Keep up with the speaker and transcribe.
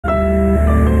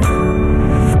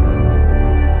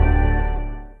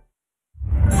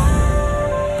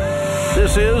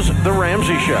This is The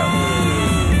Ramsey Show.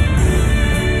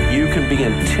 You can be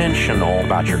intentional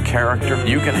about your character.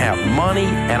 You can have money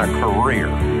and a career.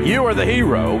 You are the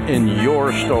hero in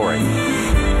your story.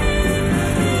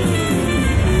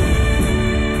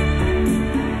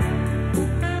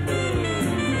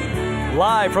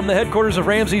 Live from the headquarters of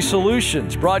Ramsey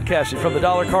Solutions, broadcasting from the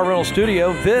Dollar Car Rental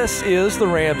Studio, this is The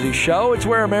Ramsey Show. It's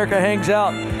where America hangs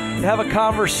out and have a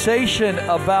conversation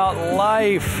about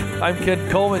life. I'm Ken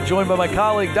Coleman, joined by my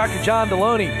colleague, Dr. John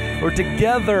Deloney. We're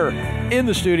together in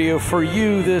the studio for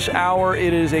you this hour.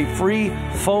 It is a free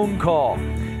phone call.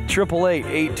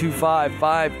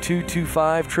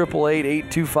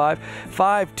 888-825-5225,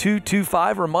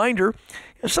 888-825-5225. Reminder,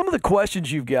 some of the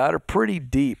questions you've got are pretty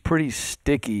deep, pretty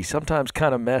sticky, sometimes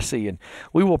kind of messy, and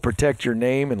we will protect your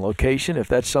name and location if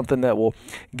that's something that will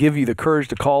give you the courage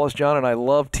to call us. John and I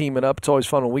love teaming up. It's always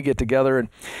fun when we get together,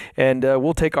 and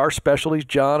we'll take our specialties,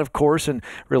 John, of course, in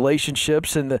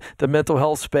relationships and the mental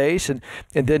health space, and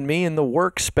then me in the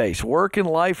work space. Work and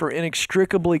life are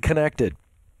inextricably connected.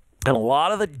 And a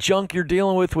lot of the junk you're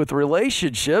dealing with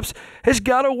relationships has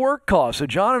got a work cost. So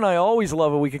John and I always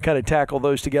love it. We can kind of tackle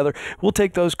those together. We'll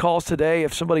take those calls today.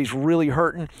 If somebody's really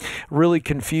hurting, really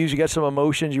confused, you got some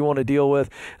emotions you want to deal with,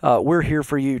 we're here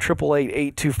for you.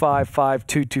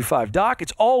 888-825-5225. Doc,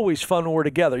 it's always fun when we're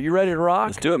together. You ready to rock?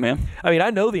 Let's do it, man. I mean,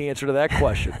 I know the answer to that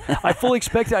question. I fully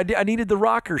expected. I needed the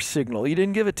rocker signal. You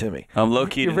didn't give it to me. I'm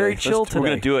low-key You're very chill today. We're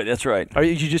going to do it. That's right.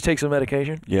 Did you just take some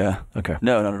medication? Yeah. Okay.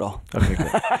 No, not at all. Okay,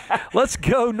 good. Let's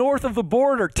go north of the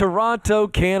border, Toronto,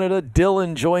 Canada.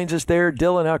 Dylan joins us there.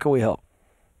 Dylan, how can we help?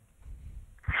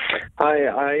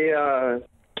 Hi,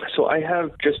 so I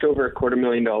have just over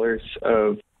 $250,000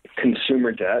 of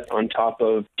consumer debt on top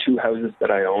of two houses that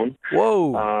I own.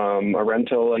 Whoa. A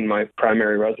rental and my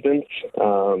primary residence.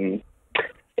 And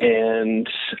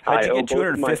How'd you I get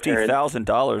owe both my parents.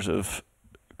 $250,000 of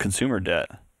consumer debt?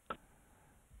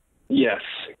 Yes,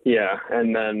 yeah.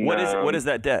 And then What is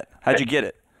that debt? How'd you get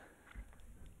it?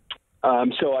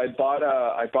 So I bought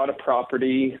a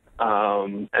property,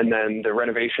 and then the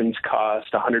renovations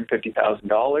cost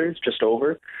 $150,000, just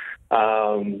over,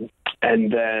 and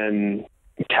then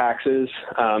taxes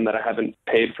that I haven't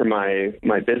paid for my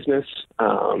business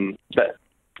that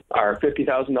are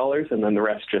 $50,000, and then the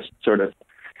rest just sort of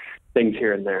things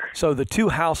here and there. So the two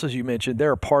houses you mentioned,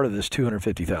 they're a part of this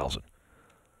 $250,000.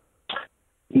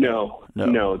 No.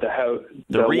 The house,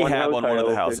 the rehab on one of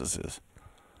the houses is.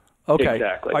 Okay.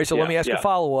 Exactly. All right, so let me ask a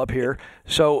follow-up here.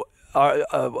 So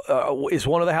is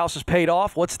one of the houses paid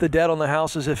off? What's the debt on the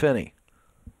houses, if any?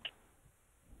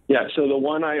 Yeah, so the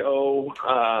one I own,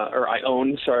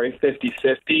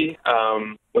 50-50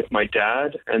 with my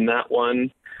dad, and that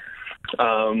one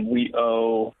we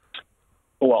owe,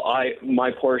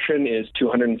 my portion is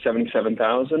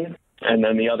 $277,000, and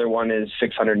then the other one is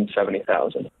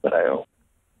 $670,000 that I owe.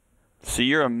 So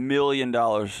you're $1 million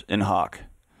in hock.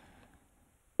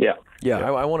 Yeah. Yeah,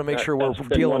 I want to make sure we're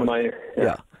dealing with.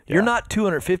 You're not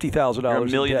 $250,000. You're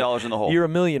 $1 million in the hole. You're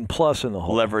 $1 million plus in the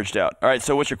hole. Leveraged out. All right.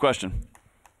 So what's your question?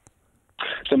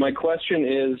 So my question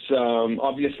is,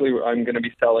 obviously, I'm going to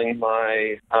be selling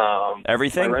my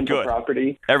everything. My rental Good.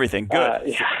 Property. Everything. Good.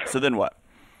 Yeah. So then what?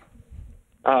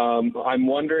 I'm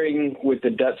wondering, with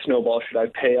the debt snowball, should I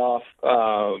pay off?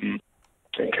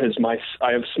 Because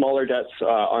I have smaller debts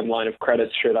on line of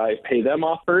credits. Should I pay them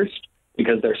off first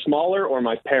because they're smaller, or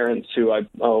my parents, who I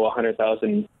owe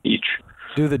 $100,000 each?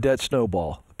 Do the debt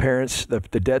snowball. Parents, the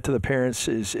debt to the parents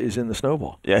is in the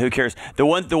snowball. Yeah, who cares? The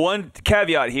one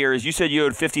caveat here is you said you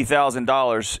owed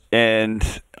 $50,000,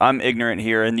 and I'm ignorant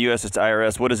here. In the U.S., it's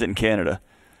IRS. What is it in Canada?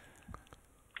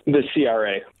 The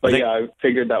CRA. But I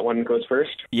figured that one goes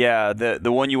first. Yeah,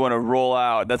 the one you want to roll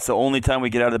out, that's the only time we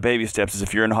get out of the baby steps is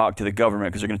if you're in hock to the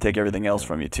government, because they're going to take everything else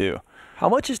from you, too. How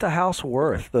much is the house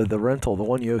worth, the rental, the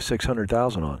one you owe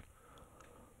 $600,000 on?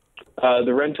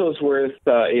 The rental is worth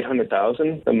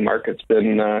 $800,000. The market's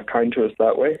been kind to us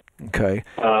that way. Okay.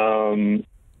 And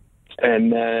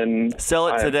then sell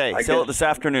it today. Sell it this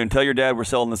afternoon. Tell your dad we're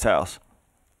selling this house.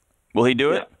 Will he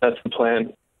do it? Yeah, that's the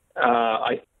plan.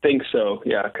 I think so.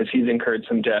 Yeah, because he's incurred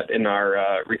some debt in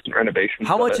our recent renovations.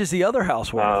 How much is the other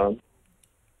house worth?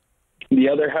 The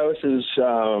other house is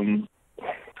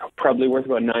probably worth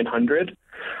about $900,000.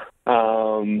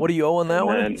 What do you owe on that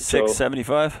one?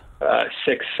 $675,000.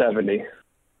 $670,000.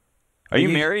 Are you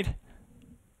married?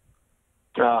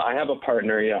 I have a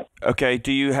partner. Yeah. Okay.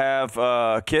 Do you have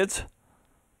kids?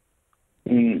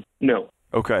 No.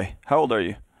 Okay. How old are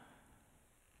you?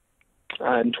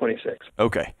 I'm 26.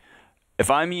 Okay.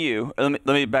 If I'm you, let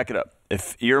me back it up.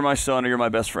 If you're my son or you're my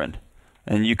best friend,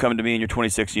 and you come to me and you're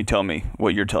 26 and you tell me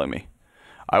what you're telling me,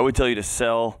 I would tell you to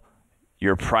sell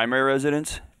your primary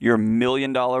residence, your $1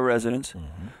 million residence.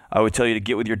 I would tell you to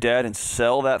get with your dad and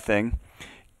sell that thing.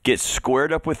 Get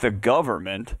squared up with the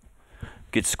government.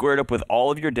 Get squared up with all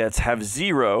of your debts. Have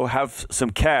zero. Have some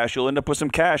cash. You'll end up with some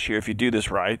cash here if you do this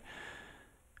right.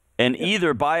 And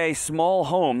either buy a small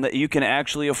home that you can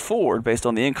actually afford based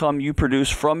on the income you produce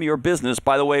from your business,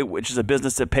 by the way, which is a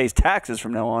business that pays taxes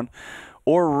from now on,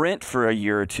 or rent for a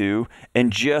year or two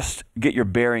and just get your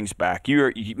bearings back.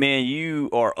 You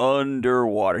are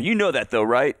underwater. You know that though,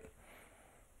 right?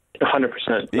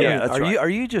 100%. Yeah, that's right. Are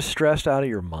you just stressed out of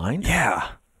your mind? Yeah.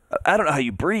 I don't know how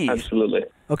you breathe. Absolutely.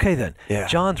 Okay, then. Yeah.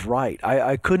 John's right.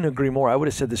 I couldn't agree more. I would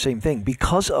have said the same thing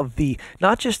because of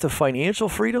not just the financial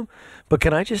freedom, but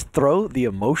can I just throw the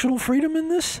emotional freedom in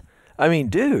this? I mean,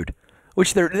 dude,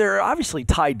 which they're obviously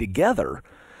tied together.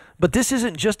 But this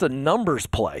isn't just a numbers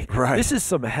play. Right. This is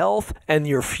some health and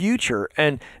your future.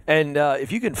 And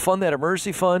if you can fund that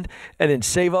emergency fund and then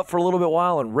save up for a little bit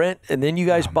while and rent, and then you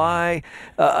guys buy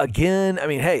again, I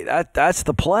mean, hey, that's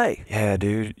the play. Yeah,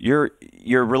 dude. Your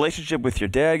relationship with your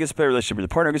dad gets better. Relationship with your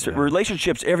partner gets better.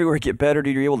 Relationships everywhere get better,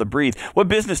 dude. You're able to breathe. What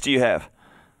business do you have?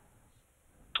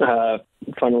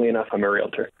 Funnily enough, I'm a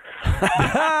realtor.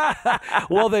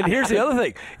 Well, then here's the other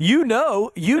thing. You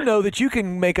know that you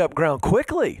can make up ground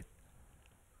quickly.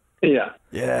 Yeah.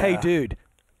 Yeah. Hey, dude,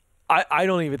 I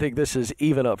don't even think this is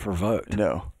even up for vote.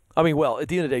 No. I mean, well, at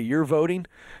the end of the day, you're voting.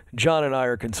 John and I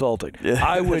are consulting. Yeah,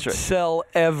 I would that's right. sell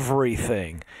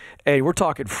everything. And we're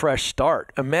talking fresh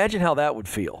start. Imagine how that would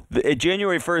feel.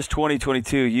 January 1st,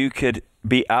 2022, you could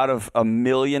be out of $1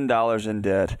 million in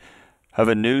debt, have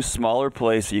a new, smaller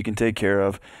place that you can take care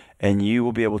of, and you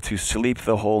will be able to sleep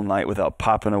the whole night without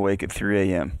popping awake at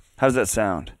 3 a.m. How does that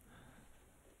sound?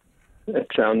 It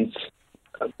sounds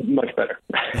much better.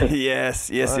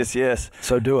 Yes.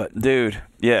 So do it. Dude,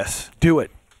 yes. Do it.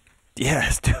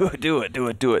 Yes, do it.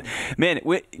 Man,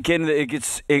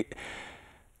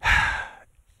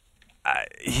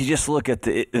 you just look at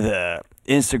the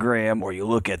Instagram, or you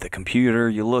look at the computer,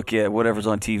 you look at whatever's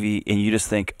on TV, and you just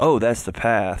think, oh, that's the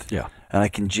path. Yeah. And I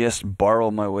can just borrow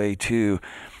my way to.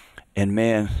 And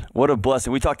man, what a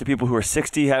blessing. We talk to people who are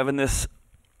 60 having this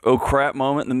oh crap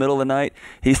moment in the middle of the night.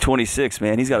 He's 26,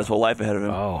 man. He's got his whole life ahead of him.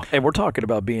 Oh, and we're talking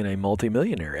about being a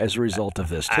multimillionaire as a result of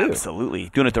this, too. Absolutely.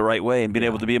 Doing it the right way and being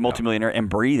able to be a multimillionaire and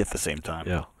breathe at the same time.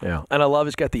 Yeah. And I love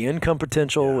it's got the income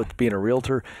potential with being a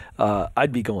realtor.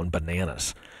 I'd be going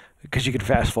bananas because you could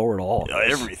fast forward all of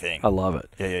this. Everything. I love it.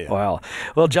 Yeah. Wow.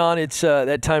 Well, John, it's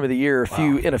that time of the year.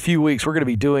 In a few weeks, we're going to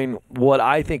be doing what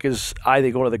I think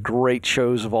one of the great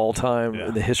shows of all time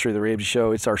in the history of the Ramsey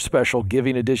Show. It's our special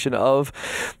giving edition of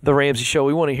the Ramsey Show.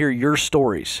 We want to hear your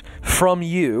stories from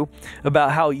you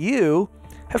about how you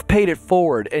have paid it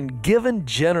forward and given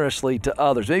generously to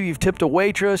others. Maybe you've tipped a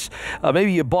waitress.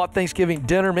 Maybe you bought Thanksgiving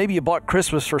dinner. Maybe you bought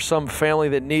Christmas for some family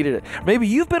that needed it. Maybe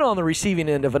you've been on the receiving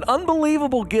end of an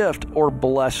unbelievable gift or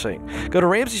blessing. Go to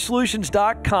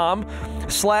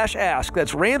RamseySolutions.com/ask.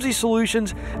 That's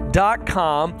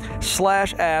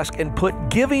RamseySolutions.com/ask and put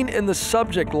giving in the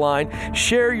subject line.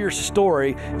 Share your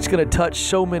story. It's going to touch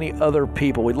so many other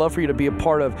people. We'd love for you to be a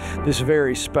part of this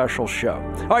very special show.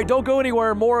 All right, don't go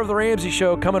anywhere. More of The Ramsey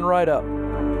Show coming right up.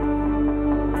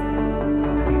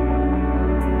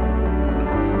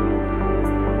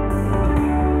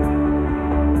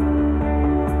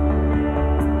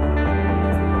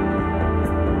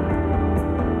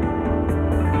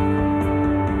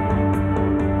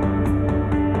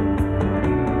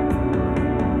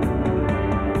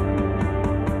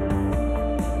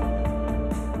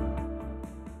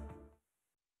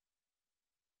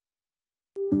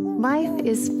 Life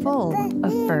is full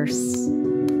of firsts.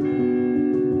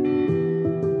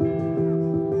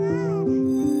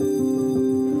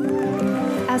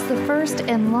 As the first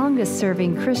and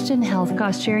longest-serving Christian health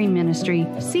cost-sharing ministry,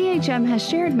 CHM has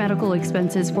shared medical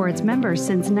expenses for its members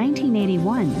since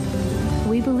 1981.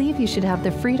 We believe you should have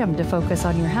the freedom to focus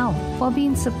on your health while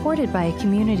being supported by a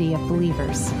community of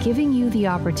believers, giving you the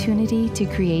opportunity to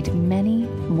create many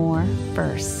more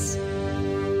firsts.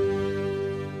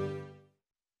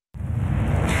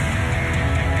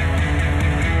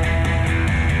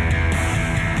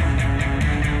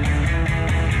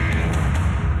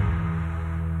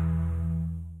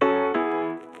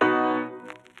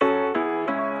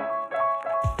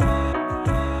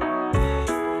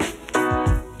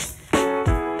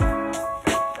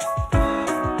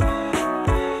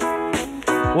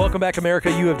 Welcome back, America.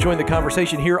 You have joined the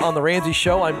conversation here on The Ramsey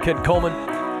Show. I'm Ken Coleman.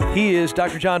 He is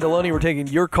Dr. John Deloney. We're taking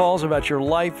your calls about your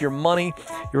life, your money,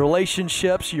 your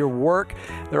relationships, your work.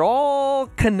 They're all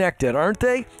connected, aren't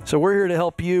they? So we're here to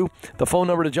help you. The phone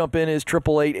number to jump in is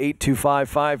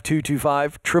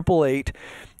 888-825-5225,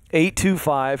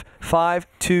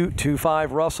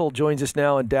 888-825-5225. Russell joins us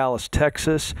now in Dallas,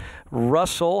 Texas.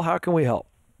 Russell, how can we help?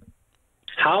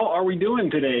 How are we doing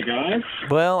today, guys?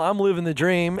 Well, I'm living the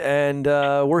dream, and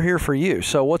we're here for you.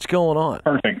 So what's going on?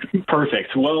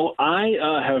 Perfect. Well, I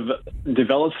have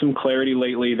developed some clarity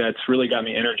lately that's really got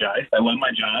me energized. I love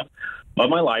my job, love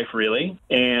my life, really,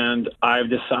 and I've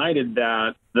decided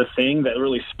that the thing that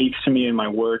really speaks to me in my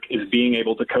work is being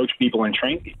able to coach people and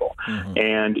train people. Mm-hmm.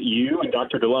 And you and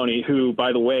Dr. Deloney, who,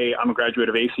 by the way, I'm a graduate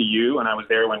of ACU, and I was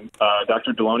there when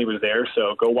Dr. Deloney was there,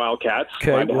 so go Wildcats.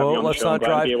 Okay, well, let's not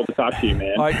drive. To be able to talk to you,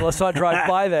 man. All right, let's not drive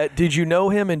by that. Did you know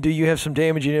him, and do you have some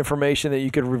damaging information that you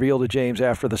could reveal to James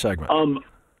after the segment?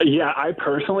 Yeah, I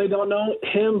personally don't know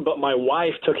him, but my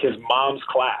wife took his mom's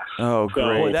class. Oh, great.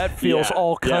 So, boy, that feels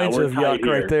all kinds of yuck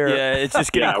right there. Yeah, it's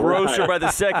just getting grosser by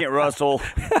the second, Russell.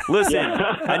 Listen,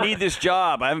 I need this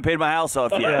job. I haven't paid my house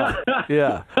off yet.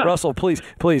 Yeah. Russell, please,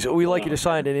 we'd like you to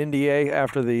sign an NDA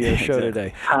after the show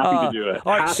today. Happy to do it.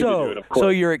 All right, so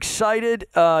you're excited.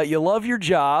 You love your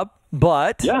job,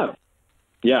 but...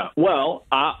 Yeah. Well,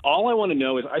 all I want to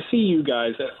know is I see you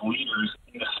guys as leaders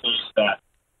in the space that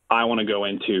I want to go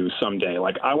into someday.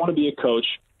 Like, I want to be a coach.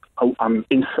 I'm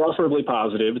insufferably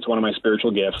positive. It's one of my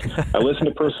spiritual gifts. I listen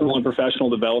to personal and professional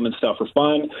development stuff for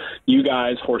fun. You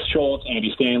guys, Horst Schultz,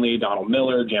 Andy Stanley, Donald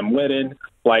Miller, Jim Whitten,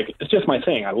 like, it's just my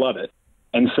thing. I love it.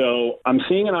 And so I'm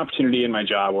seeing an opportunity in my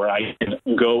job where I can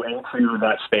go into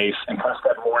that space and kind of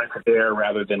step more into there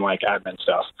rather than like admin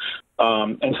stuff.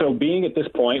 And so being at this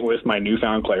point with my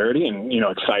newfound clarity and,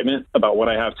 excitement about what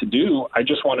I have to do, I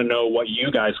just want to know what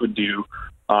you guys would do.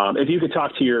 If you could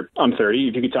talk to I'm 30,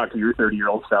 if you could talk to your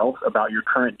 30-year-old self about your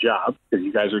current job, because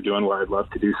you guys are doing what I'd love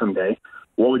to do someday,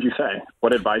 what would you say?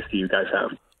 What advice do you guys have?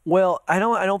 Well, I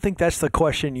don't think that's the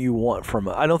question you want from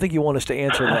us. I don't think you want us to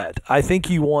answer that. I think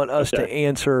you want us to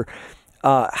answer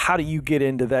how do you get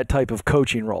into that type of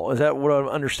coaching role? Is that what I'm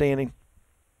understanding?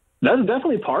 That's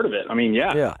definitely part of it. I mean,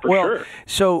 yeah. For sure.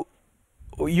 So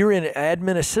you're in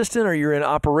admin assistant or you're in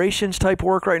operations type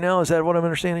work right now? Is that what I'm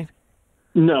understanding?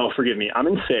 No, forgive me. I'm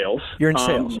in sales. You're in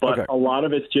sales, but okay. a lot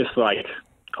of it is just like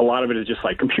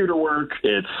computer work.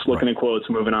 It's looking at quotes,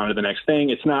 moving on to the next thing.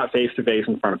 It's not face-to-face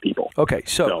in front of people. Okay,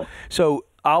 so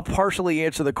I'll partially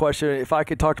answer the question. If I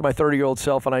could talk to my 30-year-old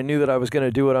self and I knew that I was going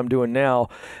to do what I'm doing now,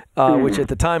 which at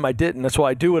the time I didn't. That's why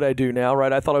I do what I do now,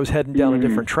 right? I thought I was heading down a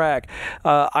different track.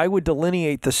 I would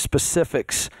delineate the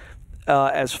specifics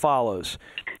as follows.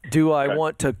 Do I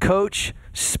want to coach,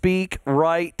 speak,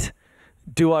 write?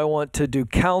 Do I want to do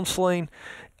counseling?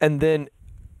 And then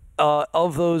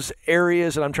of those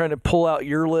areas, and I'm trying to pull out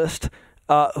your list,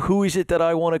 who is it that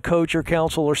I want to coach or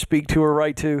counsel or speak to or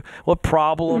write to? What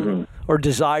problem or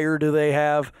desire do they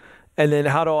have? And then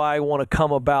how do I want to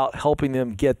come about helping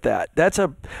them get that? That's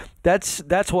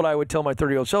what I would tell my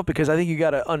 30-year-old self, because I think you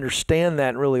got to understand that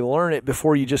and really learn it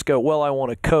before you just go, well, I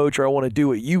want to coach or I want to do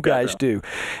what you guys do.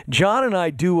 John and I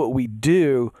do what we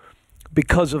do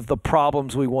because of the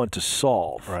problems we want to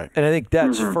solve. Right. And I think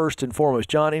that's first and foremost.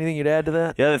 John, anything you'd add to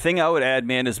that? Yeah, the thing I would add,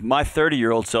 man, is my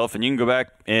 30-year-old self, and you can go back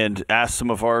and ask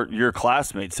some of your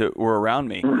classmates that were around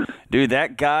me. Dude,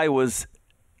 that guy was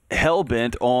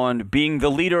hell-bent on being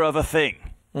the leader of a thing.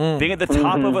 Being at the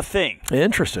top of a thing.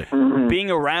 Interesting.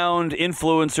 Being around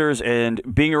influencers and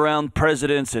being around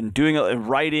presidents and doing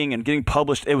writing and getting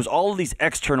published. It was all of these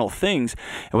external things.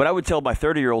 And what I would tell my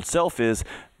 30-year-old self is,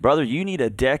 brother, you need a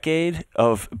decade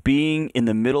of being in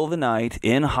the middle of the night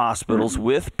in hospitals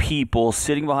with people,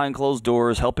 sitting behind closed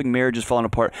doors, helping marriages falling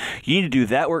apart. You need to do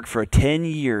that work for 10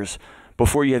 years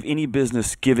before you have any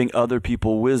business giving other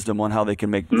people wisdom on how they can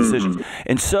make decisions.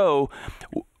 And so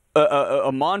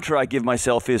a mantra I give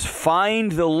myself is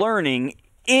find the learning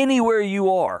anywhere you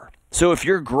are. So if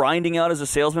you're grinding out as a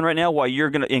salesman right now,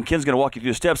 and Ken's going to walk you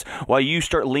through the steps, while you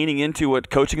start leaning into what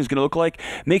coaching is going to look like,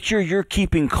 make sure you're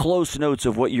keeping close notes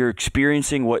of what you're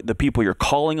experiencing, what the people you're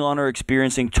calling on are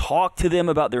experiencing. Talk to them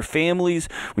about their families.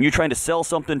 When you're trying to sell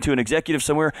something to an executive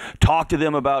somewhere, talk to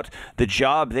them about the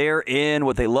job they're in,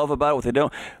 what they love about it, what they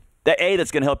don't. That's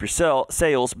going to help your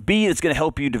sales. B, it's going to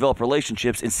help you develop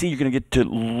relationships. And C, you're going to get to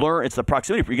learn. It's the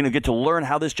proximity. You're going to get to learn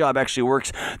how this job actually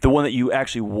works, the one that you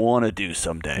actually want to do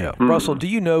someday. Yeah. Russell, do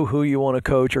you know who you want to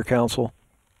coach or counsel?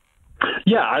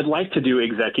 Yeah, I'd like to do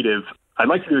executive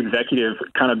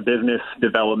kind of business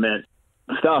development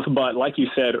stuff. But like you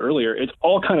said earlier, it's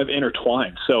all kind of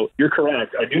intertwined. So you're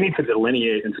correct. I do need to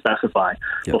delineate and specify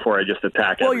before I just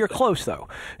attack it. Well, you're close, though.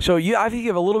 So I think you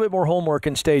have a little bit more homework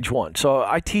in stage one. So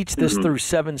I teach this through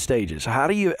 7 stages. How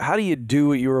do you do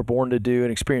what you were born to do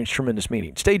and experience tremendous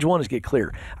meaning? Stage 1 is get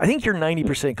clear. I think you're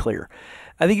 90% clear.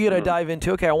 I think you got to dive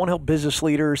into, okay, I want to help business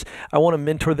leaders. I want to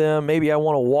mentor them. Maybe I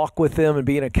want to walk with them and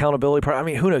be an accountability partner. I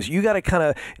mean, who knows? You got to kind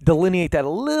of delineate that a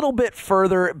little bit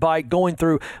further by going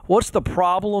through what's the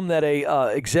problem that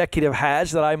a executive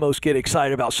has that I most get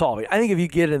excited about solving. I think if you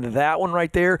get into that one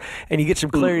right there and you get some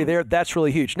clarity there, that's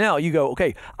really huge. Now you go,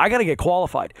 okay, I got to get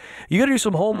qualified. You got to do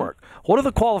some homework. What are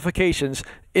the qualifications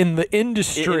in the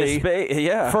industry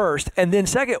first? And then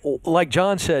second, like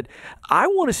John said, I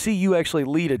want to see you actually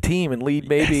lead a team and lead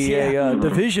maybe a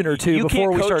division or two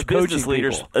before we start coaching business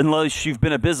leaders people. Unless you've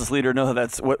been a business leader, know how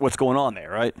that's what's going on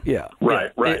there, right? Yeah,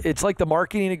 right. It's like the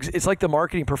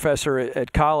marketing professor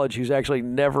at college who's actually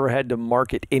never had to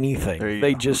market anything.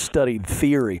 They just studied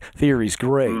theory. Theory's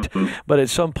great, but at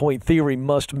some point, theory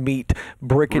must meet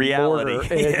brick and reality.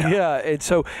 mortar. And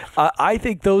so I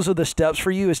think those are the steps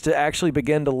for you, is to actually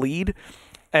begin to lead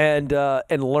and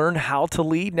learn how to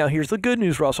lead. Now, here's the good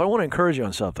news, Russ. I want to encourage you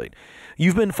on something.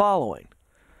 You've been following.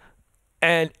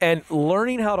 And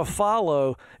learning how to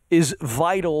follow is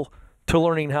vital to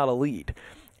learning how to lead.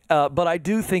 But I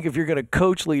do think if you're going to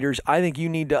coach leaders, I think you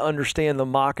need to understand the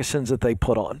moccasins that they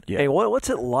put on. Yeah. And what's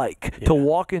it like to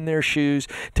walk in their shoes,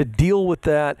 to deal with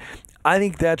that? I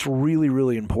think that's really,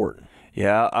 really important.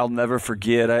 Yeah, I'll never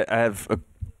forget. I have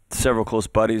several close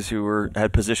buddies who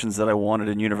had positions that I wanted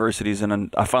in universities,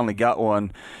 and I finally got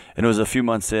one, and it was a few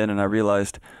months in, and I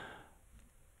realized,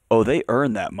 oh, they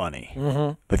earn that money.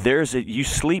 But you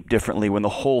sleep differently when the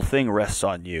whole thing rests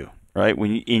on you, right?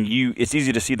 It's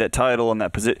easy to see that title and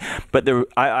that position, but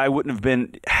I wouldn't have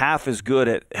been half as good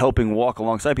at helping walk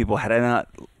alongside people had I not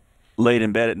laid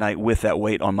in bed at night with that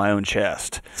weight on my own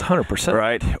chest. It's 100%.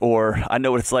 Right? Or I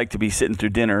know what it's like to be sitting through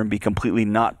dinner and be completely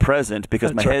not present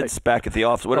because my head's back at the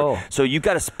office. Whatever. So you've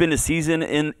got to spend a season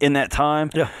in that time.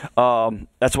 Yeah.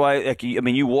 That's why,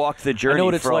 you walk the journey. I know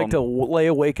what it's like to lay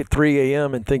awake at 3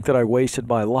 a.m. and think that I wasted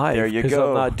my life. There you go. Because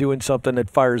I'm not doing something that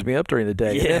fires me up during the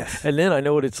day. Yes. And then I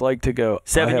know what it's like to go,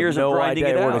 7 years of grinding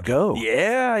it out. where to go.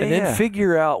 Yeah, and then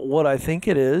figure out what I think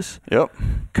it is. Yep.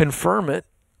 Confirm it.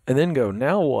 And then go,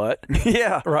 now what?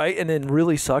 Yeah. Right? And then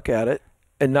really suck at it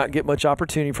and not get much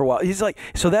opportunity for a while. He's like,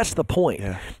 so that's the point.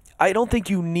 Yeah. I don't think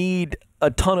you need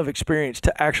a ton of experience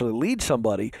to actually lead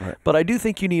somebody, but I do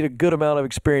think you need a good amount of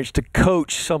experience to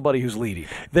coach somebody who's leading.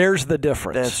 There's the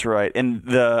difference. That's right. And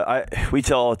we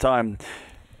tell all the time,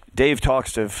 Dave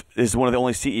is one of the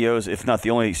only CEOs, if not the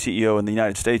only CEO in the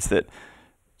United States, that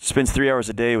spends 3 hours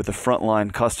a day with a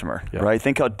frontline customer, right?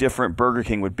 Think how different Burger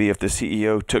King would be if the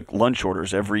CEO took lunch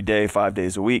orders every day, 5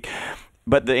 days a week.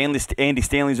 But the Andy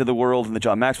Stanleys of the world and the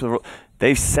John Maxwell of the world,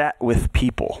 they've sat with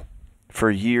people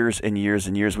for years and years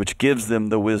and years, which gives them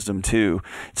the wisdom too.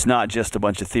 It's not just a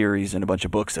bunch of theories and a bunch of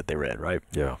books that they read, right?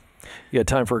 Yeah. You got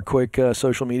time for a quick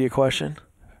social media question?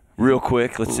 Real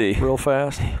quick, let's see. Real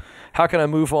fast. How can I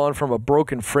move on from a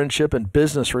broken friendship and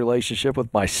business relationship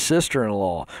with my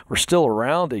sister-in-law? We're still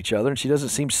around each other, and she doesn't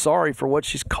seem sorry for what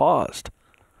she's caused.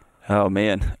 Oh,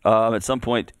 man. At some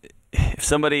point, if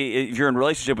you're in a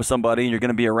relationship with somebody and you're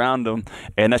going to be around them,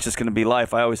 and that's just going to be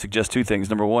life, I always suggest 2 things.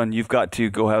 Number 1, you've got to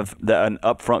go have an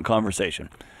upfront conversation.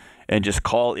 And just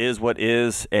call is what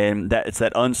is, and that it's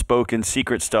that unspoken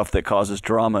secret stuff that causes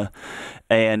drama,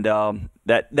 and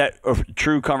that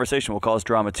true conversation will cause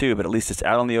drama too. But at least it's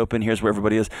out on the open. Here's where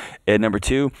everybody is. And number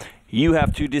 2, you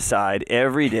have to decide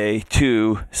every day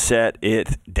to set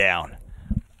it down.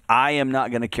 I am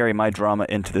not going to carry my drama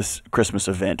into this Christmas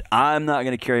event. I'm not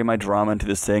going to carry my drama into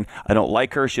this thing. I don't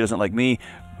like her. She doesn't like me.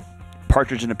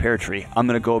 Partridge in a pear tree. I'm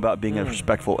going to go about being a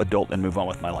respectful adult and move on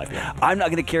with my life. I'm not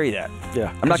going to carry that.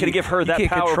 Yeah. I'm not going to give her that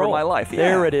power over my life.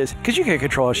 There it is. Because you can't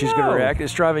control how she's going to react.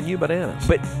 It's driving you bananas.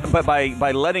 But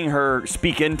by letting her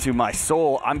speak into my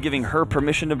soul, I'm giving her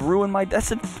permission to ruin my...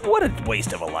 What a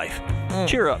waste of a life.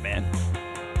 Cheer up, man.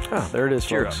 Oh, there it is,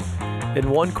 folks. In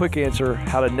one quick answer,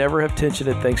 how to never have tension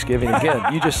at Thanksgiving.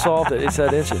 Again, you just solved it. It's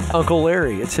that instant. Uncle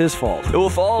Larry, it's his fault. It will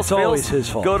fall. It's always his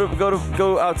fault.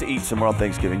 Go out to eat somewhere on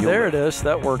Thanksgiving. There it is.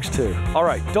 That works too. All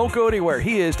right, don't go anywhere.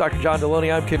 He is Dr. John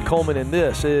Deloney. I'm Ken Coleman, and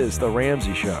this is The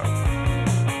Ramsey Show.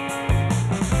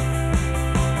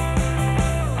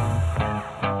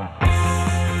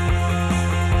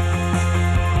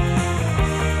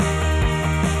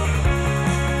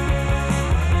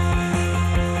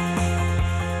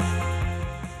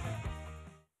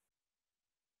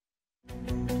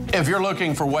 If you're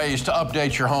looking for ways to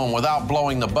update your home without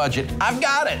blowing the budget, I've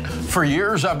got it. For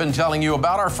years, I've been telling you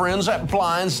about our friends at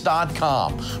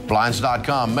Blinds.com.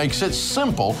 Blinds.com makes it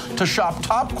simple to shop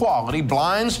top quality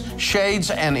blinds, shades,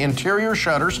 and interior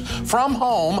shutters from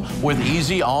home with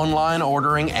easy online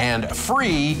ordering and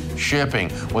free shipping.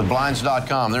 With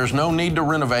Blinds.com, there's no need to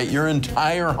renovate your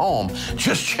entire home.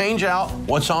 Just change out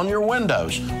what's on your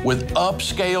windows with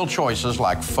upscale choices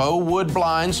like faux wood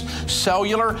blinds,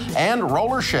 cellular and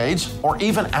roller shades, or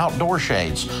even outdoor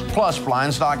shades. Plus,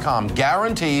 Blinds.com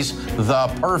guarantees the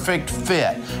perfect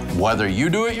fit, whether you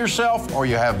do it yourself or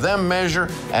you have them measure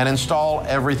and install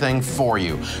everything for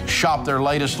you. Shop their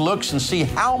latest looks and see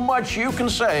how much you can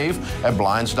save at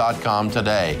Blinds.com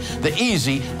today. The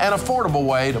easy and affordable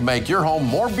way to make your home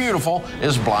more beautiful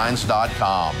is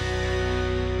Blinds.com.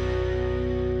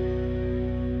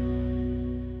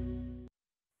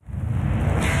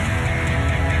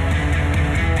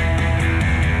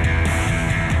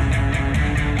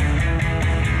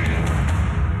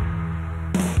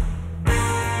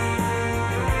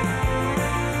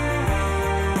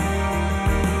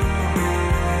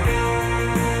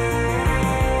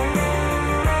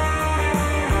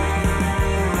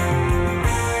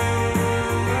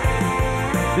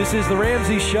 This is the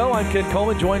Ramsey Show. I'm Ken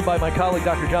Coleman, joined by my colleague,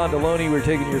 Dr. John Deloney. We're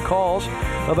taking your calls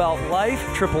about life.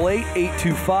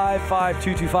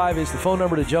 888-825-5225 is the phone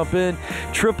number to jump in.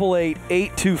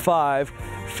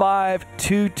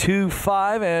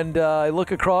 888-825-5225. And I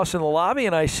look across in the lobby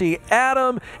and I see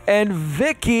Adam and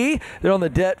Vicky. They're on the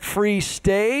debt-free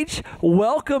stage.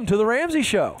 Welcome to the Ramsey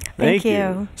Show. Thank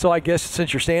you. So I guess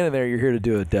since you're standing there, you're here to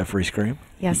do a debt-free scream.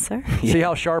 Yes, sir. See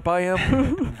how sharp I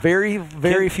am? Very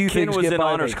few things Ken was get in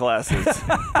by honors me. classes.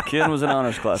 Ken was in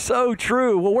honors classes. So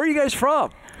true. Well, where are you guys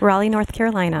from? Raleigh, North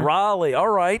Carolina. Raleigh. All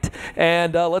right.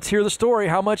 And let's hear the story.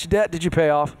 How much debt did you pay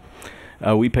off?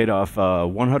 We paid off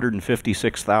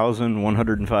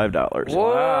 $156,105.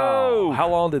 Whoa. How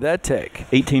long did that take?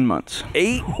 18 months.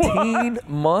 18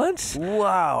 months?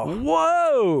 Wow.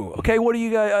 Whoa. Okay, what do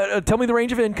you guys, tell me the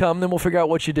range of income, then we'll figure out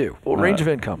what you do. What range of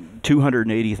income?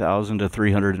 $280,000 to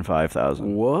 $305,000.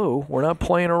 Whoa. We're not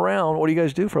playing around. What do you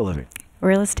guys do for a living?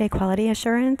 Real estate quality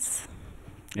assurance.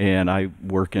 And I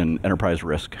work in enterprise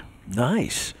risk.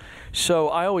 Nice. So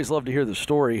I always love to hear the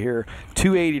story here.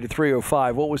 280 to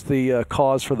 305. What was the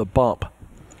cause for the bump?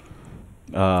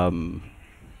 God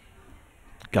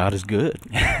is good.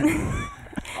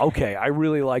 Okay, I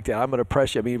really like that. I'm going to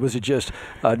press you. I mean, was it just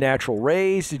a natural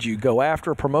raise? Did you go after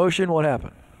a promotion? What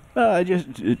happened?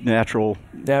 Just natural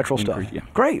stuff. Yeah.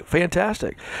 Great,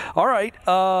 fantastic. All right,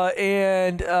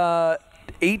 and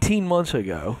 18 months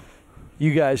ago,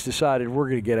 you guys decided we're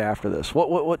going to get after this.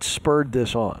 What spurred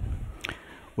this on?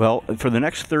 Well, for the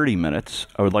next 30 minutes,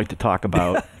 I would like to talk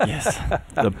about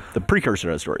the precursor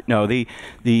to that story. No,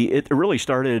 it really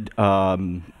started. We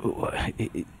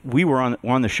were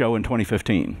on the show in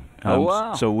 2015. Oh,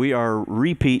 wow. So we are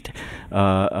repeat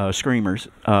screamers,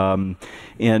 and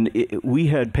we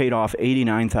had paid off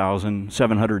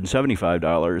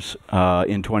 $89,775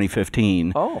 in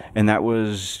 2015. Oh. And that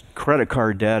was credit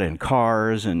card debt and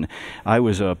cars, and I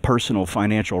was a personal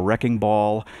financial wrecking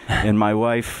ball, and my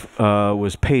wife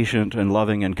was patient and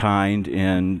loving and kind,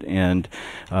 and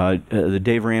the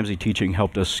Dave Ramsey teaching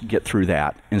helped us get through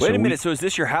that. And Wait a minute, so is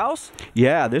this your house?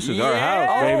 Yeah, this is our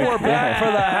house, baby. Oh, we're back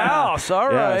for the house. All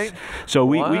right. Yes. So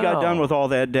we got done with all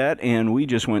that debt, and we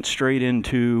just went straight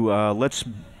into let's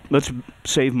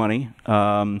save money,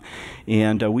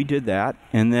 and we did that.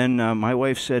 And then my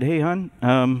wife said, "Hey, hon,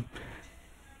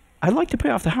 I'd like to pay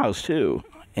off the house too."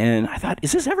 And I thought,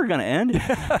 is this ever going to end?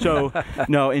 So,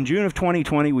 no, in June of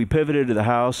 2020, we pivoted to the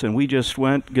house, and we just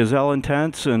went gazelle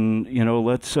intense, and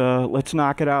let's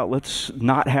knock it out. Let's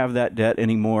not have that debt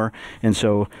anymore. And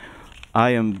so,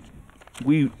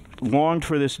 we longed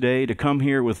for this day to come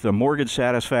here with the mortgage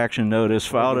satisfaction notice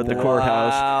filed at the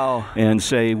courthouse and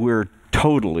say we're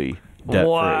totally debt-free.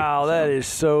 Wow, that is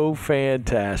so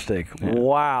fantastic. Yeah.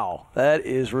 Wow, that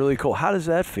is really cool. How does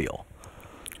that feel?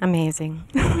 Amazing.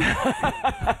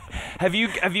 Have you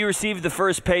received the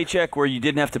first paycheck where you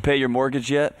didn't have to pay your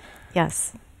mortgage yet?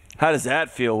 Yes. How does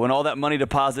that feel when all that money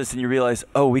deposits and you realize,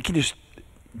 oh, we can just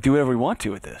do whatever we want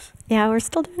to with this? Yeah, we're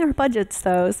still doing our budgets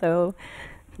though, so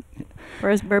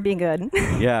we're being good.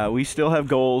 Yeah, we still have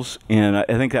goals, and I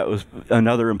think that was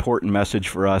another important message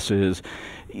for us is,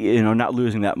 not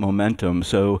losing that momentum.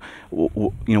 So,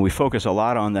 we focus a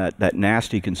lot on that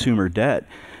nasty consumer debt,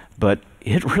 but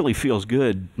it really feels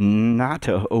good not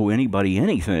to owe anybody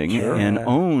anything and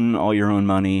own all your own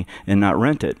money and not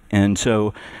rent it. And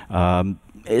so,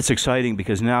 it's exciting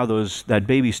because now that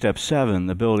baby step 7,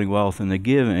 the building wealth and the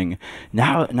giving,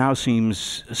 now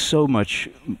seems so much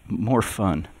more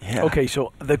fun. Yeah. Okay,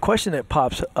 so the question that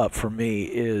pops up for me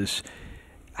is,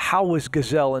 how was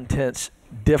Gazelle Intense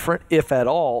different, if at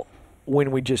all,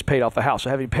 when we just paid off the house? So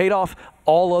having paid off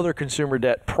all other consumer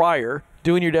debt prior,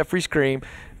 doing your debt-free scream,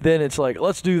 then it's like,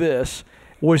 let's do this.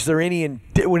 Was there any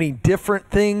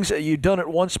different things? You've done it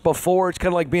once before. It's kind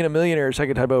of like being a millionaire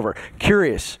second time over.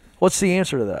 Curious. What's the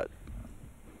answer to that?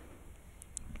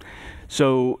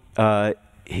 So,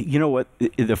 you know what?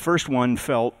 The first one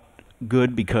felt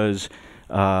good because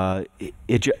I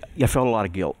felt a lot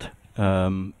of guilt.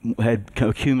 Had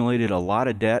accumulated a lot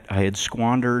of debt. I had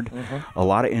squandered a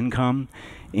lot of income.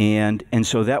 And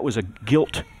so that was a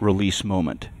guilt release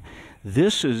moment.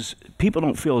 People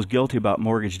don't feel as guilty about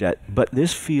mortgage debt, but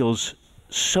this feels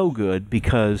so good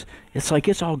because it's like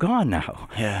it's all gone now.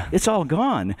 Yeah. It's all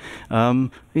gone.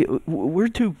 We're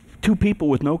two people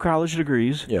with no college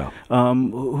degrees,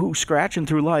 who scratching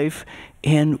through life,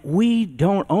 and we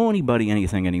don't owe anybody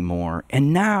anything anymore.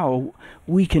 And now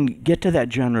we can get to that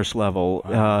generous level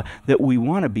that we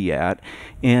want to be at,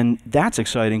 and that's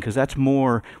exciting because that's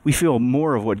more. We feel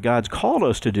more of what God's called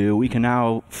us to do. We can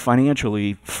now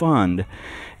financially fund,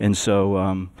 and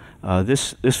so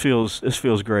this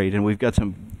feels great. And we've got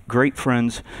some great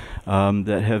friends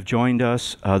that have joined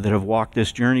us, that have walked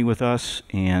this journey with us,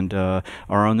 and are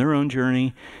on their own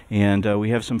journey. And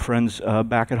we have some friends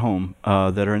back at home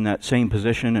that are in that same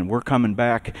position, and we're coming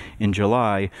back in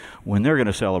July when they're going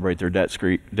to celebrate their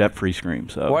debt-free scream.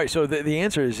 So, right. So the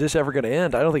answer is this ever going to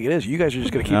end? I don't think it is. You guys are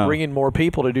just going to keep bringing more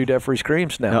people to do debt-free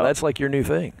screams now. No. That's like your new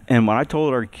thing. And when I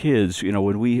told our kids,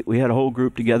 when we had a whole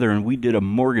group together and we did a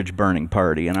mortgage burning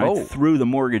party, and I threw the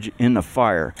mortgage in the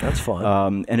fire. That's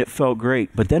fun. And it felt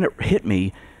great. But then it hit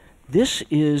me. This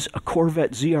is a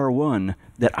Corvette ZR1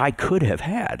 that I could have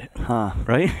had,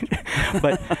 right?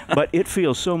 but it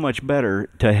feels so much better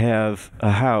to have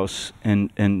a house and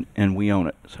we own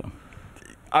it. So,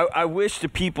 I wish the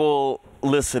people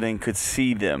listening could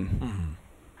see them. Mm-hmm.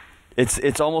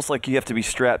 It's almost like you have to be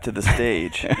strapped to the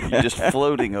stage. You're just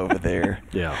floating over there.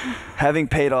 Yeah. Having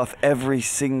paid off every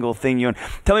single thing you own.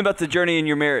 Tell me about the journey in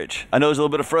your marriage. I know there's a little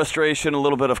bit of frustration, a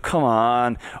little bit of come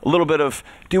on, a little bit of,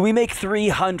 do we make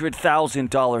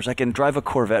 $300,000? I can drive a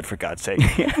Corvette, for God's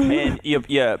sake. And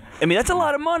I mean, that's a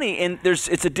lot of money, and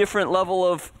it's a different level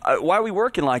of why are we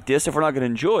working like this if we're not going to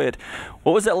enjoy it?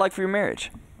 What was that like for your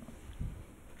marriage?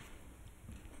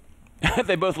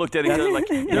 They both looked at each other like,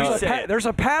 there's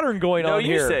a pattern going on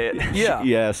here. No, you say it. Yeah.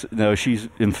 Yes. No, she's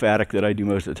emphatic that I do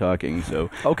most of the talking. So,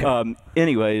 okay.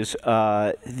 Anyways,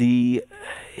 will you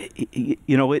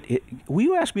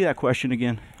ask me that question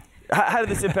again? How did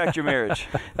this impact your marriage?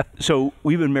 So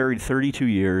we've been married 32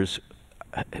 years.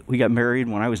 We got married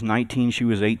when I was 19. She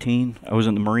was 18. I was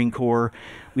in the Marine Corps.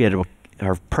 We had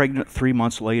our pregnant 3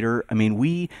 months later. I mean,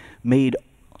 we made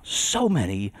so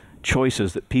many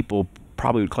choices that people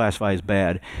probably would classify as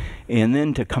bad, and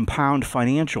then to compound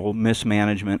financial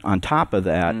mismanagement on top of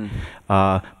that.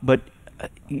 But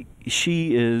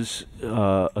she is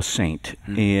a saint,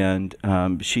 and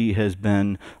she has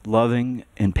been loving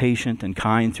and patient and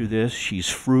kind through this. She's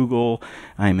frugal.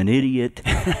 I'm an idiot,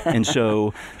 and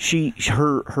so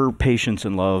her patience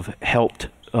and love helped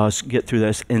us get through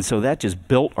this, and so that just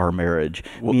built our marriage.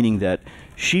 Meaning that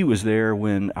she was there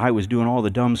when I was doing all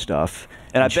the dumb stuff,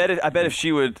 and I bet if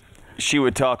she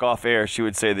would talk off air, she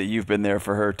would say that you've been there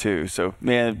for her too. So,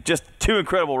 man, just two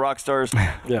incredible rock stars.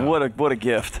 Yeah. What a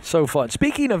gift. So fun.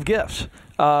 Speaking of gifts,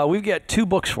 we've got 2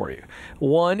 books for you.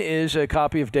 One is a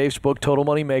copy of Dave's book, Total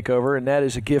Money Makeover, and that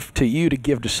is a gift to you to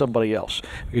give to somebody else,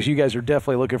 because you guys are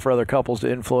definitely looking for other couples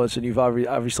to influence, and you've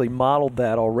obviously modeled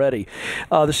that already.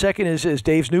 The second is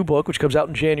Dave's new book, which comes out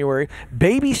in January,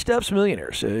 Baby Steps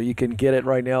Millionaires. You can get it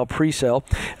right now, pre-sale.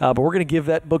 But we're going to give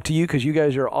that book to you because you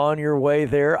guys are on your way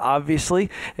there, obviously,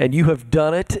 and you have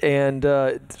done it, and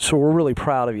so we're really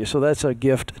proud of you. So that's a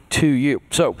gift to you.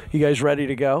 So, you guys ready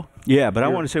to go? Yeah, but I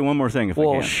want to say one more thing if I can.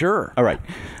 Well, sure. All right.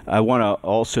 I want to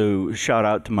also shout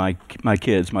out to my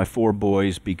kids, my 4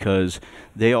 boys, because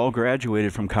they all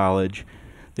graduated from college.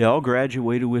 They all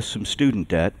graduated with some student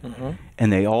debt,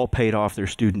 and they all paid off their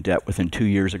student debt within 2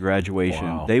 years of graduation.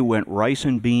 Wow. They went rice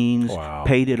and beans,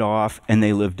 paid it off, and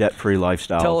they lived debt-free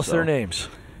lifestyles. Tell us their names.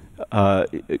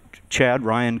 Chad,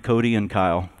 Ryan, Cody, and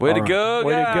Kyle. Way to go,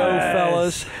 Way to guys. go,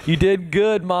 fellas. You did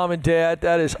good, Mom and Dad.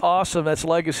 That is awesome. That's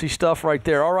legacy stuff right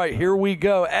there. All right, here we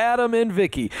go. Adam and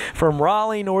Vicky from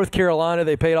Raleigh, North Carolina.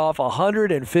 They paid off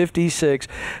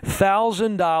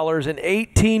 $156,000 in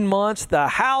 18 months. The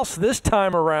house this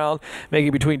time around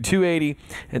making between $280,000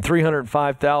 and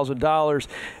 $305,000.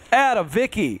 Adam,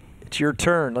 Vicky, it's your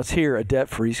turn. Let's hear a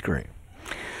debt-free scream.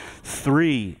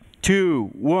 3,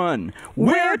 2, 1.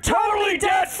 We're totally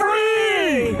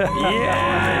debt-free!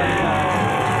 Yeah!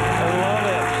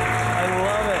 I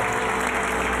love it.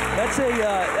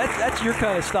 That's your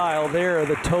kind of style there,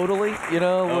 the totally, a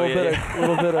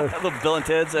little bit of a little Bill and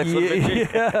Ted's excellent picture.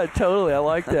 Yeah, totally. I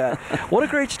like that. What a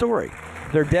great story.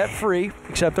 They're debt-free,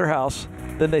 except their house.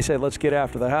 Then they say, let's get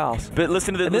after the house. But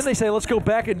listen to this. And then they say, let's go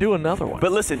back and do another one.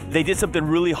 But listen, they did something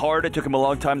really hard. It took them a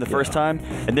long time the first time.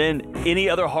 And then any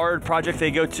other hard project they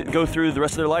go through the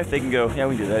rest of their life, they can go, yeah,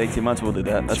 we can do that. 18 months, we'll do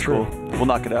that. That's true. Cool. We'll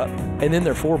knock it out. And then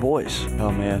they're 4 boys.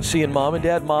 Oh, man. Seeing Mom and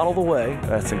Dad model the way.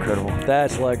 That's incredible.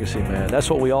 That's legacy, man. That's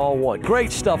what we all want.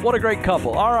 Great stuff. What a great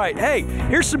couple. All right. Hey,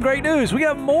 here's some great news. We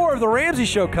got more of the Ramsey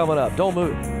Show coming up. Don't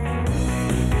move.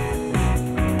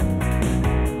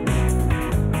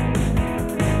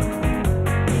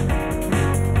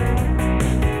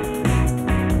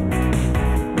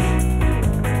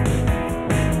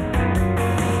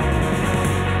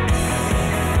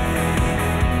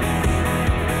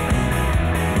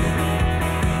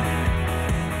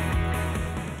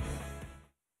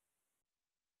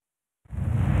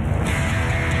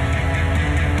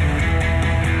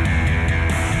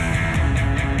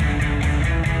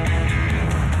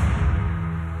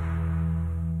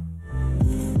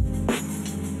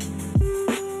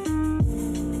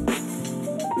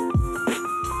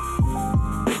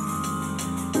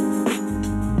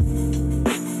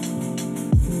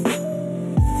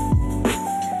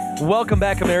 Welcome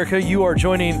back, America. You are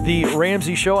joining the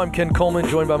Ramsey Show. I'm Ken Coleman,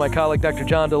 joined by my colleague, Dr.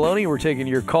 John Deloney. We're taking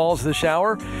your calls this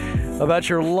hour about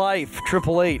your life.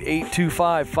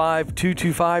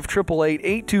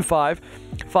 888-825-5225,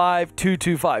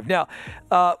 888-825-5225. Now,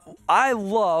 I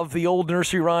love the old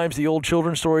nursery rhymes, the old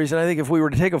children's stories, and I think if we were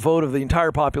to take a vote of the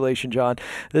entire population, John,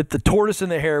 that the tortoise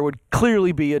and the hare would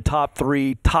clearly be a top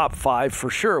 3, top 5 for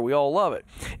sure. We all love it.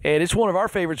 And it's one of our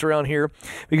favorites around here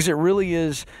because it really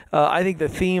is, I think, the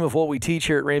theme of what we teach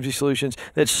here at Ramsey Solutions,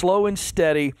 that slow and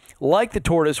steady, like the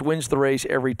tortoise, wins the race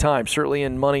every time, certainly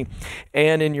in money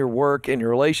and in your work, in your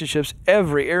relationships,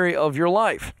 every area of your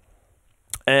life.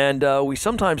 And we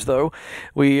sometimes, though,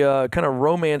 we kind of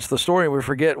romance the story and we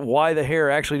forget why the hare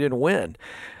actually didn't win.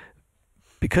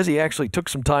 Because he actually took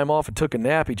some time off and took a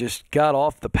nap, he just got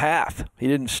off the path. He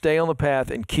didn't stay on the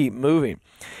path and keep moving.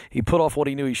 He put off what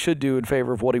he knew he should do in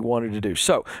favor of what he wanted to do.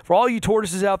 So, for all you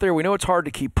tortoises out there, we know it's hard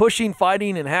to keep pushing,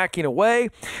 fighting, and hacking away,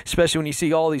 especially when you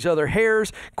see all these other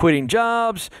hares quitting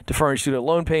jobs, deferring student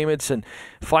loan payments, and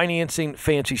financing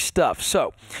fancy stuff.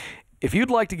 So, if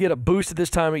you'd like to get a boost at this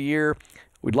time of year,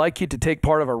 we'd like you to take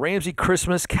part of our Ramsey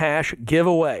Christmas Cash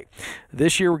giveaway.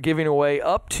 This year, we're giving away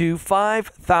up to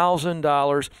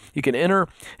 $5,000. You can enter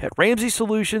at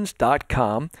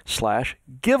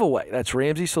RamseySolutions.com/giveaway. That's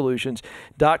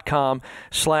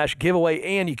RamseySolutions.com/giveaway.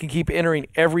 And you can keep entering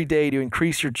every day to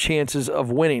increase your chances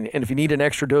of winning. And if you need an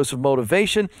extra dose of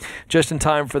motivation just in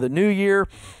time for the new year,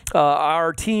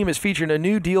 our team is featuring a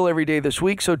new deal every day this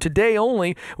week. So today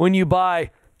only, when you buy,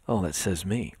 oh, that says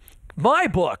me, my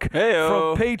book,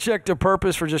 Hey-o. From Paycheck to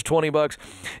Purpose for just $20,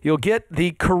 you'll get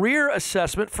the career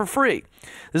assessment for free.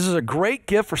 This is a great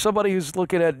gift for somebody who's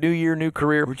looking at new year, new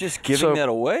career. We're just giving that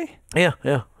away? Yeah.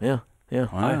 Wow.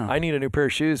 I need a new pair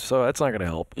of shoes, so that's not going to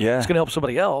help. Yeah. It's going to help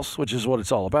somebody else, which is what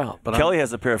it's all about. But Kelly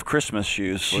has a pair of Christmas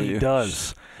shoes for you. She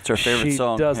does. It's her favorite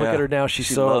song. She does. Yeah. Look at her now. She's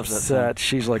She so loves that upset.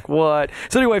 She's like, what?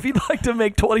 So anyway, if you'd like to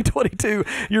make 2022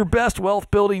 your best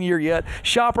wealth-building year yet,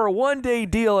 shop our one-day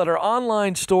deal at our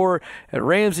online store at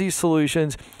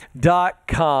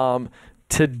RamseySolutions.com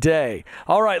today.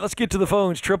 All right, let's get to the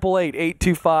phones.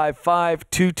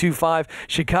 888-825-5225.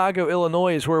 Chicago,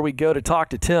 Illinois is where we go to talk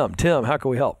to Tim. Tim, how can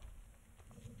we help?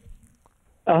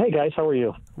 Hey, guys. How are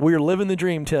you? We're living the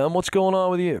dream, Tim. What's going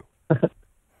on with you?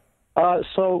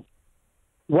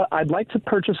 Well, I'd like to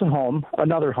purchase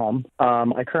another home.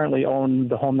 I currently own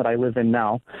the home that I live in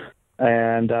now,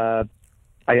 and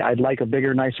I'd like a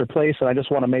bigger, nicer place, and I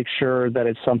just want to make sure that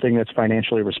it's something that's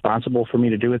financially responsible for me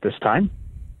to do at this time.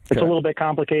 It's a little bit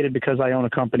complicated because I own a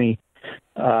company,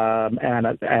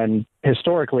 and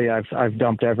historically I've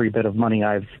dumped every bit of money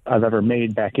I've ever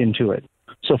made back into it.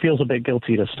 So it feels a bit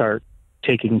guilty to start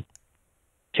taking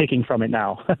from it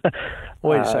now.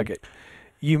 Wait a second.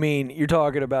 You mean you're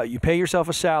talking about you pay yourself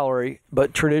a salary,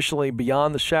 but traditionally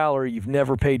beyond the salary, you've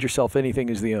never paid yourself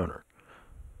anything as the owner?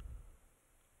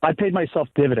 I paid myself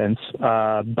dividends,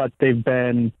 but they've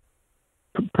been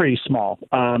pretty small.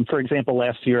 For example,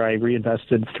 last year I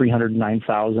reinvested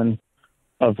 $309,000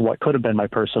 of what could have been my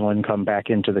personal income back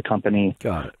into the company.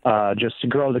 Got it. Just to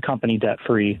grow the company debt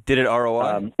free. Did it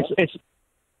ROI?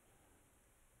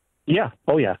 Yeah.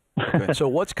 Oh, yeah. Okay. So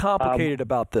what's complicated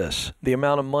about this? The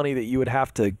amount of money that you would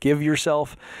have to give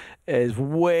yourself is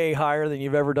way higher than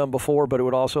you've ever done before, but it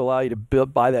would also allow you to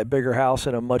buy that bigger house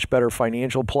in a much better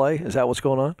financial play. Is that what's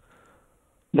going on?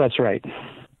 That's right.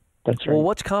 That's right. Well,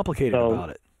 what's complicated about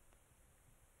it?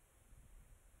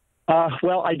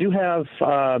 Well, I do have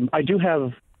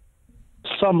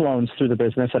some loans through the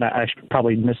business, and I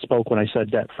probably misspoke when I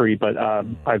said debt free, but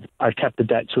I've kept the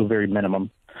debt to a very minimum.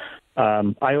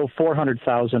 I owe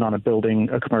 $400,000 on a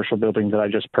commercial building that I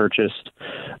just purchased.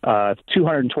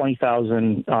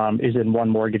 $220,000 is in one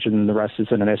mortgage, and the rest is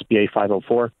in an SBA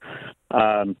 504.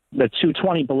 The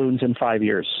 $220,000 balloons in 5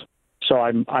 years. So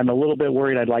I'm a little bit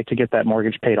worried. I'd like to get that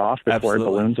mortgage paid off before it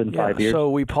balloons in 5 years. So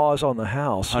we pause on the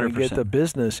house and get the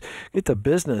business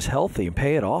healthy and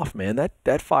pay it off, man.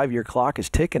 That 5 year clock is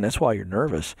ticking. That's why you're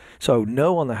nervous. So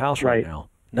no on the house right now.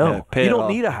 No, you don't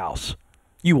need a house.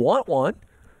 You want one.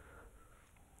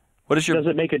 Does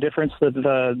it make a difference that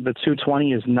the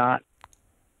 220 is not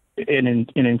an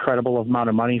incredible amount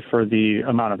of money for the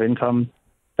amount of income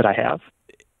that I have?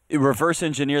 Reverse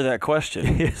engineer that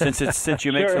question. Since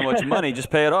you make so much money, just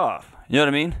pay it off. You know what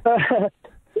I mean?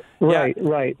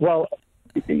 Right. Well,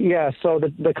 yeah. So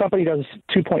the company does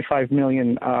 $2.5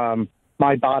 million.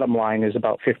 My bottom line is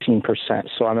about 15%.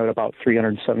 So I'm at about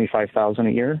 $375,000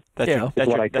 a year. That's your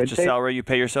salary you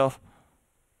pay yourself?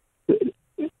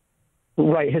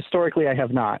 Right. Historically, I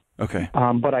have not. Okay.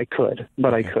 But I could.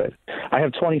 I could. I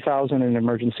have $20,000 in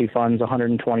emergency funds,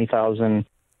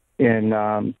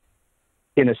 $120,000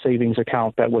 in a savings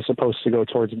account that was supposed to go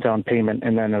towards a down payment,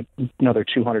 and then another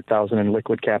 $200,000 in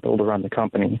liquid capital to run the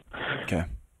company. Okay.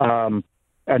 And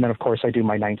then, of course, I do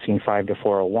my 19.5 to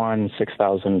 401,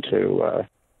 $6,000 to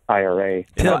IRA.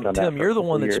 Tim, you're the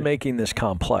one that's making this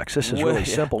complex. This is really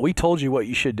simple. We told you what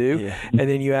you should do, and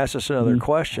then you asked us another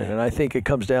question, and I think it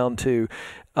comes down to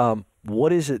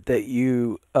what is it that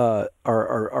you are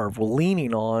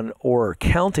leaning on or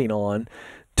counting on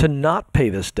to not pay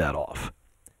this debt off?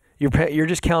 You're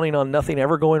just counting on nothing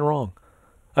ever going wrong.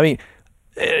 I mean,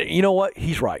 you know what?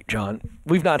 He's right, John.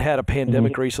 We've not had a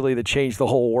pandemic recently that changed the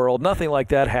whole world. Nothing like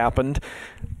that happened.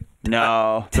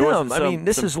 No. Tim,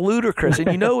 this is ludicrous,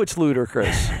 and you know it's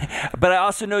ludicrous. But I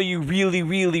also know you really,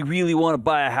 really, really want to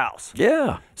buy a house.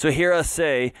 Yeah. So hear us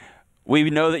say,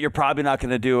 we know that you're probably not going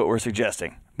to do what we're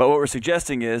suggesting. But what we're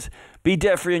suggesting is be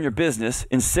debt-free in your business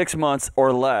in 6 months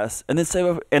or less, and then save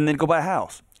up, and then go buy a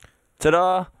house.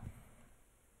 Ta-da!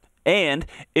 And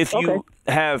if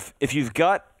you've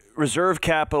got reserve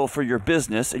capital for your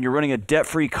business and you're running a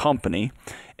debt-free company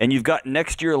and you've got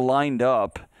next year lined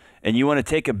up and you want to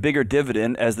take a bigger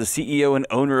dividend as the CEO and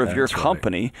owner of your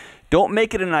company, don't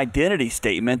make it an identity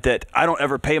statement that I don't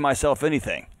ever pay myself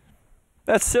anything.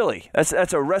 That's silly.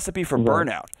 That's a recipe for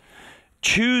burnout.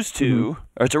 Choose to,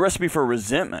 or it's a recipe for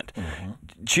resentment.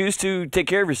 Choose to take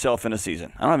care of yourself in a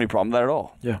season. I don't have any problem with that at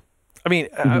all. Yeah. I mean,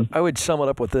 I would sum it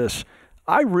up with this.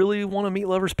 I really want to meet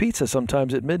Lover's Pizza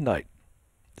sometimes at midnight.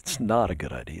 It's not a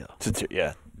good idea.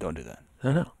 Yeah, don't do that.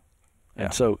 I know.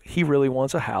 And so he really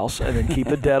wants a house and then keep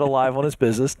a debt alive on his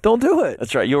business. Don't do it.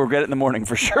 That's right. You'll regret it in the morning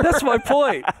for sure. That's my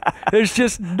point. There's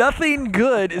just nothing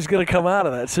good is going to come out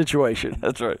of that situation.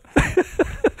 That's right.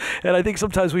 And I think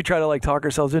sometimes we try to talk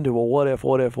ourselves into, well, what if?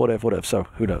 So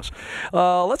who knows?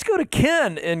 Let's go to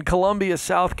Ken in Columbia,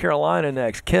 South Carolina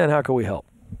next. Ken, how can we help?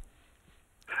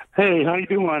 Hey, how you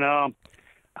doing?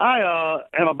 I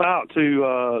am about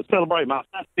to celebrate my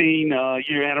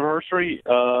 15-year anniversary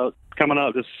coming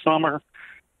up this summer,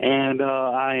 and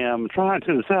I am trying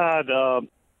to decide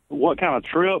what kind of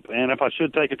trip and if I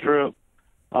should take a trip.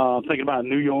 Thinking about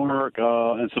New York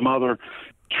and some other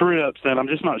trips, and I'm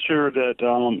just not sure that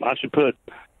I should put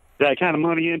that kind of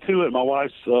money into it. My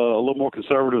wife's a little more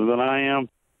conservative than I am.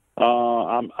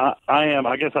 I am.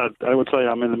 I guess I would say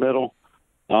I'm in the middle.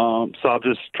 So I'm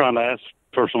just trying to ask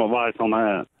for some advice on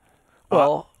that.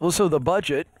 Well, so the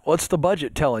budget, what's the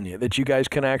budget telling you that you guys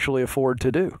can actually afford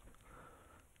to do?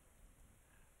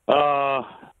 I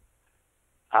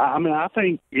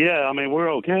think,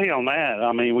 we're okay on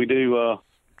that. We do,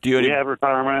 we have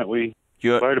retirement. We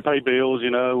where to pay bills,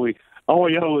 we all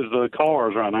we owe is the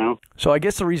cars right now. So I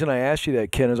guess the reason I asked you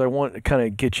that, Ken, is I want to kind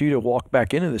of get you to walk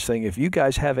back into this thing. If you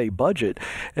guys have a budget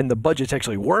and the budget's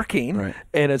actually working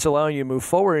and it's allowing you to move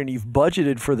forward and you've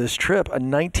budgeted for this trip, a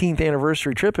 19th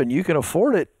anniversary trip, and you can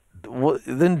afford it,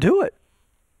 then do it.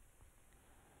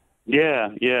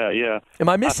 Yeah. Am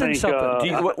I missing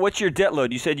something? What's your debt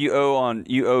load? You said you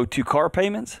owe 2 car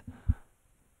payments?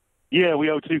 Yeah, we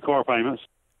owe 2 car payments.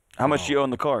 How much do you owe on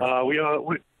the cars?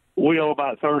 We owe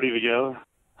about 30 together.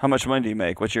 How much money do you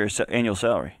make? What's your annual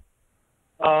salary?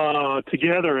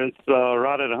 Together, it's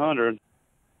right at 100.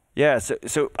 Yeah.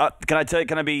 So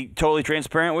can I be totally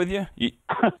transparent with you?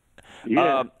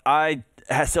 Yeah. I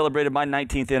celebrated my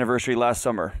 19th anniversary last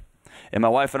summer. And my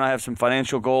wife and I have some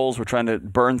financial goals. We're trying to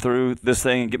burn through this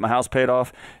thing and get my house paid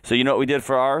off. So you know what we did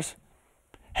for ours?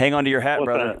 Hang on to your hat, What's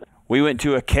brother. that? We went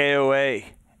to a KOA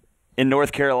in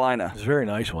North Carolina. It's a very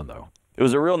nice one, though. It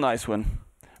was a real nice one,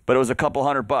 but it was a couple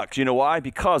 $100. You know why?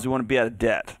 Because we want to be out of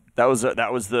debt. That was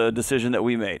the decision that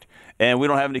we made. And we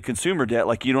don't have any consumer debt,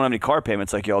 like you don't have any car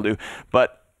payments like y'all do.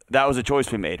 But that was a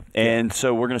choice we made. And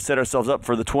so we're going to set ourselves up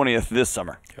for the 20th this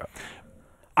summer. Yeah.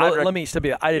 Well, let me step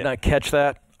in. I did not catch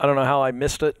that. I don't know how I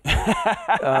missed it.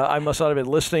 I must not have been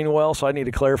listening well, so I need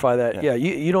to clarify that. Yeah,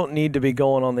 you don't need to be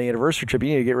going on the anniversary trip. You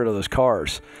need to get rid of those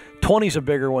cars. 20's a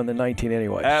bigger one than 19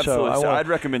 anyway. Absolutely. So I'd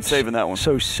recommend saving that one.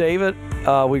 So save it.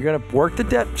 We're going to work the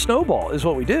debt snowball is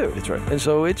what we do. That's right. And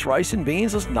so it's rice and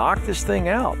beans. Let's knock this thing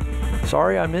out.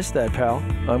 Sorry I missed that, pal.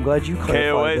 I'm glad you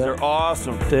clarified KOAs that. are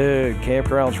awesome. Dude,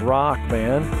 campgrounds rock,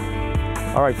 man.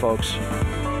 All right, folks.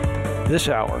 This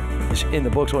hour is in the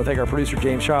books. I want to thank our producer,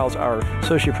 James Childs, our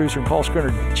associate producer and call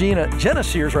screener, Jenna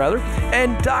Sears,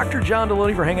 and Dr. John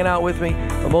Deloney for hanging out with me.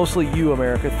 But mostly you,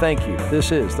 America. Thank you.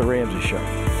 This is The Ramsey Show.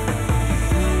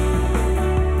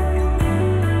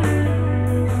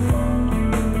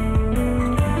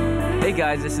 Hey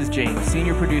guys, this is James,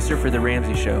 senior producer for The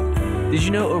Ramsey Show. Did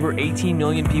you know over 18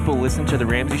 million people listen to The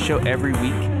Ramsey Show every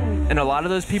week? And a lot of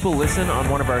those people listen on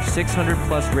one of our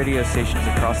 600+ radio stations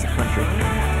across the country.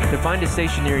 To find a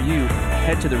station near you,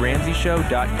 head to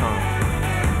theramseyshow.com.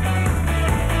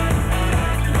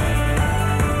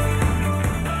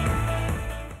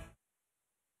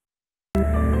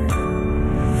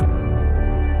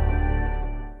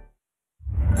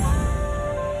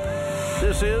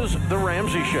 This is The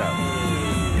Ramsey Show.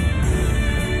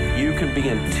 You can be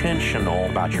intentional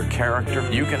about your character.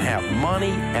 You can have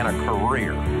money and a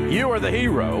career. You are the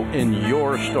hero in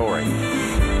your story.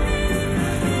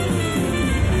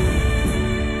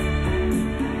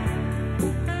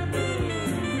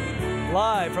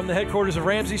 Live from the headquarters of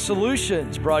Ramsey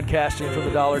Solutions, broadcasting from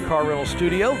the Dollar Car Rental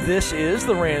Studio, this is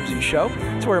The Ramsey Show.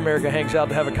 It's where America hangs out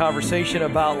to have a conversation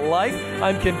about life.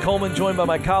 I'm Ken Coleman, joined by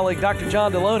my colleague, Dr.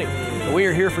 John Deloney. We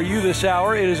are here for you this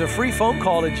hour. It is a free phone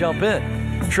call to jump in.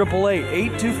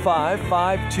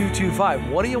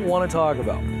 888-825-5225. What do you want to talk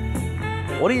about?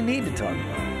 What do you need to talk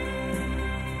about?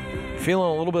 Feeling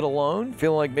a little bit alone?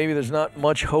 Feeling like maybe there's not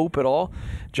much hope at all?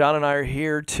 John and I are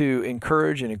here to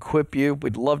encourage and equip you.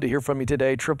 We'd love to hear from you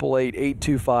today.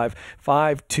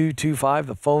 888-825-5225.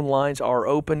 The phone lines are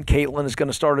open. Caitlin is going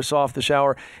to start us off this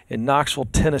hour in Knoxville,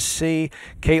 Tennessee.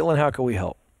 Caitlin, how can we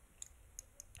help?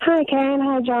 Hi, Ken.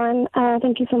 Hi, John.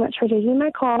 Thank you so much for taking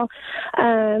my call.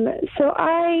 So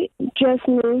I just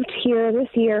moved here this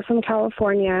year from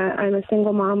California. I'm a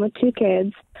single mom with 2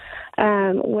 kids.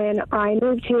 When I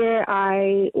moved here,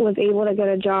 I was able to get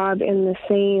a job in the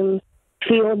same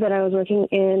field that I was working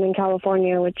in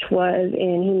California, which was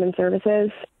in human services.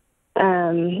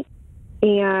 And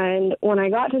when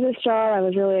I got to this job, I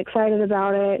was really excited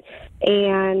about it,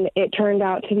 and it turned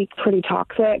out to be a pretty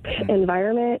toxic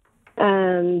environment.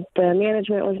 The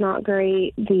management was not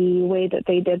great. The way that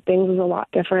they did things was a lot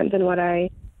different than what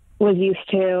I was used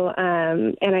to.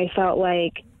 And I felt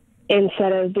like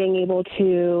instead of being able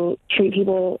to treat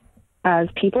people as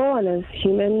people and as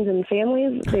humans and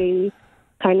families, they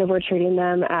kind of were treating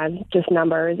them as just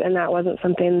numbers, and that wasn't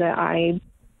something that I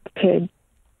could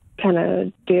kind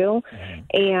of do.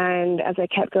 And as I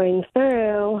kept going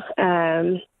through,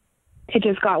 it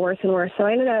just got worse and worse. So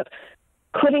I ended up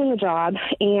quitting the job,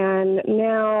 and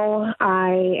now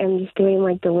I am just doing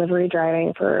like delivery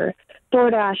driving for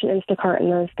DoorDash and Instacart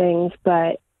and those things.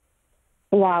 But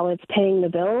while it's paying the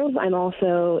bills, I'm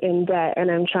also in debt, and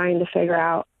I'm trying to figure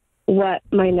out what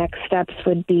my next steps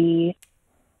would be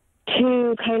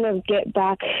to kind of get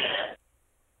back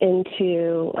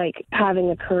into like having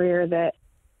a career that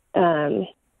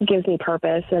gives me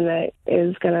purpose and that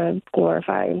is going to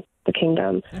glorify the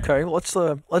kingdom. Okay,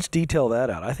 let's detail that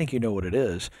out. I think you know what it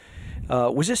is.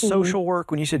 Was this social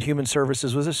work? When you said human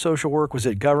services, was it social work? Was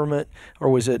it government, or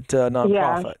was it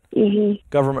nonprofit? Yeah.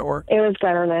 Government work? It was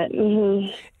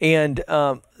government. And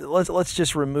let's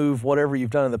just remove whatever you've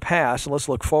done in the past, and let's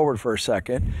look forward for a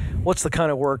second. What's the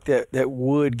kind of work that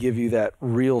would give you that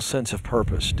real sense of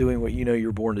purpose, doing what you know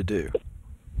you're born to do?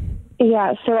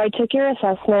 Yeah, so I took your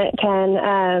assessment,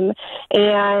 Ken,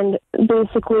 and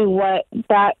basically what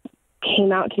that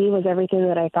came out to be was everything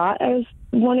that I thought I was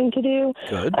wanting to do.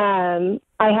 Good. I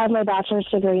have my bachelor's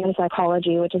degree in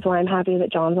psychology, which is why I'm happy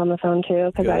that John's on the phone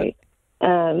too, because I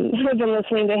have been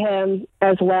listening to him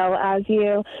as well as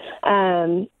you.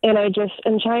 And I just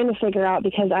am trying to figure out,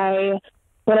 because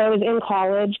when I was in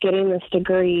college getting this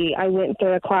degree, I went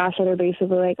through a class where they're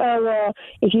basically like, oh, well,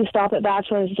 if you stop at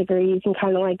bachelor's degree, you can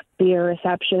kind of like be a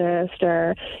receptionist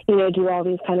or, do all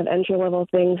these kind of entry-level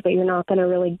things, but you're not going to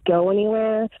really go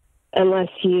anywhere unless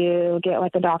you get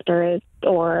like a doctorate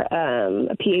or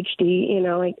a PhD,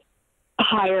 like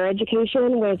higher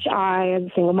education, which I, as a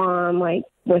single mom, like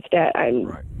with debt,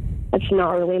 it's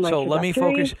not really my So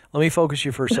trajectory. let me focus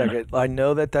you for a second. I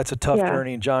know that that's a tough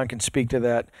journey, and John can speak to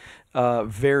that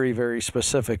very, very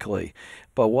specifically.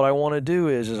 But what I want to do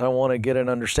is I want to get an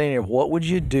understanding of what would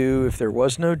you do if there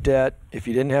was no debt, if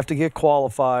you didn't have to get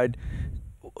qualified.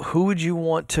 Who would you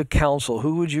want to counsel?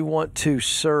 Who would you want to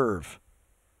serve?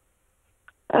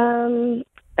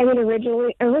 I mean,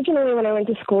 originally when I went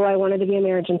to school, I wanted to be a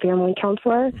marriage and family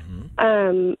counselor.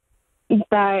 But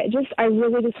I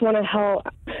really just want to help.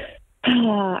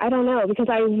 I don't know, because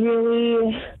I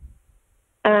really,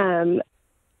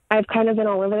 I've kind of been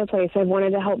all over the place. I've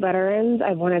wanted to help veterans.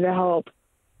 I've wanted to help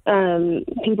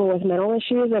people with mental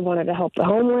issues. I've wanted to help the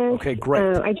homeless. Okay,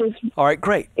 great. All right,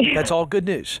 great. That's all good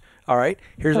news. All right,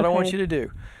 here's what I want you to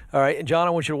do. All right, and John,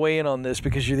 I want you to weigh in on this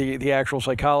because you're the actual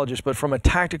psychologist, but from a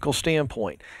tactical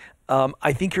standpoint,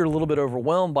 I think you're a little bit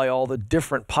overwhelmed by all the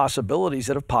different possibilities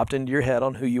that have popped into your head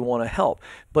on who you want to help.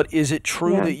 But is it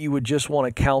true that you would just want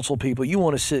to counsel people? You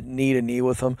want to sit knee to knee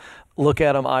with them, look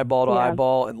at them eyeball to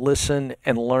eyeball, and listen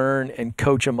and learn and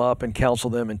coach them up and counsel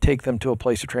them and take them to a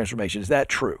place of transformation. Is that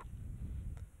true?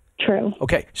 True.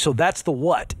 Okay, so that's the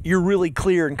what. You're really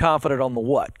clear and confident on the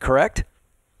what, correct?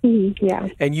 Yeah.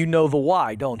 And you know the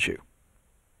why, don't you?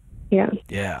 Yeah.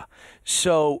 Yeah.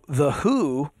 So the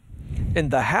who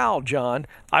and the how, John,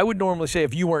 I would normally say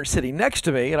if you weren't sitting next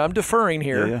to me, and I'm deferring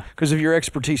here because of your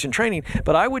expertise and training,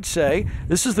 but I would say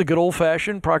this is the good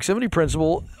old-fashioned proximity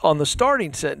principle on the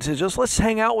starting sentence. Is just let's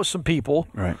hang out with some people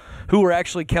who are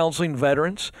actually counseling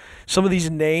veterans. Some of these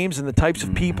names and the types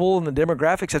of people and the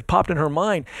demographics that popped in her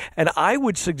mind, and I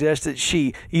would suggest that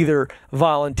she either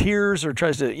volunteers or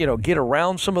tries to get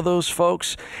around some of those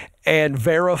folks and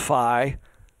verify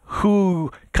who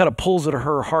kind of pulls at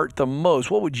her heart the most.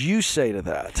 What would you say to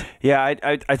that? Yeah,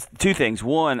 I two things.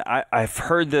 One, I've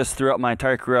heard this throughout my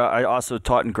entire career. I also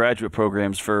taught in graduate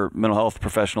programs for mental health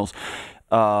professionals,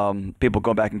 people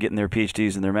going back and getting their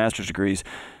PhDs and their master's degrees.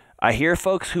 I hear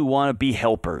folks who want to be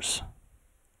helpers.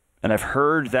 And I've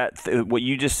heard that what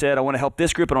you just said, I want to help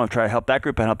this group, and I want to try to help that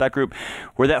group and help that group.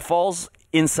 Where that falls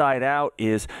inside out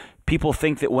is people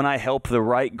think that when I help the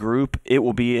right group, it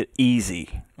will be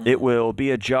easy. It will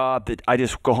be a job that I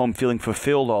just go home feeling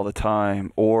fulfilled all the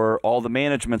time, or all the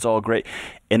management's all great.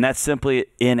 And that's simply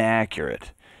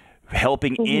inaccurate.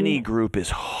 Helping any group is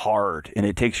hard, and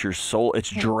it takes your soul. It's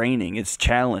draining. It's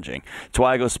challenging. That's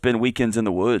why I go spend weekends in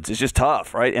the woods. It's just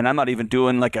tough, right? And I'm not even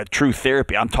doing like a true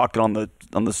therapy. I'm talking on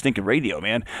the stinking radio,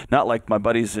 man. Not like my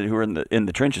buddies who are in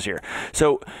the trenches here.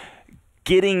 So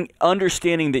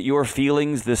understanding that your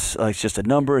feelings, this it's just a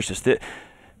number, it's just that.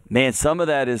 Man, some of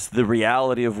that is the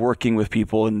reality of working with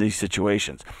people in these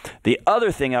situations. The other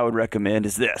thing I would recommend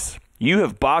is this. You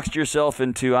have boxed yourself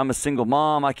into, I'm a single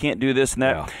mom, I can't do this and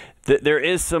that. There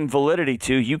is some validity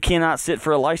to, you cannot sit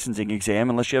for a licensing exam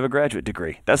unless you have a graduate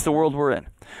degree. That's the world we're in.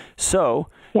 So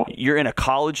you're in a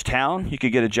college town. You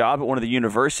could get a job at one of the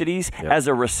universities as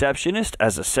a receptionist,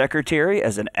 as a secretary,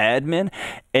 as an admin,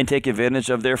 and take advantage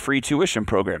of their free tuition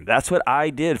program. That's what I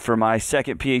did for my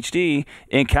second PhD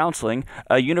in counseling.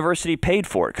 A university paid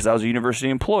for it because I was a university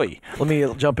employee. Let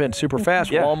me jump in super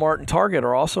fast. Walmart and Target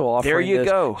are also offering There you this.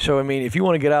 go. So, I mean, if you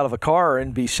want to get out of a car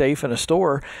and be safe in a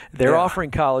store, they're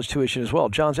offering college tuition as well.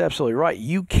 John's absolutely right.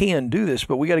 You can do this,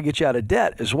 but we got to get you out of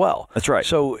debt as well. That's right.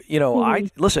 So,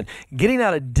 listen, getting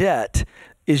out of debt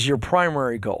is your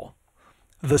primary goal.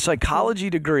 The psychology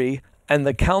degree and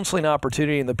the counseling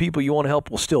opportunity and the people you want to help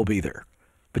will still be there.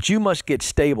 But you must get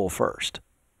stable first.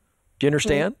 Do you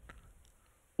understand?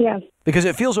 Yeah. Because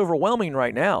it feels overwhelming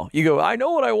right now. You go, I know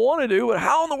what I want to do, but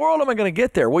how in the world am I going to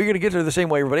get there? Well, you're going to get there the same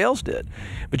way everybody else did.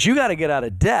 But you got to get out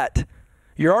of debt.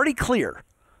 You're already clear.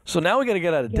 So now we got to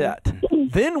get out of debt.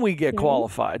 Then we get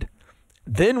qualified.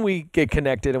 Then we get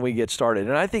connected and we get started.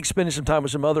 And I think spending some time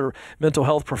with some other mental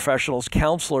health professionals,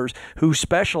 counselors who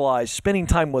specialize, spending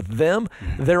time with them,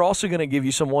 they're also going to give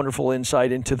you some wonderful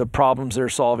insight into the problems they're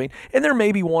solving. And there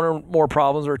may be one or more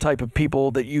problems or a type of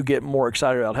people that you get more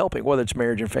excited about helping, whether it's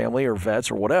marriage and family or vets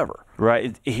or whatever.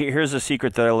 Right. Here's a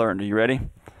secret that I learned. Are you ready?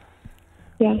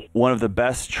 Yeah. One of the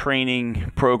best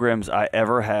training programs I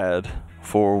ever had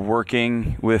for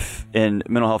working in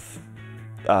mental health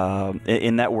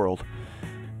in that world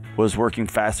was working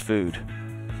fast food.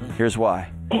 Here's why.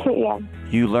 Yeah.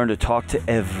 You learn to talk to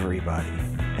everybody,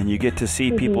 and you get to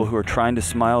see people who are trying to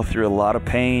smile through a lot of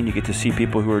pain. You get to see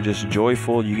people who are just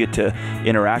joyful. You get to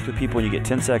interact with people, and you get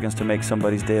 10 seconds to make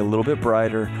somebody's day a little bit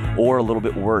brighter or a little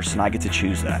bit worse, and I get to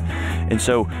choose that. And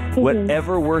so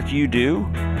whatever work you do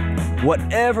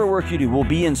will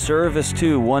be in service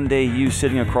to one day you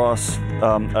sitting across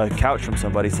a couch from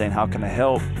somebody saying, how can I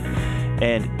help?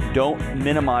 And don't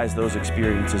minimize those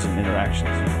experiences and interactions.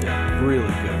 Yeah, really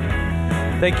good.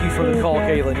 Thank you for the call,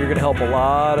 Caitlin. You're going to help a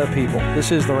lot of people.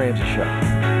 This is The Ramsey Show.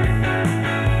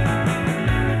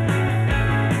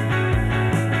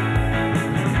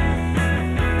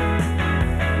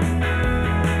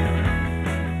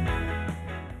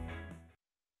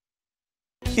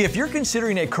 If you're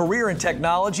considering a career in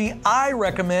technology, I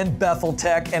recommend Bethel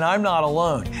Tech, and I'm not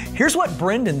alone. Here's what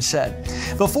Brendan said.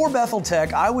 Before Bethel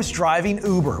Tech, I was driving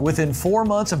Uber. Within 4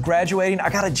 months of graduating,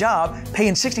 I got a job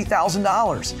paying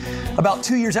 $60,000. About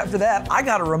 2 years after that, I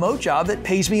got a remote job that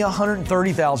pays me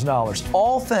 $130,000,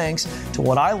 all thanks to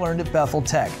what I learned at Bethel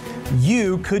Tech.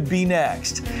 You could be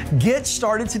next. Get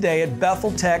started today at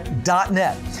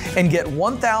BethelTech.net and get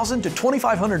 $1,000 to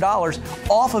 $2,500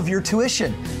 off of your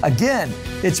tuition. Again,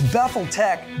 it's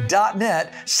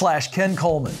BethelTech.net/Ken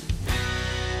Coleman.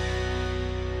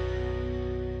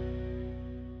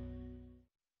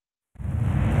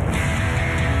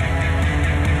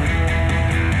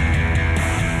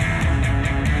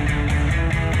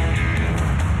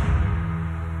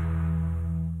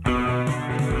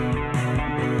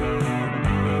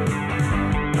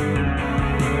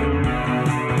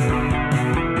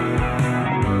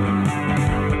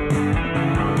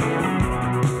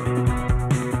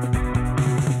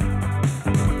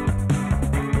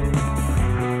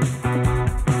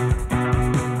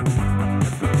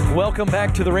 Welcome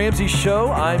back to The Ramsey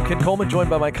Show. I'm Ken Coleman, joined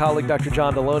by my colleague, Dr.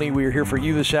 John Deloney. We are here for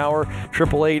you this hour.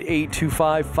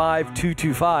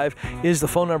 888-825-5225 is the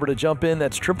phone number to jump in.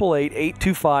 That's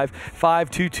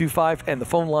 888-825-5225, and the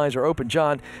phone lines are open.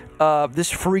 John,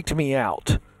 this freaked me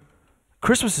out.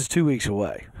 Christmas is 2 weeks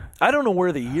away. I don't know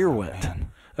where the year went.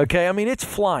 Okay, I mean, it's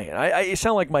flying. It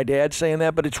sounds like my dad saying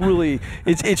that, but it's really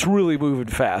moving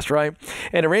fast, right?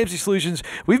 And at Ramsey Solutions,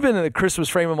 we've been in the Christmas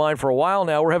frame of mind for a while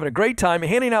now. We're having a great time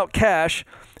handing out cash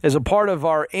as a part of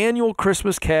our annual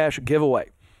Christmas cash giveaway.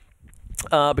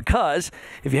 Because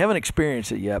if you haven't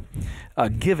experienced it yet,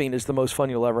 giving is the most fun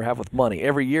you'll ever have with money.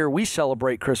 Every year we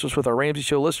celebrate Christmas with our Ramsey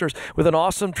Show listeners with an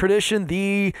awesome tradition,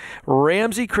 the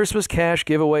Ramsey Christmas Cash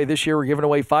Giveaway. This year we're giving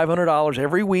away $500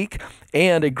 every week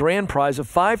and a grand prize of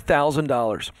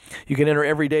 $5,000. You can enter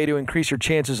every day to increase your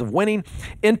chances of winning.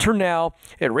 Enter now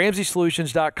at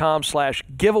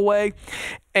RamseySolutions.com/giveaway.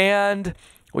 And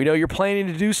we know you're planning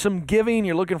to do some giving.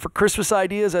 You're looking for Christmas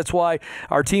ideas. That's why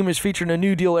our team is featuring a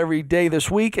new deal every day this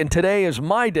week. And today is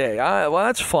my day. Well,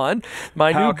 that's fun.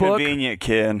 My new book. How convenient,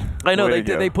 Ken. I know.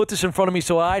 They put this in front of me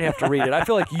so I'd have to read it. I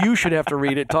feel like you should have to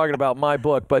read it, talking about my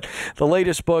book. But the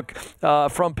latest book,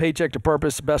 From Paycheck to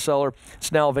Purpose, bestseller,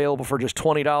 it's now available for just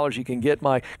 $20. You can get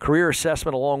my career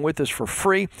assessment along with this for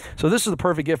free. So this is the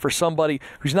perfect gift for somebody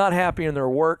who's not happy in their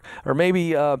work, or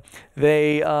maybe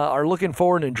they are looking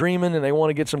forward and dreaming and they want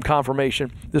to get some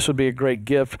confirmation. This would be a great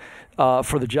gift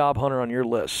for the job hunter on your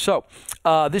list. So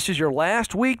this is your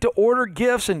last week to order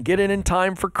gifts and get it in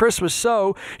time for Christmas.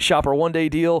 So shop our one-day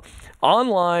deal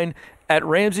online at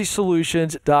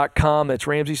RamseySolutions.com. That's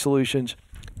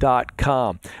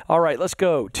RamseySolutions.com. All right, let's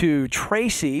go to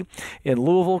Tracy in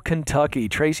Louisville, Kentucky.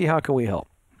 Tracy, how can we help?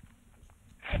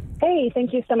 Hey,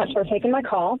 thank you so much for taking my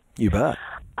call. You bet.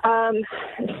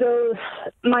 So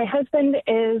my husband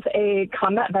is a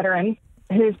combat veteran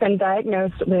who's been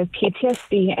diagnosed with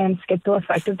PTSD and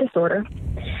schizoaffective disorder.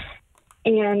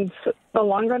 And the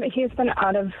longer that he's been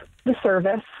out of the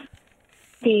service,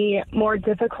 the more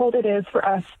difficult it is for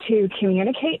us to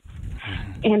communicate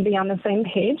and be on the same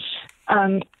page,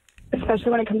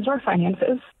 especially when it comes to our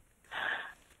finances.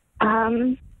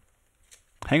 Hang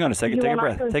on a second. Take a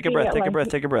breath. Take a breath. Take a breath.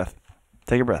 Take a breath.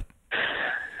 Take a breath.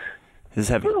 This is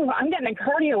heavy. Ooh, I'm getting a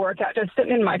cardio workout just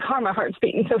sitting in my car. My heart's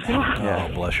beating so fast.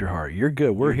 Oh, bless your heart. You're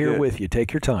good. We're here with you.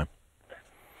 Take your time.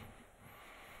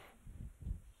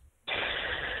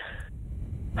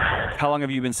 How long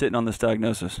have you been sitting on this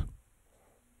diagnosis?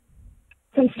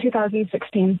 Since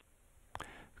 2016.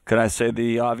 Could I say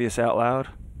the obvious out loud?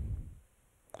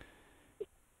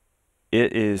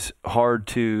 It is hard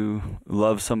to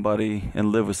love somebody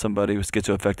and live with somebody with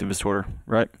schizoaffective disorder,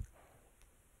 right?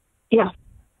 Yeah.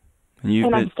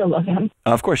 And I still love him.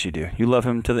 Of course you do. You love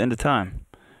him to the end of time.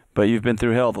 But you've been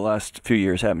through hell the last few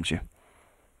years, haven't you?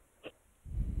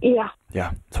 Yeah.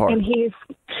 Yeah, it's hard. And he's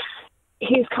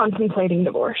contemplating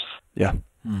divorce. Yeah.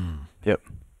 Yep.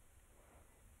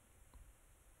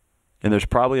 And there's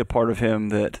probably a part of him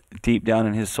that deep down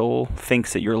in his soul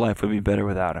thinks that your life would be better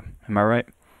without him. Am I right?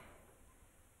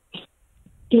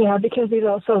 Yeah, because he's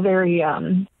also very,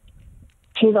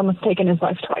 he's almost taken his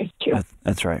life twice, too.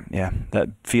 That's right, yeah. That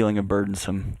feeling of burden.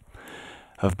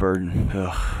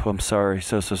 Ugh, I'm sorry,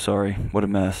 so sorry. What a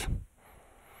mess.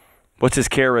 What's his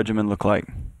care regimen look like?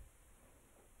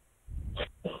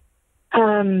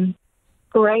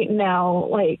 Right now,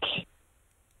 like,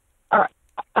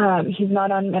 he's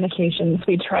not on medications.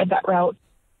 We tried that route.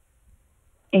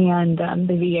 And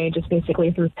the VA just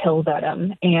basically threw pills at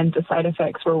him, and the side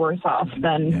effects were worse off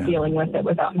than dealing with it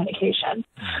without medication.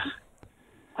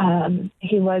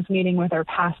 He was meeting with our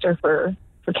pastor for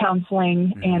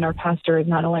counseling, and our pastor is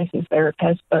not a licensed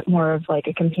therapist, but more of like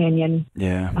a companion.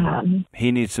 Yeah.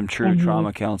 He needs some true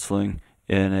trauma counseling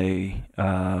in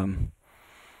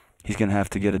he's going to have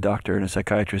to get a doctor and a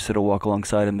psychiatrist that'll walk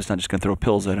alongside him. It's not just going to throw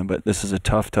pills at him, but this is a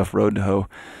tough road to hoe.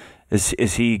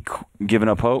 Is he giving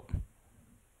up hope?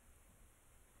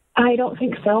 I don't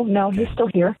think so. No, he's still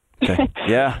here. Okay.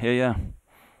 Yeah.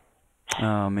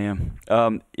 Oh, man.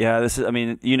 This is, I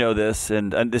mean, you know this,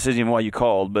 and this isn't even why you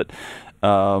called, but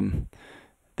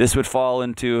this would fall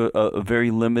into a very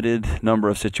limited number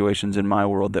of situations in my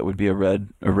world that would be a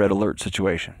red alert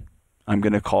situation. I'm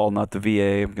going to call not the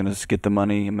VA. I'm going to get the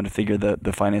money. I'm going to figure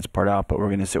the finance part out, but we're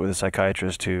going to sit with a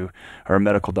psychiatrist or a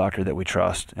medical doctor that we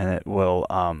trust, and it will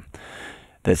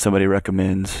that somebody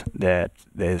recommends that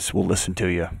will listen to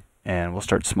you, and we'll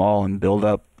start small and build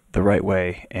up the right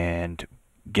way and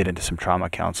get into some trauma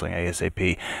counseling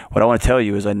ASAP. What I want to tell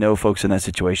you is I know folks in that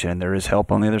situation, and there is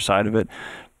help on the other side of it.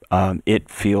 It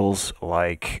feels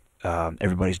like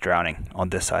everybody's drowning on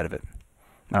this side of it.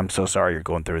 I'm so sorry you're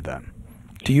going through that.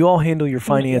 Do you all handle your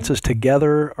finances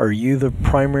together? Are you the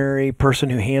primary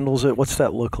person who handles it? What's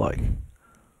that look like?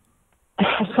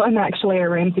 So I'm actually a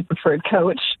Ramsey preferred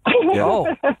coach.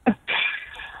 Oh.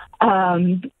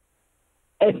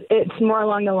 It's more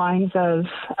along the lines of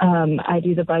I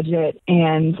do the budget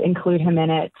and include him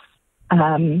in it.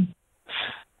 And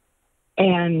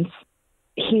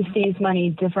he sees money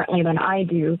differently than I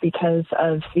do because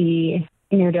of the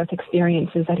near-death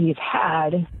experiences that he's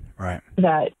had. Right.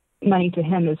 That money to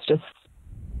him is just,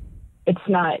 it's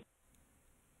not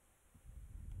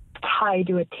tied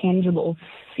to a tangible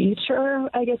future,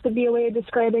 I guess would be a way of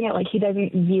describing it. Like, he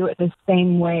doesn't view it the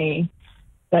same way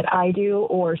that I do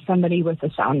or somebody with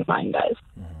a sound mind does.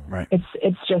 Right.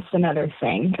 It's just another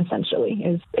thing,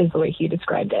 essentially, is the way he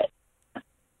described it.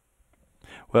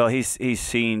 Well, he's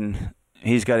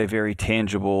got a very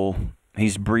tangible,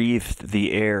 he's breathed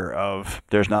the air of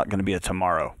there's not going to be a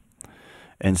tomorrow.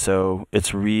 And so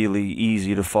it's really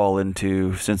easy to fall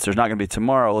into, since there's not going to be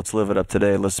tomorrow, let's live it up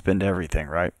today, let's spend everything,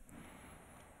 right?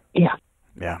 Yeah.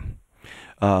 Yeah.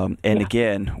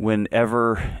 Again,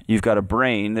 whenever you've got a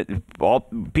brain,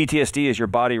 PTSD is your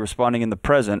body responding in the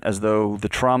present as though the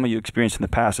trauma you experienced in the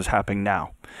past is happening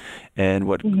now. And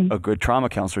what a good trauma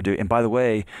counselor do, and by the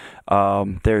way,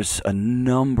 there's a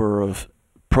number of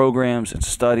programs and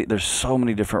study. There's so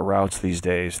many different routes these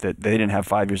days that they didn't have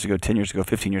 5 years ago, 10 years ago,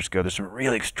 15 years ago. There's some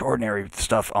really extraordinary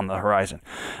stuff on the horizon.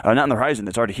 Not on the horizon,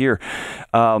 that's already here.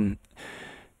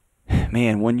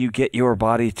 Man, when you get your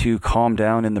body to calm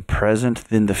down in the present,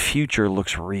 then the future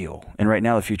looks real. And right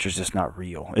now, the future is just not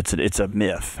real. It's a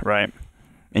myth, right?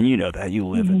 And you know that. You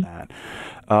live in that.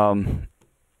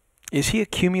 Is he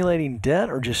accumulating debt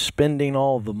or just spending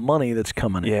all the money that's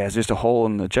coming in? Yeah, it's just a hole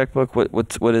in the checkbook.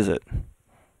 What is it?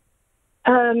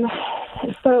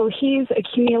 So he's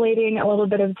accumulating a little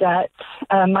bit of debt.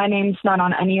 My name's not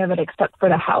on any of it except for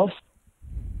the house.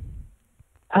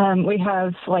 We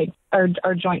have like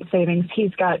our joint savings.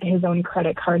 He's got his own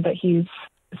credit card that he's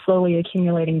slowly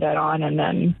accumulating debt on,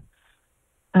 and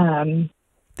then.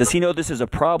 Does he know this is a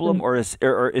problem, or is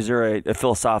there a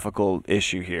philosophical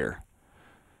issue here?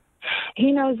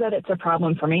 He knows that it's a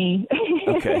problem for me.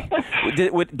 Okay.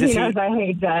 He knows I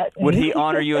hate that. Would he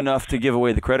honor you enough to give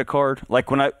away the credit card?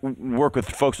 Like when I work with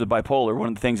folks with bipolar, one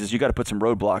of the things is you got to put some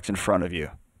roadblocks in front of you,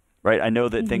 right? I know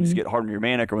that things get hard when you're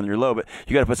manic or when you're low, but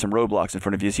you got to put some roadblocks in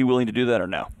front of you. Is he willing to do that or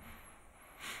no?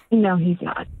 No, he's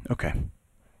not. Okay.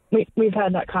 We've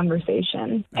had that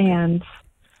conversation, and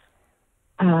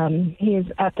he is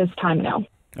at this time no.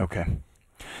 Okay.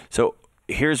 So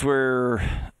here's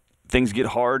where things get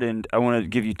hard, and I want to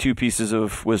give you two pieces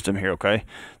of wisdom here, okay?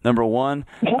 Number one,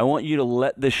 I want you to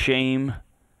let the shame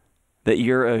that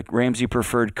you're a Ramsey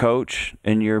preferred coach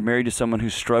and you're married to someone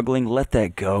who's struggling, let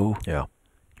that go. Yeah.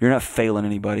 You're not failing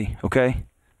anybody, okay?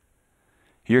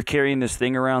 You're carrying this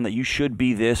thing around that you should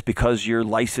be this because you're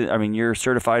licensed, you're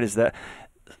certified as that.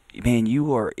 Man,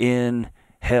 you are in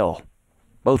hell.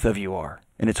 Both of you are,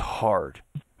 and it's hard.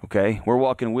 Okay? We're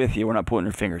walking with you. We're not pointing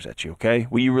our fingers at you, okay?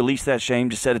 Will you release that shame?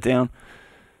 Just set it down?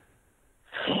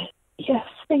 Yes,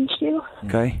 thank you.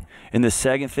 Okay? And the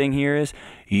second thing here is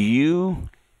you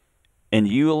and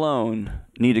you alone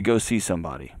need to go see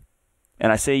somebody.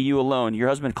 And I say you alone. Your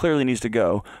husband clearly needs to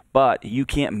go, but you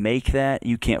can't make that.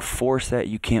 You can't force that.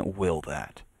 You can't will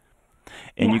that.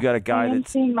 And you got a guy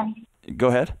that's... Go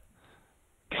ahead.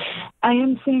 I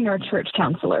am seeing our church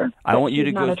counselor. I want you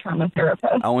to not go. A trauma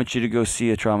therapist. I want you to go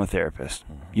see a trauma therapist.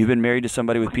 You've been married to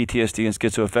somebody with PTSD and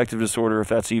schizoaffective disorder, if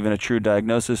that's even a true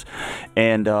diagnosis,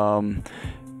 and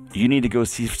you need to go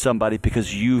see somebody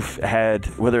because you've had,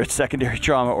 whether it's secondary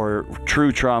trauma or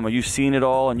true trauma, you've seen it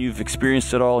all and you've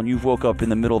experienced it all, and you've woke up in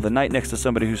the middle of the night next to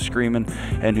somebody who's screaming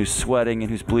and who's sweating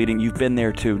and who's bleeding. You've been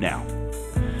there too now.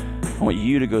 I want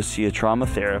you to go see a trauma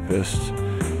therapist.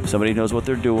 Somebody who knows what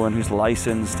they're doing, who's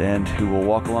licensed, and who will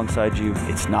walk alongside you.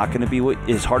 It's not going to be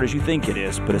as hard as you think it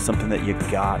is, but it's something that you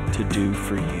got to do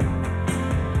for you.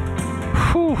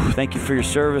 Whew. Thank you for your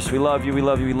service. We love you. We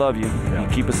love you. We love you.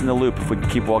 And keep us in the loop if we can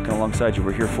keep walking alongside you.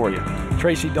 We're here for you.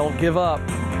 Tracy, don't give up.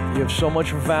 You have so much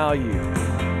value.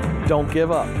 Don't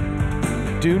give up.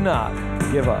 Do not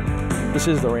give up. This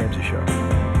is The Ramsey Show.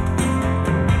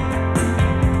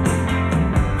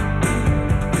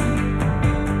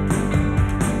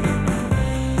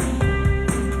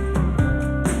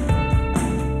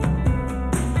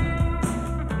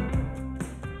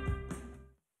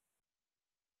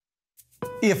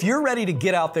 If you're ready to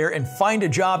get out there and find a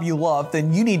job you love,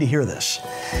 then you need to hear this.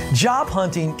 Job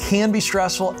hunting can be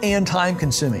stressful and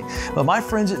time-consuming, but my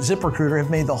friends at ZipRecruiter have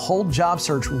made the whole job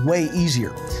search way easier.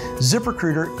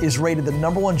 ZipRecruiter is rated the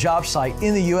 #1 job site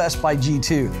in the U.S. by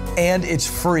G2, and it's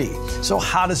free. So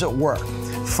how does it work?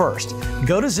 First,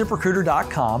 go to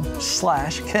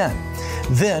ZipRecruiter.com/Ken.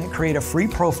 Then create a free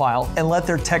profile and let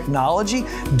their technology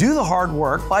do the hard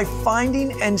work by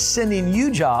finding and sending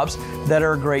you jobs that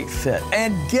are a great fit.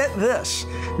 And get this,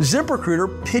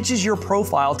 ZipRecruiter pitches your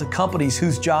profile to companies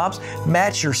whose jobs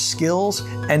match your skills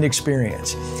and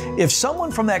experience. If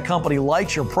someone from that company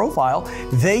likes your profile,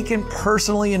 they can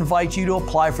personally invite you to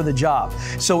apply for the job.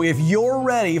 So if you're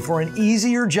ready for an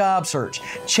easier job search,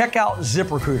 check out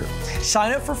ZipRecruiter.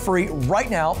 Sign up for free right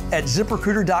now at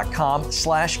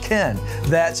ZipRecruiter.com/Ken.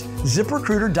 That's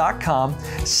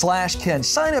ZipRecruiter.com/Ken.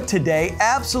 Sign up today,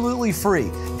 absolutely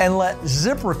free, and let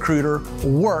ZipRecruiter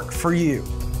work for you.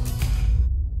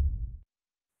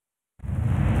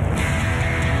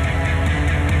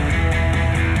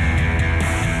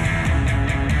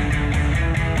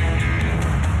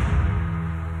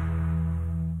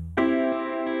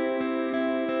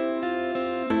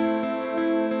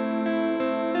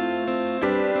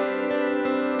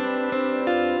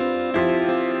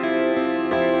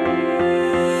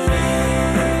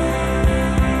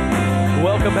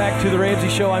 Welcome back to The Ramsey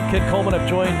Show. I'm Ken Coleman. I'm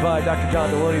joined by Dr. John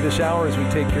Deloney this hour as we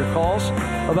take your calls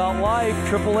about life.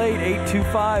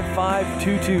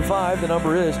 888-825-5225. The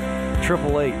number is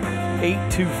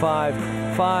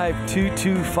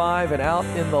 888-825-5225. And out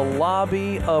in the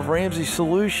lobby of Ramsey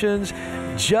Solutions,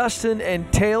 Justin and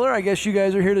Taylor, I guess you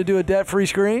guys are here to do a debt-free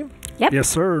screen? Yep. Yes,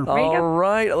 sir. All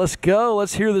right, let's go.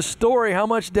 Let's hear the story. How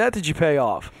much debt did you pay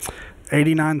off?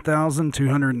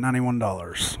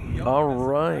 $89,291. All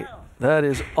right. That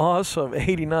is awesome.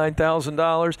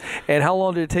 $89,000. And how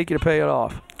long did it take you to pay it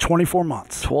off? 24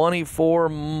 months. 24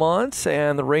 months.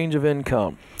 And the range of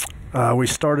income? We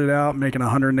started out making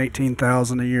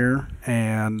 $118,000 a year,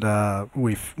 and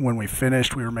when we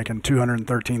finished, we were making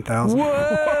 $213,000.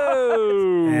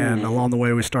 Whoa! And along the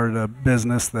way, we started a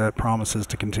business that promises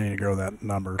to continue to grow that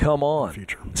number. Come on. In the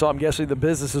future. So I'm guessing the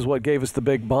business is what gave us the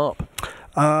big bump.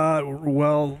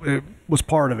 Well, it was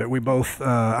part of it. We both,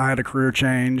 I had a career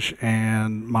change,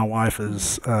 and my wife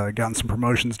has gotten some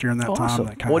promotions during that time.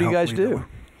 That what do you guys do?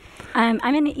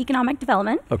 I'm in economic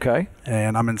development. Okay.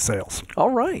 And I'm in sales. All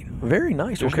right. Very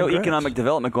nice. There's Well, no congrats. economic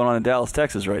development going on in Dallas,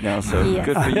 Texas right now, so Yes.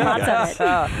 good for you Lots guys.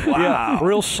 of it. Wow. Yeah,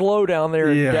 real slow down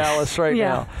there in Yes. Dallas right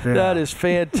Yeah. now. That is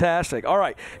fantastic. All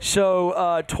right.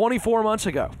 So 24 months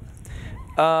ago,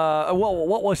 well,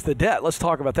 what was the debt? Let's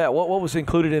talk about that. What was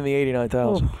included in the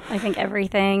 $89,000? I think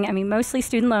everything. I mean, mostly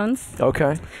student loans,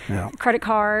 Okay. Yeah. credit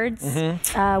cards,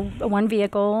 one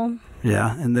vehicle.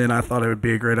 Yeah, and then I thought it would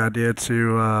be a great idea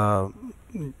to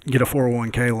get a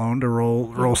 401k loan to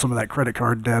roll some of that credit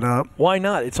card debt up. Why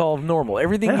not? It's all normal.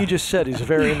 Everything you just said is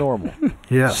very normal.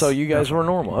 Yes. So you guys were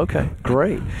normal. Okay,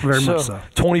 great. Very much so.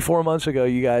 24 months ago,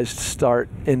 you guys start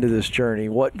into this journey.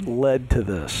 What led to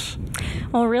this?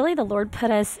 Well, really, the Lord put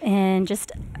us in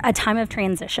just a time of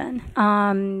transition.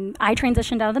 I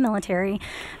transitioned out of the military.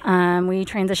 We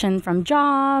transitioned from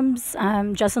jobs.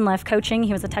 Justin left coaching.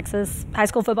 He was a Texas high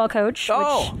school football coach.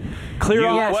 Oh, clear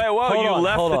on. Wait,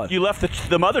 whoa, Hold on. you left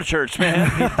the mother church,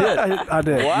 man. I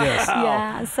did. Wow. Yes.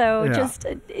 Yeah, so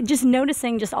Yeah. just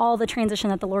noticing just all the transition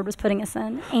that the Lord was putting us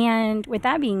in. And with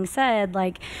that being said,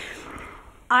 like,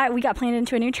 we got planted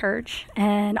into a new church,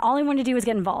 and all I wanted to do was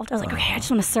get involved. I was like, okay, I just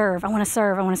want to serve. I want to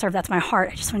serve. That's my heart.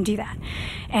 I just want to do that.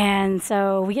 And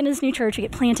so we get into this new church, we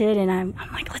get planted, and I'm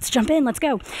like, let's jump in, let's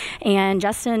go. And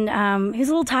Justin, he was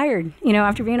a little tired,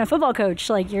 after being a football coach.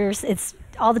 Like, it's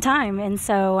all the time. And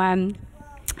so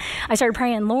I started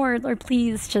praying, Lord,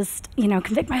 please just,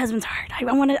 convict my husband's heart. I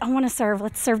want to serve.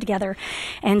 Let's serve together.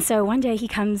 And so one day he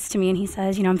comes to me and he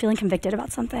says, I'm feeling convicted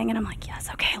about something. And I'm like, yes,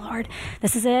 okay, Lord,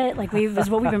 this is it. Like, this is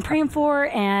what we've been praying for.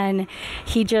 And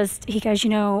he goes,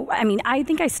 I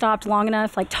think I stopped long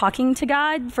enough, like, talking to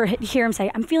God to hear him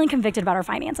say, I'm feeling convicted about our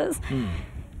finances.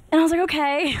 And I was like,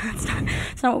 okay,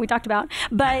 it's not what we talked about.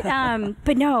 But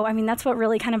no, that's what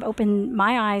really kind of opened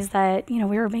my eyes, that, we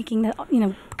were making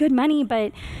good money,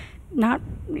 but not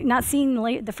seeing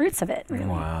the fruits of it. Really.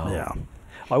 Wow. Yeah.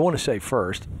 I want to say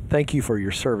first, thank you for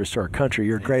your service to our country.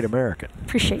 You're a great American.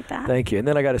 Appreciate that. Thank you. And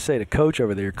then I got to say to Coach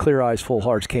over there, clear eyes, full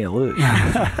hearts can't lose.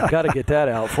 Got to get that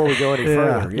out before we go any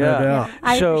further. Yeah.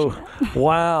 So,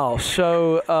 wow.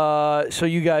 So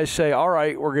you guys say, all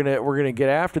right, we're gonna get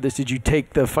after this. Did you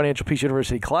take the Financial Peace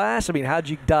University class? How'd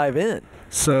you dive in?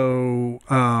 So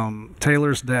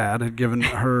Taylor's dad had given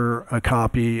her a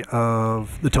copy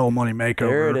of the Total Money Makeover.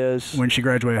 There it is. When she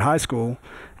graduated high school.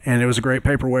 And it was a great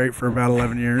paperweight for about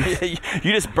 11 years.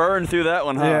 You just burned through that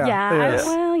one, huh? Yeah.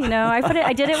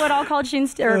 I did it what all college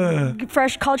students or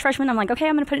college freshmen. I'm like, okay,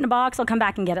 I'm going to put it in a box. I'll come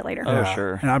back and get it later. Oh,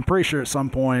 sure. And I'm pretty sure at some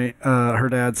point her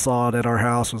dad saw it at our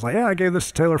house and was like, yeah, I gave this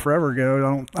to Taylor forever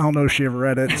ago. I don't know if she ever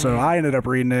read it. So I ended up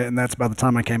reading it, and that's about the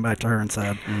time I came back to her and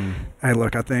said, hey,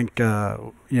 look, I think,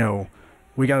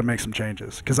 we got to make some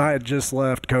changes, because I had just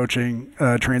left coaching,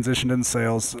 transitioned into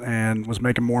sales, and was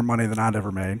making more money than I'd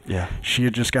ever made. Yeah. She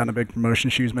had just gotten a big promotion.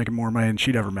 She was making more money than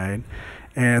she'd ever made.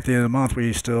 And at the end of the month,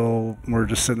 we're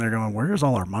just sitting there going, where's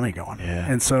all our money going? Yeah.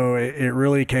 And so it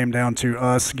really came down to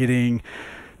us getting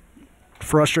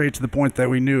frustrated to the point that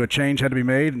we knew a change had to be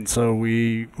made. And so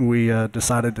we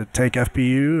decided to take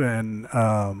FPU, and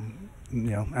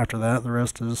after that, the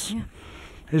rest is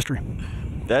history.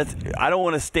 I don't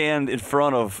want to stand in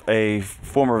front of a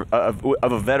former of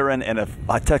a veteran and a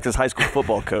Texas high school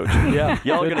football coach. Yeah,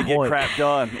 y'all are going to get crap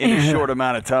done in a short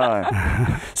amount of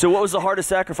time. So, what was the hardest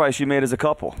sacrifice you made as a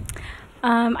couple?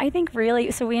 I think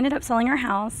really, so we ended up selling our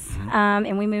house,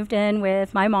 and we moved in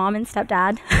with my mom and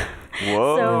stepdad.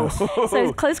 Whoa.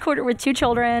 So close quarter with 2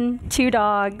 children, 2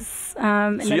 dogs.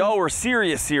 So y'all were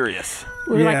serious. We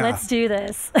were like, let's do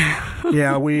this.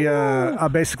 Yeah, I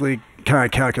basically kind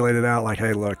of calculated out, like,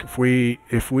 hey, look, if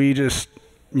we just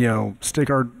stick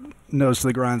our nose to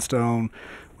the grindstone,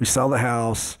 we sell the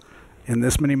house, in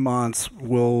this many months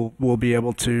we'll be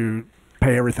able to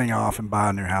pay everything off and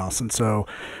buy a new house. And so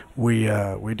we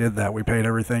did that. We paid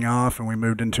everything off, and we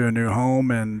moved into a new home,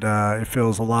 and it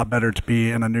feels a lot better to be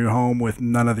in a new home with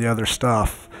none of the other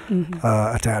stuff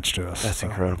attached to us. That's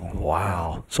incredible.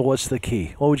 Wow. So what's the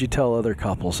key? What would you tell other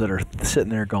couples that are sitting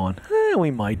there going, we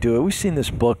might do it? We've seen this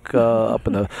book up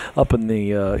in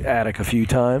the attic a few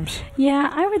times.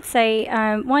 Yeah, I would say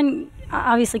one,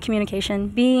 obviously communication,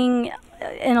 being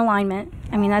in alignment.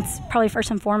 That's probably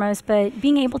first and foremost, but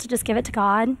being able to just give it to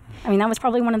God. That was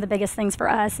probably one of the biggest things for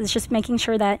us, is just making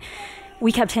sure that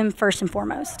we kept Him first and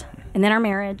foremost, and then our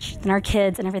marriage, then our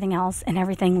kids, and everything else, and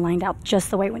everything lined out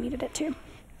just the way we needed it to.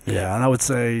 Yeah, and I would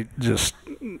say just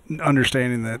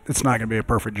understanding that it's not going to be a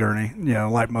perfect journey.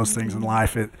 Like most things in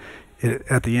life, it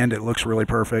at the end it looks really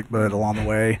perfect, but along the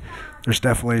way, there's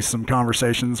definitely some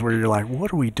conversations where you're like,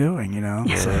 "What are we doing?"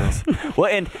 Yes. So.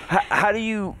 Well, and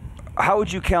how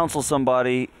would you counsel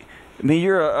somebody I mean,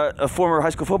 you're a former high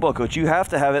school football coach. You have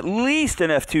to have at least an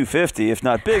F-250, if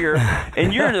not bigger.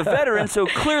 And you're a veteran, so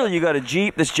clearly you got a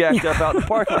Jeep that's jacked up out in the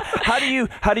parking lot.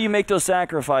 How do you make those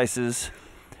sacrifices?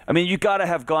 I mean, you got to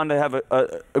have gone to have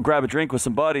a grab a drink with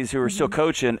some buddies who are still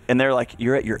coaching, and they're like,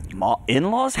 "You're at your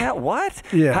in-laws' house? What?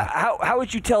 Yeah. How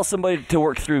would you tell somebody to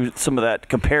work through some of that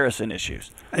comparison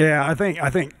issues? Yeah, I think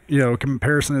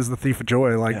comparison is the thief of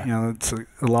joy. Like it's a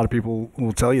lot of people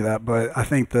will tell you that, but I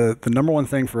think the number one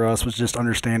thing for us was just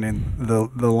understanding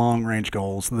the long range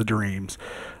goals, the dreams.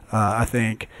 I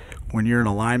think when you're in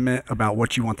alignment about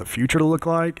what you want the future to look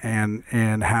like and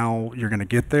how you're going to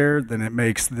get there, then it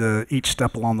makes each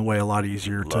step along the way a lot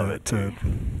easier to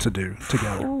do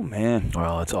together. Oh man,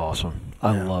 well, that's awesome.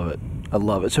 I love it. I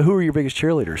love it. So, who are your biggest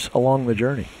cheerleaders along the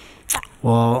journey?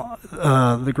 Well,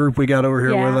 the group we got over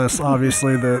here with us,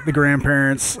 obviously the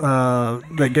grandparents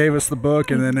that gave us the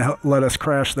book and then let us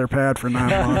crash their pad for 9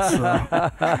 months. So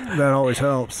that always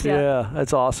helps. Yeah,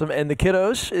 that's awesome. And the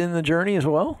kiddos in the journey as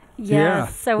well? Yes. Yeah.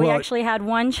 So we actually had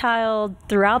one child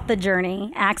throughout the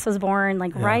journey. Axe was born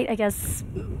right, I guess,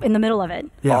 in the middle of it.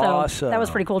 Yeah. So awesome. that was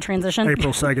a pretty cool transition.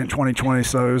 April 2nd, 2020.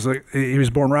 So he was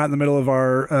born right in the middle of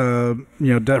our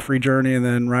debt-free journey, and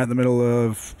then right in the middle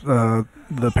of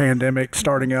the pandemic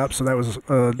starting up. So that was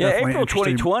definitely April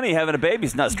 2020, having a baby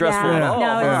is not stressful at all.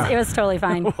 No, it was totally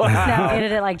fine. No, we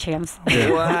did it like champs.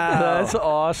 Wow, that's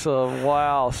awesome!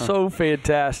 Wow, so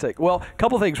fantastic. Well, a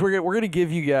couple things. We're going to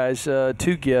give you guys 2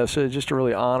 gifts just to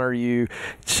really honor you,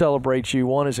 celebrate you.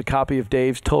 One is a copy of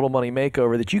Dave's Total Money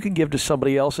Makeover that you can give to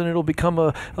somebody else, and it'll become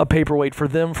a paperweight for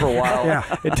them for a while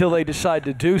until they decide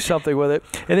to do something with it.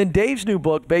 And then Dave's new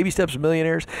book, Baby Steps to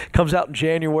Millionaires, comes out in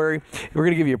January. We're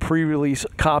going to give you a pre-release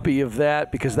copy of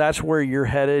that because that's where you're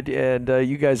headed, and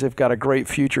you guys have got a great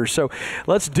future. So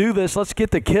let's do this. Let's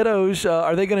get the kiddos.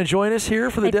 Are they going to join us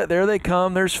here for the there they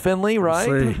come. There's Finley, right?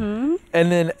 Mm-hmm. And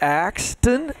then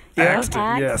Axton.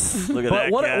 Axton, yes. Look at But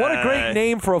that what guy. a great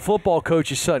name for a football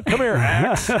coach's son. Come here,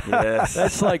 Ax. Yes.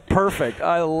 That's like perfect.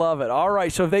 I love it. All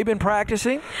right, so have they been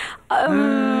practicing? I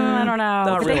don't know. Not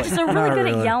But really. They just are really Not good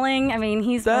really. at yelling. I mean,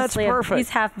 he's That's mostly perfect. he's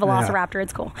half Velociraptor.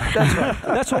 It's cool. That's right.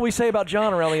 That's what we say about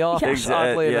John around the office,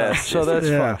 Exactly. oddly enough. Yes. So that's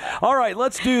fun. All right,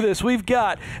 let's do this. We've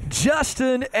got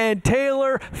Justin and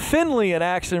Taylor, Finley and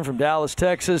Axton from Dallas,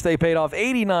 Texas. They paid off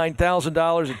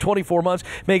 $89,000 in 24 months,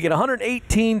 making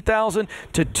 $118,000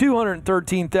 to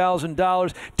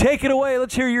 $213,000. Take it away.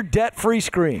 Let's hear your debt-free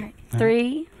scream.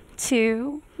 3,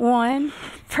 2, 1.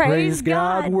 Praise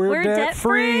God. We're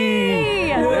debt-free.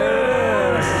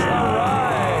 Yes. All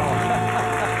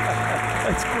right.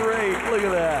 That's great. Look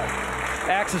at that.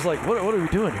 Axe is like, what are we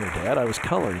doing here, Dad? I was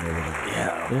coloring everything.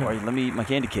 Yeah. Or let me eat my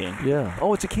candy cane. Yeah.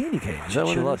 Oh, it's a candy cane. Is that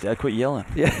what Chill it out, is? Dad. Quit yelling.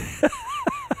 Yeah.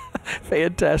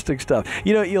 Fantastic stuff.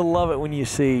 You know, you'll love it when you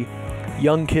see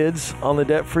young kids on the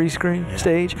debt-free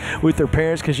stage with their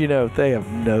parents because, you know, they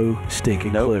have no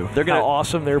stinking clue how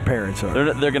awesome their parents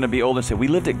are. They're going to be old and say, we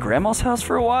lived at Grandma's house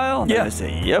for a while? And they're gonna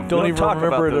say, yep. Don't we even talk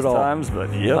remember about it at those all. times,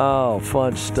 but yep. Oh,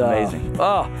 fun stuff. amazing.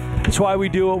 Oh, that's why we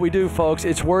do what we do, folks.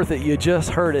 It's worth it. You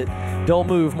just heard it. Don't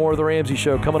move. More of the Ramsey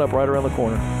Show coming up right around the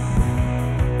corner.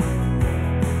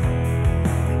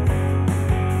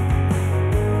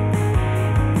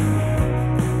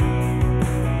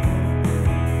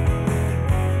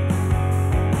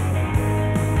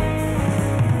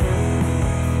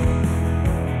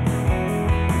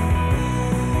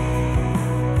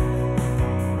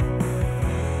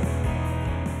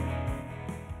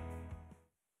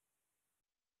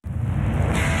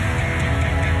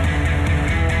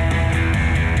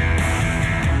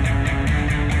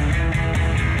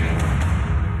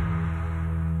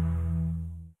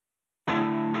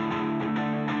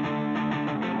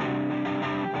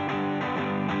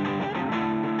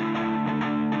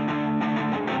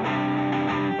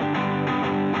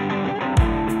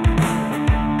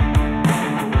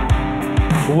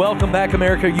 Welcome back,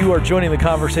 America. You are joining the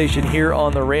conversation here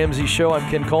on The Ramsey Show. I'm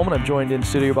Ken Coleman. I'm joined in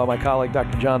studio by my colleague,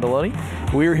 Dr. John Deloney.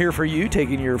 We're here for you,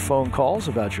 taking your phone calls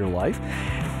about your life.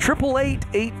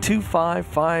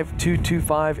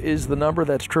 888-825-5225 is the number.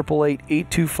 That's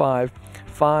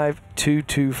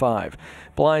 888-825-5225.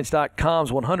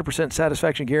 Blinds.com's 100%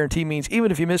 satisfaction guarantee means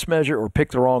even if you mismeasure or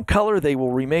pick the wrong color, they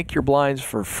will remake your blinds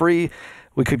for free.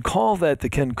 We could call that the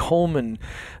Ken Coleman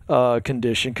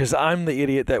condition because I'm the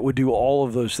idiot that would do all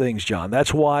of those things, John.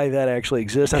 That's why that actually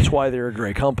exists. That's why they're a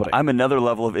great company. I'm another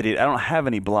level of idiot. I don't have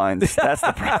any blinds. That's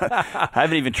the problem. I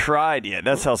haven't even tried yet.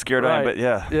 That's how scared I am, but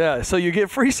yeah. Yeah, so you get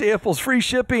free samples, free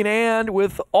shipping, and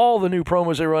with all the new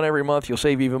promos they run every month, you'll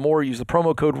save even more. Use the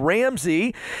promo code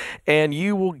Ramsey, and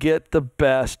you will get the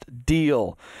best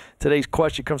deal. Today's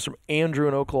question comes from Andrew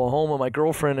in Oklahoma. My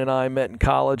girlfriend and I met in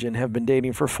college and have been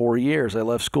dating for 4 years. I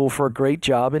left school for a great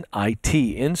job in IT.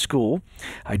 In school,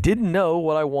 I didn't know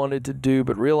what I wanted to do,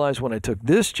 but realized when I took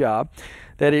this job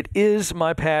that it is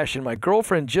my passion. My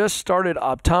girlfriend just started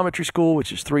optometry school,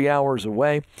 which is 3 hours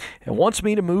away, and wants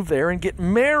me to move there and get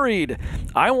married.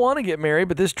 I want to get married,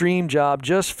 but this dream job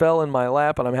just fell in my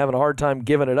lap, and I'm having a hard time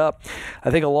giving it up. I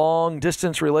think a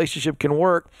long-distance relationship can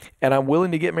work, and I'm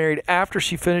willing to get married after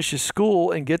she finishes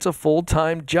school and gets a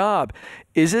full-time job.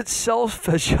 Is it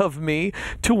selfish of me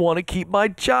to want to keep my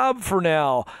job for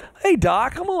now? Hey,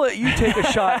 Doc, I'm going to let you take a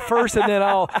shot first, and then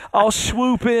I'll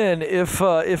swoop in if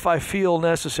I feel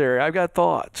necessary. I've got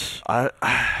thoughts. What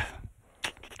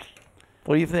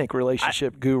do you think,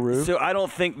 relationship guru? So I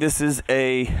don't think this is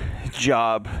a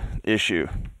job issue.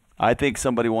 I think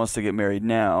somebody wants to get married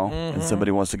now, and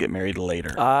somebody wants to get married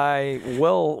later.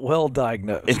 Well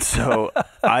diagnosed. And so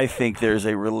I think there's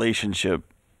a relationship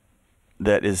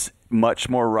that is much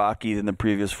more rocky than the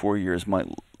previous 4 years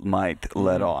might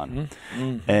let on.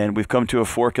 And we've come to a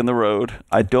fork in the road.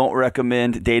 I don't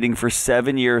recommend dating for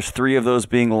 7 years, 3 of those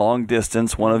being long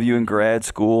distance, 1 of you in grad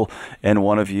school, and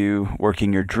 1 of you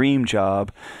working your dream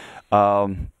job.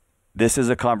 This is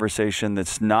a conversation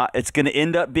that's not, it's going to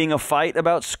end up being a fight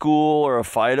about school or a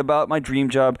fight about my dream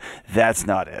job. That's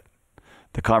not it.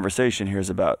 The conversation here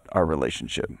is about our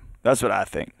relationship. That's what I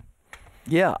think.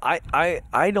 Yeah,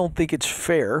 I don't think it's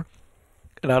fair,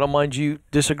 and I don't mind you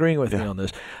disagreeing with me on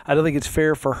this. I don't think it's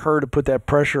fair for her to put that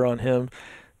pressure on him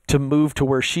to move to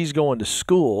where she's going to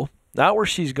school, not where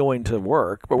she's going to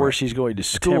work, but where she's going to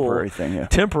school. Temporary thing, yeah.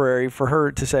 Temporary for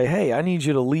her to say, hey, I need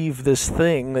you to leave this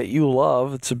thing that you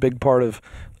love. It's a big part of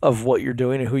what you're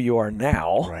doing and who you are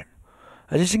now. Right.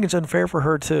 I just think it's unfair for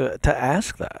her to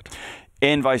ask that.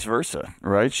 And vice versa,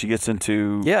 right? She gets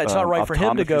into it's not right for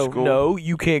him to go, school. no,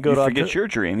 you can't go to forget your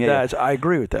dream. I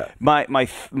agree with that. My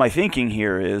thinking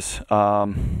here is,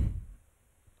 man,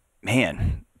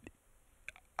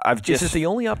 I've just... Is it the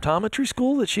only optometry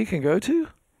school that she can go to?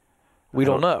 We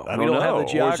don't know. We don't have the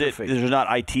geography. There's not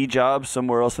IT jobs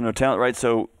somewhere else in the town, right?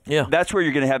 So that's where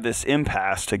you're going to have this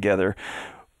impasse together.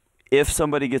 If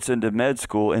somebody gets into med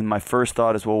school, and my first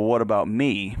thought is, well, what about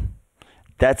me?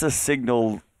 That's a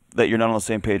signal that you're not on the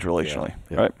same page relationally,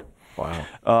 right?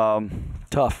 Wow.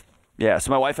 Tough. Yeah, so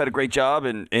my wife had a great job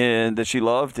and that she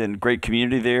loved, and great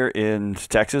community there in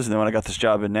Texas. And then when I got this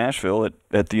job in Nashville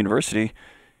at the university,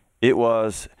 it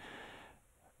was,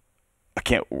 I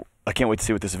can't wait to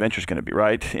see what this adventure is going to be,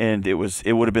 right? And it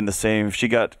would have been the same if she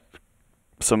got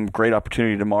some great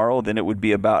opportunity tomorrow, then it would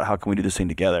be about how can we do this thing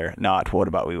together, not what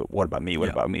about me, what about me.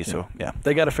 So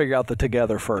they got to figure out the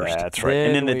together first. That's right.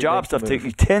 And then the job stuff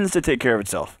tends to take care of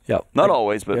itself. Not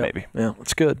always, but maybe. Yeah,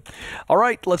 that's good. All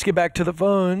right, let's get back to the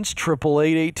phones.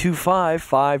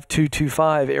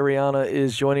 888-825-5225. Ariana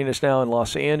is joining us now in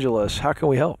Los Angeles. How can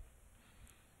we help?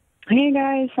 Hey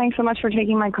guys, thanks so much for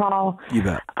taking my call. You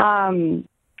bet.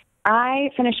 I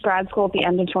finished grad school at the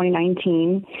end of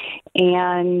 2019,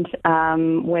 and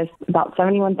with about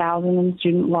 $71,000 in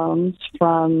student loans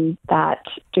from that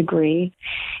degree.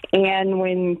 And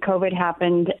when COVID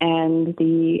happened and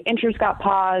the interest got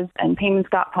paused and payments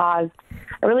got paused,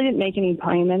 I really didn't make any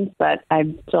payments, but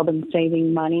I've still been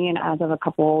saving money. And as of a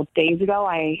couple days ago,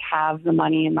 I have the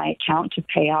money in my account to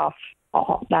pay off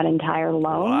that entire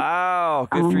loan. Wow,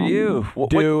 good for you.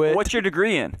 What's your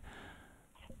degree in?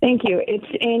 Thank you. It's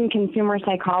in consumer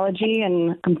psychology,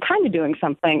 and I'm kind of doing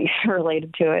something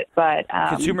related to it. But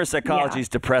consumer psychology is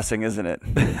depressing, isn't it?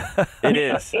 It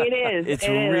is. It is. It's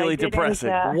really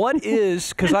depressing. What is,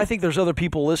 because I think there's other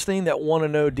people listening that want to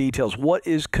know details, what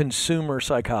is consumer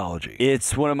psychology?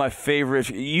 It's one of my favorite.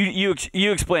 You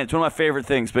explain. It's one of my favorite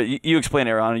things, but you explain,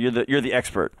 Ariana. You're the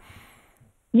expert.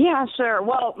 Yeah, sure.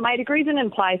 Well, my degree's in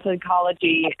applied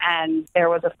psychology, and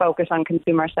there was a focus on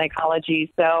consumer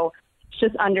psychology. So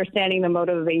just understanding the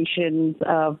motivations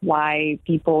of why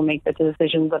people make the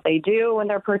decisions that they do when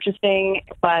they're purchasing.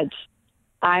 But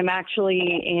I'm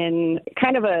actually in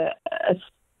kind of a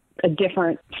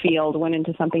different field, went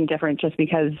into something different just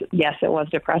because, yes, it was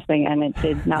depressing and it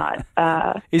did not.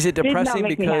 Is it depressing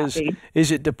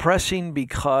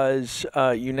because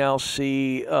you now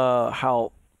see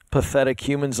how pathetic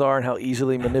humans are and how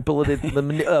easily manipulated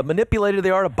they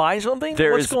are to buy something?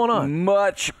 What's going on?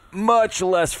 Much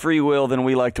less free will than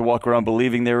we like to walk around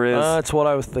believing there is. That's what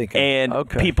I was thinking. And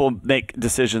people make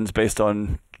decisions based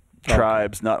on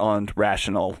tribes, not on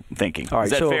rational thinking. All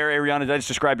right, is that fair, Ariana? Did I just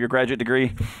describe your graduate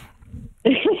degree?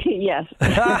 Yes.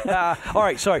 All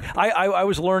right, sorry. I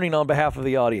was learning on behalf of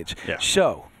the audience. Yeah.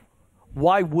 So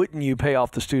why wouldn't you pay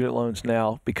off the student loans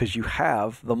now? Because you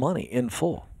have the money in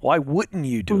full. Why wouldn't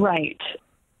you do it? Right.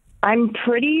 I'm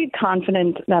pretty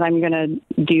confident that I'm going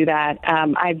to do that.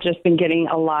 I've just been getting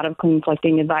a lot of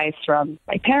conflicting advice from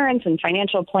my parents and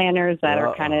financial planners that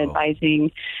are kind of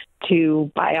advising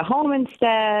to buy a home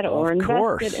instead or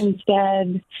invest it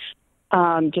instead,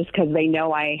 just because they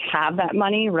know I have that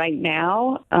money right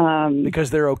now. Because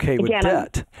they're okay with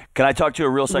debt. Can I talk to a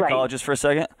real psychologist for a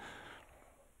second?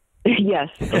 Yes.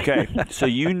 Okay. So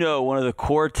one of the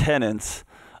core tenets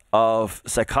of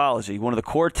psychology, one of the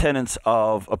core tenets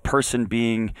of a person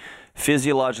being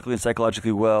physiologically and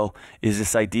psychologically well is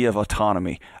this idea of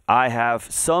autonomy. I have,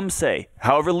 some say,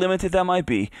 however limited that might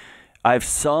be, I have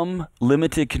some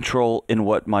limited control in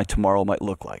what my tomorrow might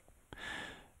look like.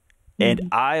 And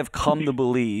I have come to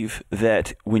believe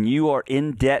that when you are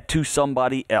in debt to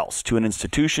somebody else, to an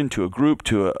institution, to a group,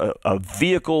 to a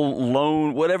vehicle,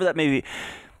 loan, whatever that may be,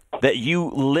 that you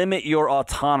limit your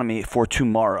autonomy for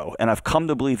tomorrow. And I've come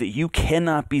to believe that you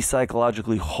cannot be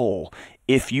psychologically whole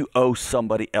if you owe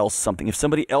somebody else something, if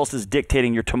somebody else is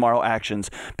dictating your tomorrow actions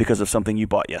because of something you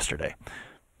bought yesterday.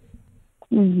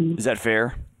 Is that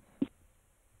fair?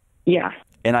 Yeah.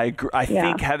 And I agree. I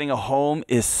think having a home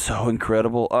is so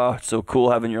incredible. Oh, it's so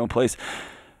cool having your own place.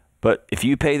 But if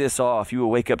you pay this off, you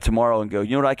will wake up tomorrow and go,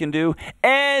 you know what I can do?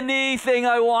 Anything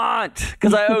I want,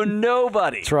 because I owe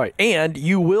nobody. That's right. And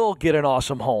you will get an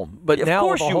awesome home. But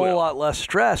now with a whole lot less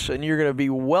stress, and you're going to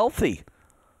be wealthy.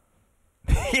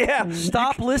 Yeah.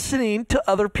 Stop listening to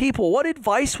other people. What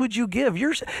advice would you give?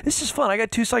 This is fun. I got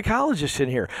two psychologists in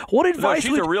here. What advice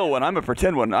she's a real one. I'm a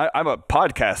pretend one. I'm a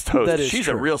podcast host. That is She's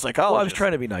true. a real psychologist. Well, I was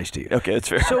trying to be nice to you. Okay, that's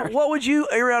fair. So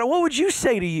Ariana, what would you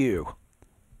say to you?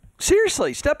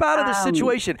 Seriously, step out of this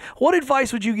situation. What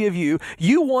advice would you give you?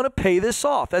 You want to pay this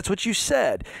off. That's what you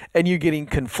said. And you're getting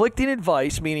conflicting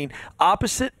advice, meaning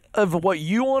opposite of what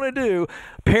you want to do.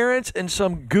 Parents and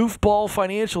some goofball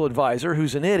financial advisor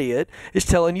who's an idiot is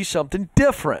telling you something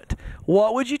different.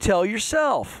 What would you tell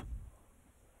yourself?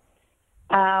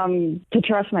 To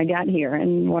trust my gut here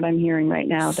and what I'm hearing right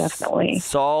now, definitely.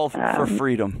 Solve for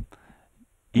freedom.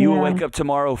 You will wake up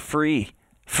tomorrow free.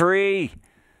 Free.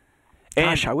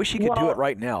 Gosh, I wish you could do it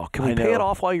right now. Can we pay it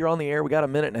off while you're on the air? We got a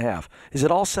minute and a half. Is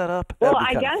it all set up? Well,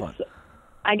 I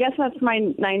guess that's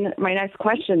my next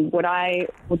question.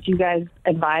 Would you guys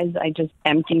advise I just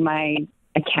empty my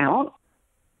account?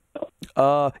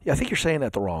 I think you're saying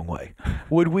that the wrong way.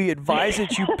 Would we advise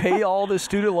that you pay all the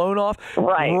student loan off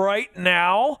right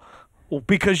now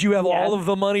because you have all of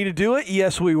the money to do it?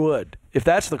 Yes, we would. If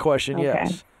that's the question,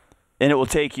 yes. And it will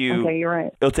take you. Okay, you're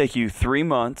right. It'll take you 3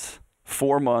 months.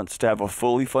 4 months to have a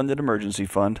fully funded emergency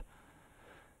fund.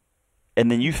 And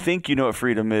then you think you know what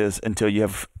freedom is until you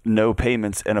have no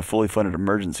payments and a fully funded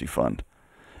emergency fund.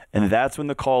 And that's when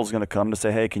the call is going to come to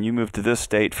say, hey, can you move to this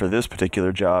state for this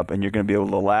particular job? And you're going to be able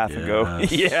to laugh and go,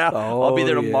 I'll be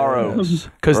there tomorrow.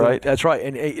 Right? That's right.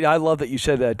 And I love that you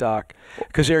said that, Doc.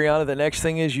 Because, Ariana, the next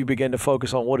thing is you begin to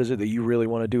focus on what is it that you really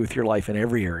want to do with your life in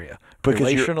every area.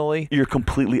 Because relationally. You're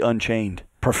completely unchained.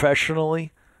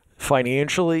 Professionally.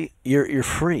 Financially, you're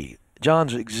free.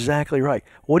 John's exactly right.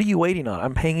 What are you waiting on?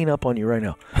 I'm hanging up on you right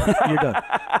now. You're done.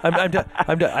 I'm done.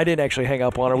 I'm done. I didn't actually hang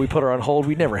up on her. We put her on hold.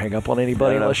 We never hang up on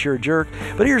anybody unless you're a jerk.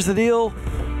 But here's the deal.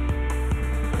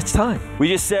 It's time. We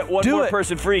just set one more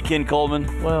person free, Ken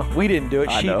Coleman. Well, we didn't do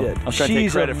it. She did. I'm trying to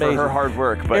take credit for her hard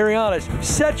work. But Ariana,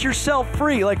 set yourself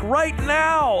free. Like right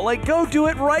now. Like go do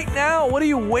it right now. What are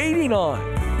you waiting on?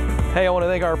 Hey, I want to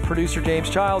thank our producer,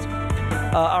 James Childs.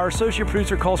 Our associate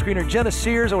producer, call screener, Jenna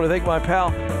Sears. I want to thank my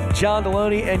pal, John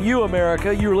Deloney, and you,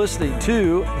 America. You're listening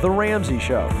to The Ramsey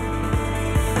Show.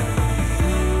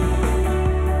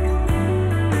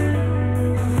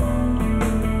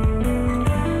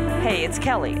 Hey, it's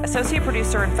Kelly, associate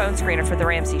producer and phone screener for The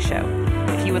Ramsey Show.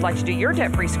 If you would like to do your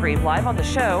debt-free scream live on the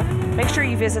show, make sure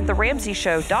you visit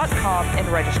theramseyshow.com and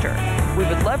register. We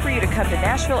would love for you to come to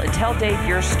Nashville and tell Dave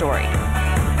your story.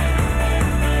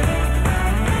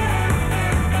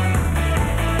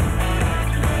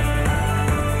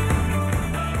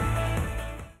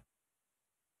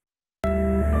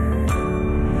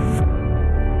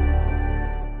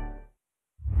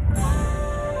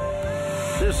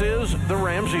 This is The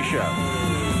Ramsey Show.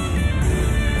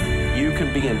 You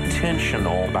can be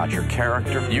intentional about your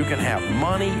character. You can have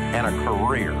money and a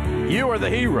career. You are the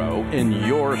hero in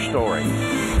your story.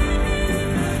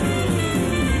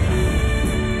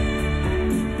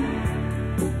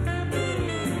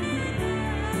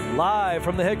 Live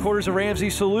from the headquarters of Ramsey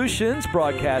Solutions,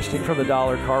 broadcasting from the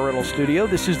Dollar Car Rental Studio.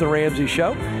 This is The Ramsey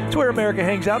Show. It's where America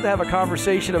hangs out to have a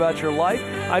conversation about your life.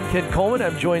 I'm Ken Coleman.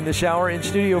 I'm joined this hour in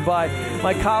studio by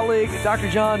my colleague, Dr.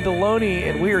 John Deloney,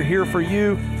 and we are here for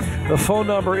you. The phone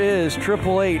number is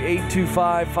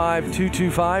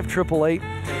 888-825-5225,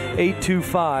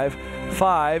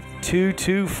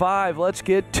 888-825-5225. Let's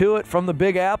get to it from the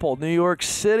Big Apple, New York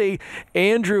City.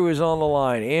 Andrew is on the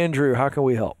line. Andrew, how can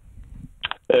we help?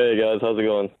 Hey, guys. How's it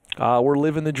going? We're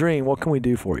living the dream. What can we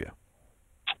do for you?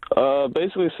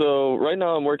 Basically, so right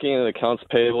now I'm working in an accounts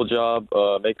payable job,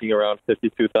 making around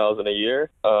 $52,000 a year.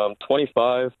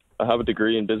 25. I have a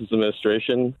degree in business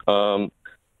administration, but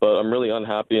I'm really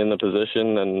unhappy in the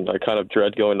position, and I kind of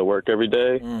dread going to work every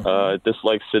day. I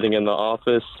dislike sitting in the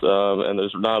office, and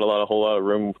there's not a whole lot of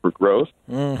room for growth,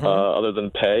 other than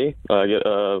pay. I get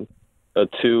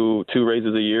two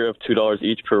raises a year of $2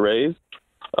 each per raise.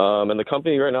 And the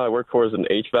company right now I work for is an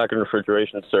HVAC and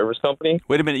refrigeration service company.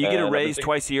 Wait a minute, you get a raise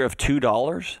twice a year of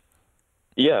 $2?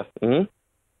 Yeah.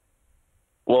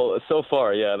 Well, so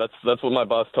far, yeah, that's what my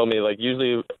boss told me. Like,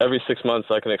 usually every 6 months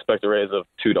I can expect a raise of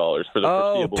 $2 for the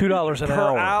foreseeable $2 an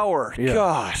per hour. Yeah.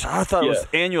 Gosh, I thought it was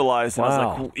annualized. And I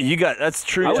was like, you got that's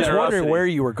true. I was generosity. wondering where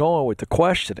you were going with the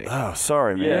questioning. Oh,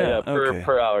 sorry, man. Yeah,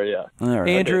 per hour, yeah. All right.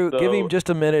 Andrew, Okay, give him just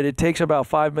a minute. It takes about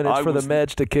 5 minutes for the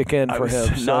meds to kick in for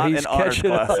him. So not he's in honors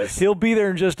catching up. classes. He'll be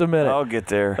there in just a minute. I'll get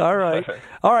there. All right.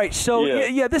 All right. So,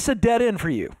 Yeah. this is a dead end for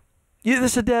you. This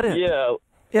is a dead end.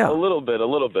 Yeah, a little bit.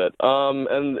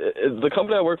 And the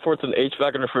company I work for, it's an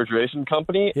HVAC and refrigeration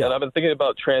company, and I've been thinking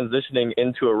about transitioning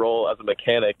into a role as a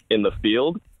mechanic in the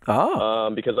field.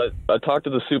 Because I talked to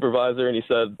the supervisor, and he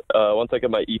said once I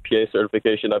get my EPA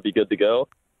certification, I'd be good to go.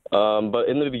 But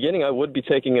in the beginning, I would be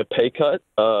taking a pay cut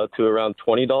to around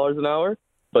 $20 an hour.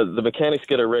 But the mechanics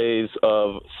get a raise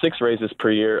of 6 raises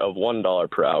per year of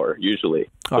 $1 per hour usually.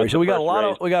 All right, so we got a lot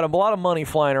of money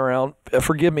flying around.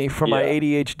 Forgive me for my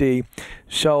ADHD.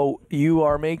 So you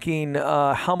are making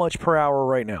how much per hour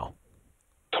right now?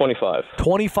 25.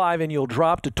 25, and you'll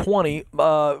drop to 20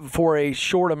 for a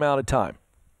short amount of time.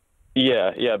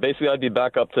 Yeah. Basically, I'd be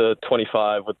back up to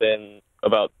 25 within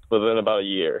about a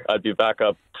year. I'd be back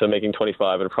up to making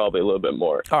 25 and probably a little bit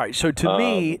more. All right. So to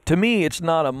me, it's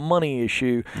not a money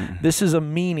issue. This is a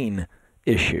meaning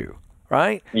issue,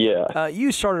 right? Yeah.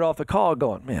 You started off the call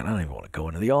going, man, I don't even want to go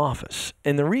into the office.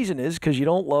 And the reason is because you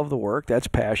don't love the work. That's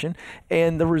passion.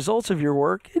 And the results of your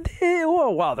work,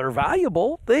 while they're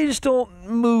valuable, they just don't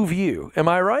move you. Am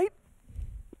I right?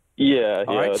 Yeah.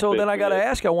 All right. So then I got to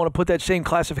ask, I want to put that same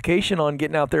classification on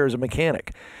getting out there as a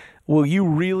mechanic. Will you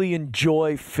really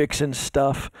enjoy fixing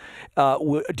stuff?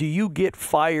 Do you get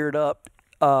fired up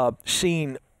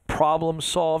seeing problems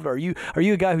solved? Are you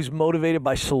a guy who's motivated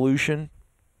by solution?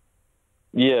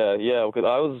 Yeah. Because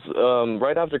I was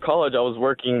right after college, I was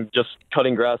working just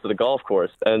cutting grass at a golf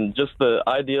course, and just the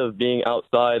idea of being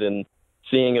outside and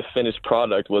seeing a finished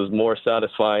product was more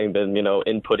satisfying than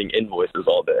inputting invoices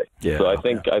all day. Yeah. So I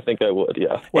think I would.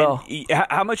 Yeah. Well, and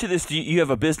how much of this do you have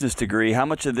a business degree? How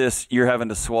much of this you're having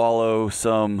to swallow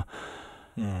some?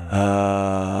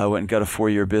 I went and got a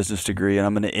 4-year business degree, and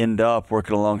I'm going to end up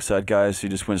working alongside guys who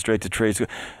just went straight to trade school.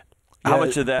 How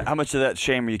much of that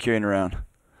shame are you carrying around?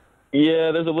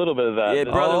 Yeah, there's a little bit of that. Yeah,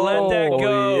 brother, let that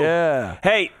go. Yeah.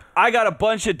 Hey, I got a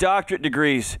bunch of doctorate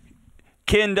degrees.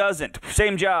 Ken doesn't.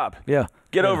 Same job. Yeah.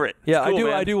 Get over it. Yeah, cool, I do.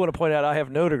 man. I do want to point out I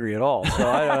have no degree at all. So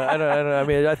I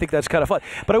mean, I think that's kind of fun.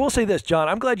 But I will say this, John.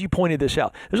 I'm glad you pointed this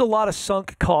out. There's a lot of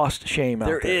sunk cost shame out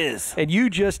there. There is. And you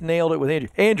just nailed it with Andrew.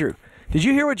 Andrew, did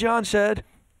you hear what John said?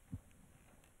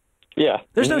 Yeah.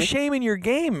 There's no shame in your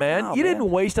game, man. You didn't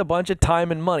waste a bunch of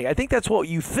time and money. I think that's what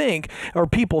you think, or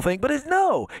people think. But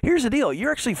no. Here's the deal.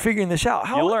 You're actually figuring this out.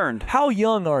 You learned. How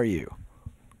young are you?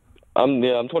 I'm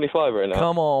 25 right now.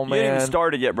 Come on, man. You ain't even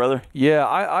started yet, brother. Yeah,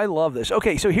 I love this.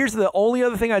 Okay, so here's the only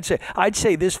other thing I'd say. I'd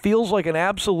say this feels like an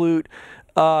absolute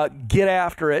get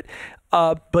after it,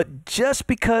 but just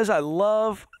because I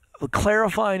love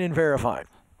clarifying and verifying,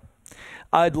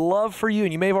 I'd love for you,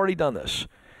 and you may have already done this,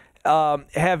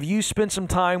 have you spent some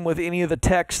time with any of the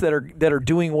techs that are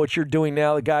doing what you're doing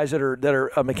now, the guys that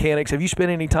are mechanics? Have you spent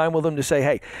any time with them to say,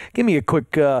 hey, give me a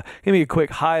quick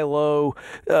high low,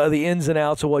 the ins and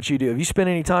outs of what you do? Have you spent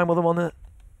any time with them on that?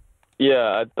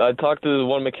 Yeah, I talk to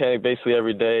one mechanic basically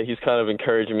every day. He's kind of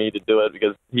encouraging me to do it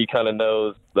because he kind of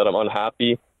knows that I'm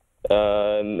unhappy,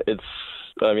 and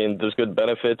there's good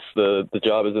benefits. The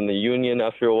job is in the union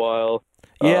after a while.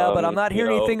 Yeah, but I'm not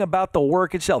hearing anything about the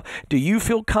work itself. Do you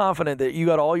feel confident that you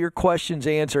got all your questions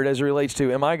answered as it relates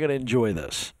to, am I going to enjoy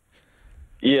this?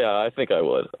 Yeah, I think I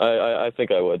would. I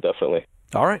think I would, definitely.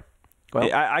 All right. Well,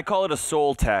 I call it a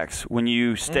soul tax. When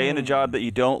you stay in a job that you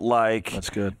don't like,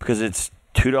 that's good, because it's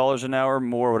 $2 an hour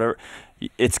more, whatever,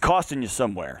 it's costing you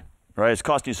somewhere, right? It's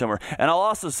costing you somewhere. And I'll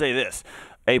also say this.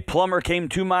 A plumber came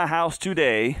to my house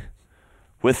today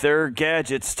with their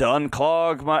gadgets to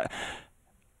unclog my.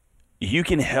 You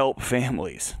can help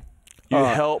families. You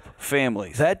help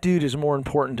families. That dude is more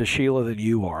important to Sheila than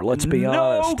you are. Let's be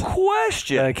honest. No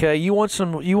question. Okay, you want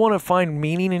to find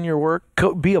meaning in your work?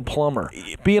 Be a plumber.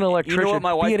 Be an electrician. You know what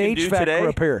my wife be an can do HVAC today?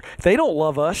 repair. They don't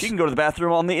love us. She can go to the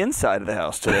bathroom on the inside of the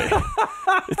house today.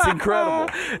 It's incredible.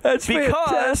 That's because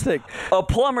fantastic. A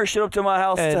plumber showed up to my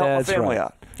house to help my family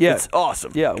out. Yeah. It's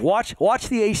awesome. Yeah, watch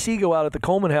the AC go out at the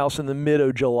Coleman house in the mid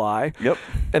of July. Yep.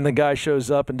 And the guy shows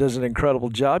up and does an incredible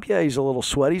job. Yeah, he's a little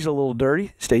sweaty, he's a little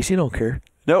dirty. Stacy don't care.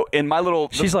 No, in my little...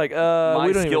 She's like, my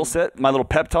we don't skill set, my little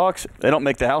pep talks, they don't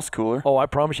make the house cooler. Oh, I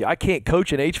promise you. I can't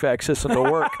coach an HVAC system to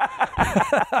work.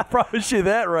 I promise you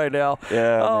that right now.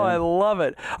 Yeah. Oh, man. I love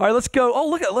it. All right, let's go.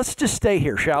 Oh, let's just stay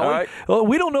here, shall we? All right. Well,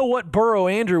 we don't know what borough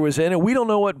Andrew was in, and we don't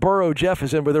know what borough Jeff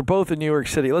is in, but they're both in New York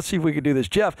City. Let's see if we can do this.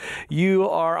 Jeff, you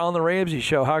are on the Ramsey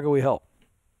Show. How can we help?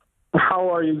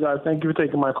 How are you guys? Thank you for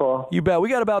taking my call. You bet. We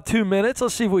got about 2 minutes.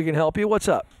 Let's see if we can help you. What's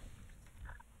up?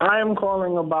 I am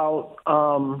calling about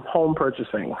home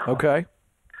purchasing. Okay.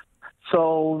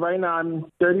 So right now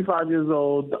I'm 35 years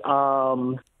old,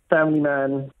 family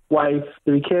man, wife,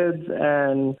 3 kids,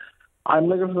 and I'm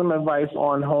looking for some advice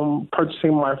on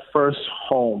purchasing my first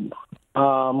home.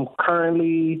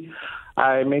 Currently,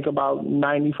 I make about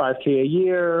 $95K a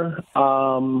year.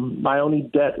 My only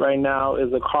debt right now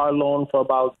is a car loan for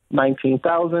about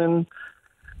 $19,000,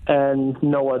 and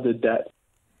no other debt.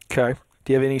 Okay.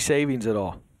 Do you have any savings at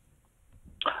all?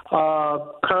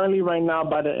 Currently, right now,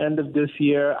 by the end of this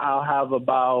year, I'll have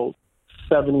about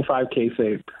 $75K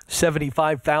saved.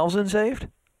 75,000 saved?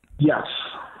 Yes.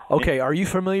 Okay. Are you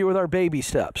familiar with our baby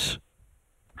steps?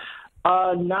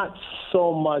 Not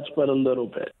so much, but a little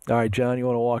bit. All right, John, you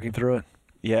want to walk him through it?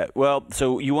 Yeah. Well,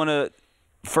 so you want to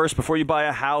first, before you buy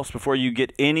a house, before you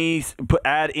get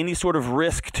add any sort of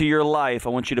risk to your life, I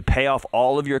want you to pay off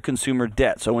all of your consumer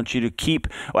debt. So I want you to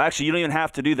actually, you don't even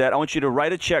have to do that. I want you to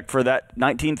write a check for that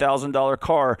 $19,000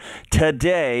 car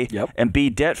today and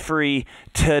be debt-free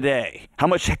today. How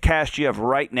much cash do you have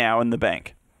right now in the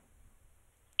bank?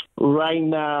 Right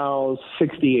now,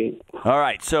 68. All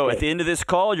right. So at the end of this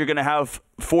call, you're going to have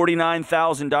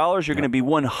 $49,000. You're going to be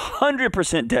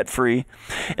 100% debt-free.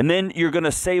 And then you're going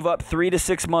to save up 3 to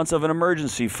 6 months of an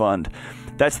emergency fund.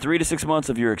 That's 3 to 6 months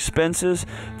of your expenses.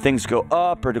 Things go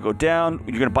up or to go down.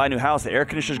 You're going to buy a new house. The air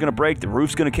conditioner's going to break. The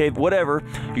roof's going to cave. Whatever.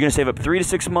 You're going to save up 3 to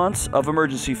 6 months of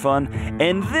emergency fund.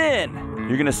 And then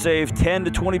you're going to save 10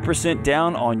 to 20%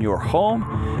 down on your home.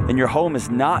 And your home is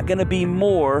not going to be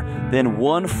more than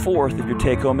 1/4 of your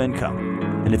take-home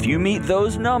income. And if you meet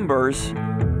those numbers,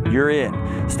 you're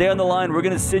in. Stay on the line. We're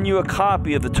going to send you a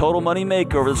copy of the Total Money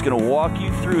Makeover that's going to walk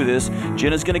you through this.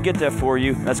 Jenna's going to get that for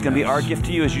you. That's going to be our gift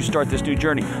to you as you start this new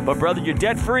journey. But, brother, you're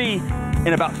debt-free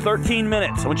in about 13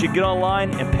 minutes. I want you to get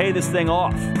online and pay this thing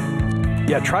off.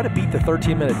 Yeah, try to beat the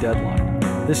 13-minute deadline.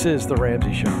 This is The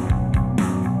Ramsey Show.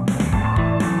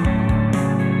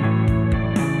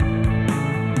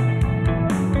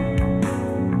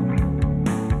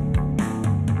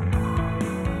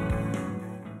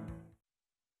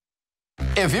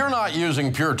 If you're not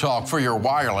using Pure Talk for your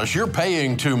wireless, you're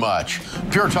paying too much.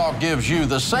 Pure Talk gives you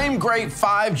the same great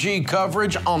 5G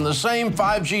coverage on the same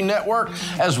 5G network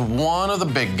as one of the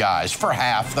big guys for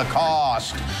half the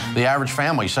cost. The average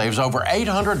family saves over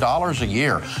 $800 a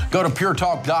year. Go to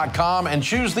puretalk.com and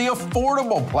choose the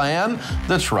affordable plan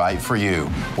that's right for you.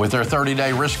 With their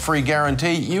 30-day risk-free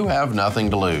guarantee, you have nothing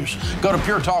to lose. Go to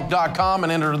puretalk.com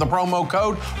and enter the promo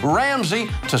code Ramsey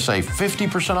to save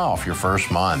 50% off your first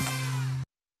month.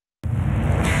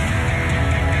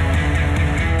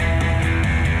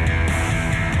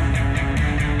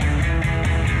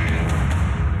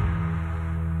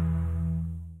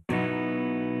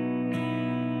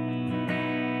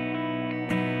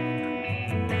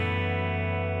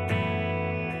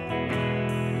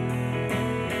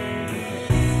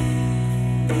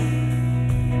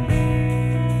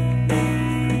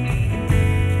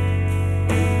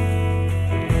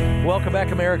 Welcome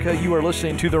back, America. You are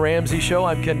listening to The Ramsey Show.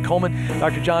 I'm Ken Coleman.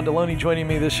 Dr. John Deloney joining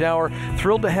me this hour.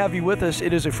 Thrilled to have you with us.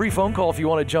 It is a free phone call if you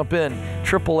want to jump in.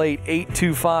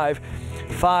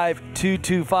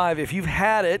 888-825-5225. If you've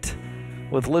had it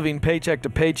with living paycheck to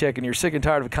paycheck and you're sick and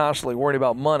tired of constantly worrying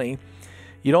about money,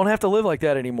 you don't have to live like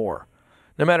that anymore.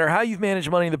 No matter how you've managed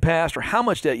money in the past or how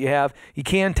much debt you have, you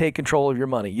can take control of your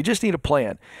money. You just need a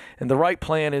plan. And the right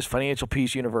plan is Financial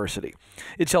Peace University.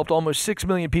 It's helped almost 6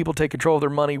 million people take control of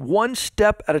their money one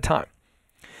step at a time.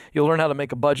 You'll learn how to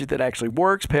make a budget that actually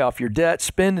works, pay off your debt,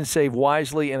 spend and save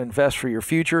wisely, and invest for your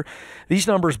future. These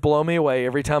numbers blow me away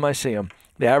every time I see them.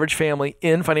 The average family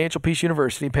in Financial Peace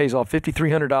University pays off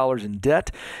 $5,300 in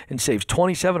debt and saves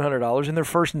 $2,700 in their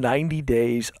first 90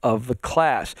 days of the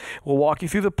class. We'll walk you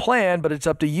through the plan, but it's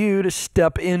up to you to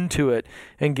step into it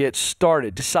and get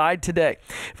started. Decide today.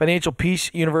 Financial Peace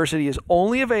University is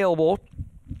only available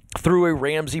through a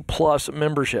Ramsey Plus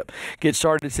membership. Get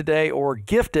started today or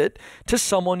gift it to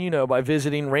someone you know by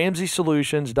visiting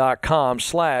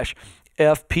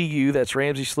RamseySolutions.com/FPU. That's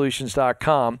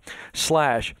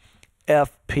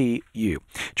RamseySolutions.com/FPU.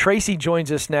 Tracy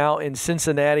joins us now in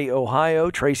Cincinnati, Ohio.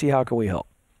 Tracy, how can we help?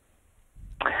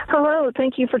 Hello.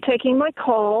 Thank you for taking my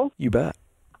call. You bet.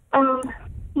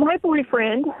 My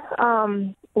boyfriend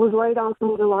was laid off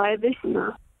in July of this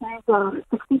year. He's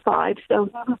 65, so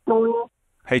he was going.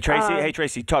 Hey,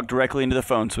 Tracy, talk directly into the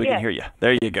phone so we can hear you.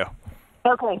 There you go.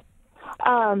 Okay.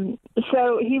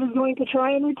 So he was going to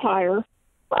try and retire.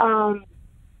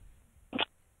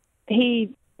 He's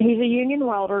a union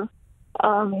welder.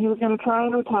 He was going to try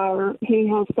and retire. He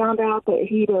has found out that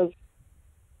he does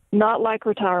not like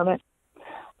retirement.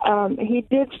 He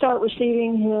did start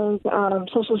receiving his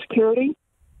Social Security.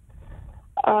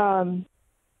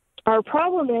 Our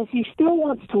problem is he still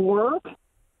wants to work,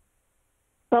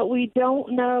 but we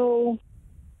don't know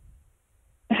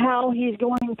how he's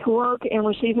going to work and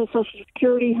receive his Social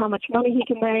Security, how much money he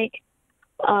can make,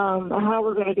 how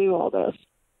we're going to do all this.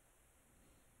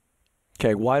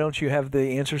 Okay, why don't you have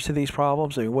the answers to these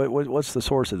problems? I mean, what's the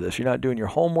source of this? You're not doing your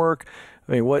homework?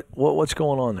 I mean, what's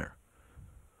going on there?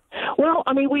 Well,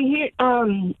 I mean, we hear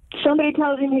somebody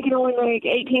tells him he can only make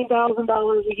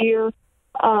 $18,000 a year.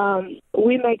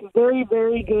 We make very,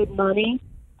 very good money.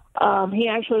 He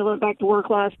actually went back to work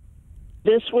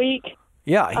this week.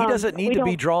 Yeah, he doesn't need to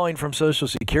be drawing from Social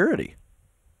Security.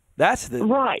 That's the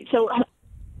right. So,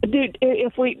 dude,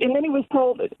 and then he was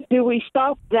told, do we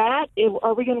stop that?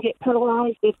 Are we going to get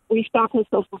penalized if we stop his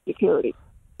Social Security?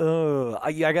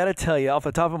 I got to tell you, off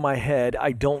the top of my head,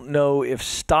 I don't know if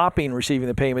stopping receiving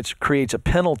the payments creates a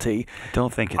penalty.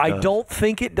 Don't think it does. I don't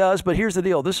think it does, but here's the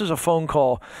deal. This is a phone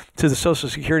call to the Social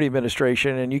Security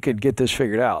Administration, and you could get this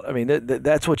figured out. I mean,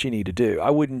 that's what you need to do.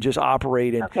 I wouldn't just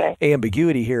operate in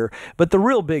ambiguity here. But the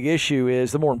real big issue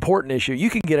is, the more important issue, you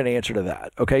can get an answer to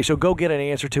that. Okay, so go get an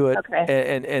answer to it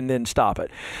and then stop it.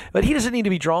 But he doesn't need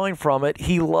to be drawing from it.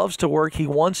 He loves to work. He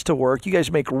wants to work. You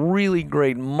guys make really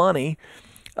great money.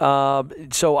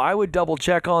 So I would double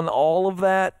check on all of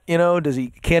that. You know,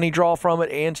 can he draw from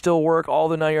it and still work all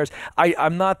the 9 yards?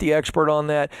 I'm not the expert on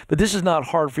that, but this is not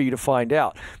hard for you to find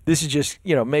out. This is just,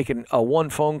 making a one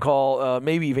phone call,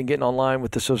 maybe even getting online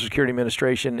with the Social Security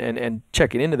Administration and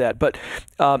checking into that. But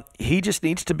he just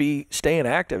needs to be staying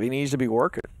active. He needs to be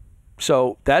working.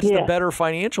 So that's the better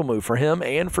financial move for him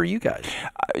and for you guys.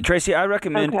 Tracy, I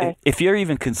recommend if you're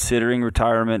even considering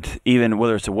retirement, even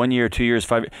whether it's a 1 year, 2 years,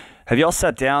 5 years, have y'all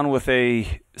sat down with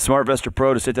a Smart Investor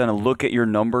Pro to sit down and look at your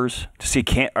numbers to see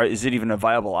is it even a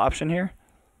viable option here?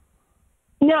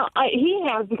 No, he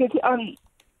has, because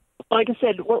like I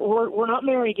said, we're not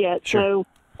married yet, so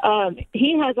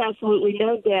he has absolutely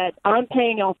no debt. I'm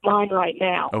paying off mine right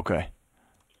now. Okay.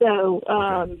 So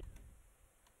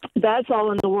that's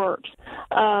all in the works.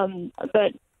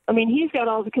 But I mean, he's got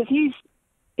all, because he's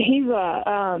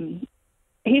an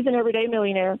everyday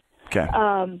millionaire. Okay.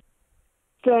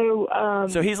 So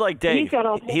he's like Dave.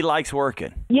 He likes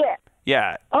working. Yeah.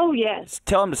 Yeah. Oh, yes.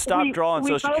 Tell him to stop drawing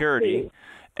Social Security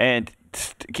and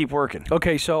keep working.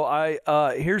 Okay, so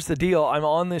here's the deal. I'm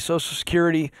on the Social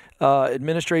Security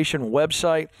Administration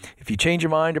website. If you change your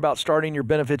mind about starting your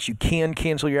benefits, you can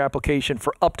cancel your application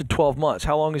for up to 12 months.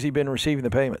 How long has he been receiving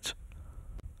the payments?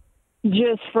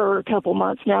 Just for a couple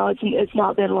months now. It's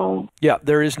not been long. Yeah,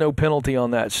 there is no penalty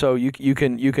on that, so you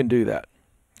can do that.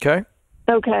 Okay?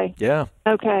 Okay. Yeah.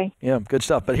 Okay. Yeah, good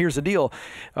stuff. But here's the deal.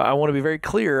 I want to be very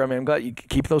clear. I mean, I'm glad you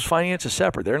keep those finances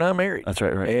separate. They're not married. That's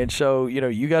right. And so,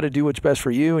 you got to do what's best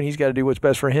for you, and he's got to do what's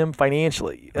best for him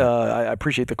financially. I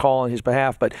appreciate the call on his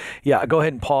behalf. But, yeah, go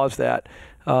ahead and pause that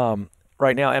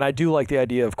right now. And I do like the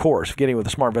idea, of course, of getting with the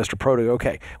Smart Investor Pro to go,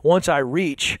 okay, once I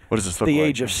reach the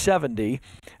age of 70,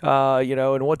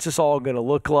 and what's this all going to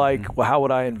look like? Well, how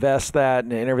would I invest that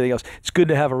and everything else? It's good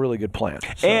to have a really good plan.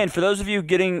 So. And for those of you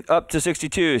getting up to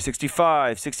 62,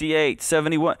 65, 68,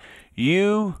 71,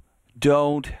 you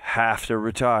don't have to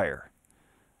retire.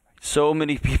 So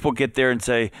many people get there and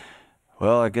say,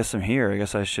 well, I guess I'm here. I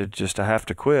guess I have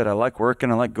to quit. I like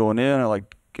working. I like going in. I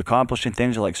like accomplishing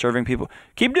things. I like serving people.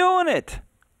 Keep doing it.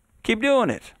 Keep doing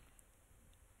it.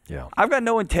 Yeah. I've got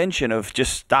no intention of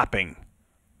just stopping.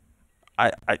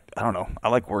 I don't know. I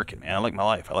like working, man. I like my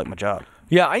life. I like my job.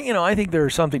 Yeah, I think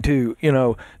there's something to,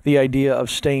 the idea of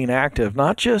staying active,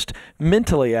 not just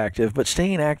mentally active, but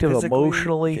staying active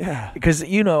emotionally. Yeah. Because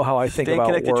you know how I think Staying about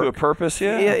connected work. to a purpose,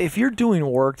 yeah. Yeah, if you're doing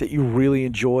work that you really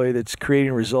enjoy, that's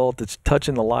creating a result, that's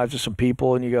touching the lives of some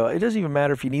people, and you go, it doesn't even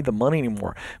matter if you need the money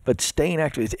anymore, but staying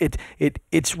active,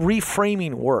 it's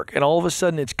reframing work, and all of a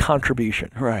sudden it's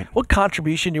contribution. Right. What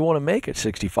contribution do you want to make at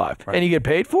 65? Right. And you get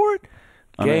paid for it?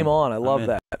 Game on. I love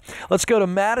that. Let's go to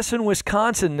Madison,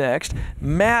 Wisconsin next.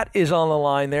 Matt is on the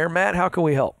line there. Matt, how can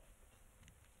we help?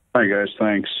 Hi, guys.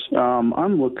 Thanks. I'm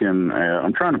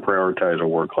trying to prioritize a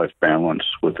work-life balance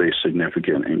with a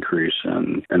significant increase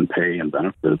in pay and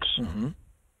benefits. Mm-hmm.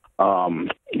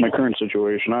 My current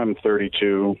situation, I'm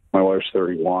 32. My wife's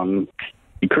 31.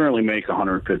 We currently make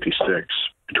 156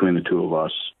 between the two of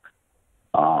us.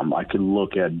 I could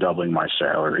look at doubling my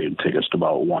salary and take us to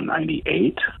about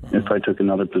 198 if I took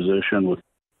another position with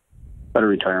better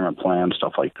retirement plan,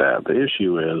 stuff like that. The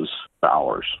issue is the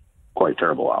hours, quite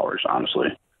terrible hours, honestly.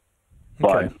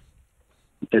 But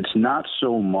it's not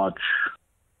so much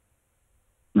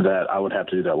that I would have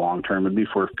to do that long term. It'd be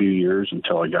for a few years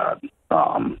until I got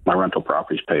my rental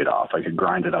properties paid off. I could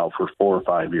grind it out for 4 or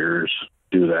 5 years,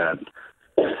 do that,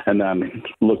 and then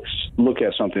look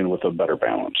at something with a better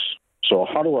balance. So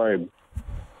how do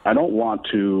I don't want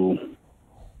to.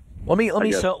 Let me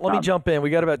jump in. We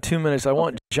got about 2 minutes. I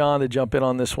want John to jump in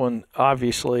on this one,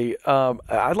 obviously.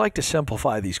 I'd like to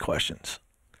simplify these questions.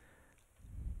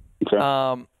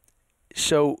 Okay.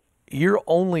 So you're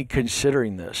only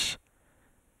considering this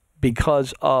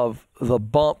because of the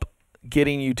bump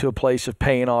getting you to a place of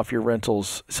paying off your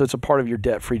rentals, so it's a part of your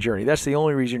debt-free journey. That's the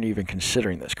only reason you're even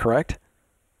considering this, correct?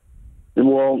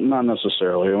 Well, not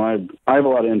necessarily. I have a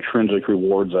lot of intrinsic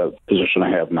rewards that position I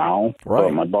have now. Right.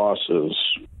 But my boss is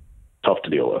tough to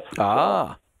deal with.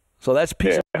 So that's a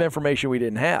piece of information we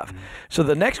didn't have. So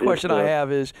the next question I have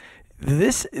is,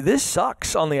 this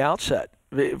sucks on the outset.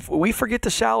 If we forget the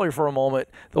salary for a moment,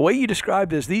 the way you describe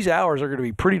this, these hours are going to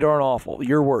be pretty darn awful.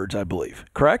 Your words, I believe.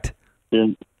 Correct? Yeah.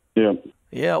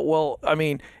 Yeah, well, I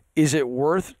mean, is it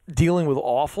worth dealing with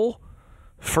awful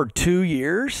for 2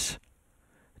 years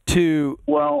to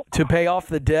pay off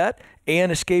the debt and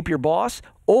escape your boss?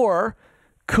 Or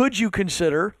could you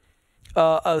consider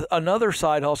another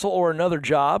side hustle or another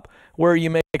job where you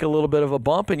make a little bit of a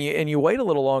bump and you wait a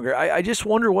little longer? I just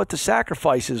wonder what the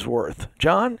sacrifice is worth.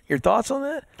 John, your thoughts on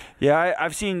that? Yeah,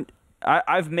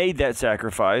 I've made that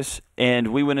sacrifice, and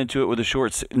we went into it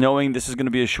with knowing this is going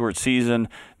to be a short season,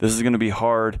 this is going to be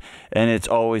hard, and it's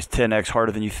always 10x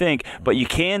harder than you think, but you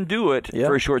can do it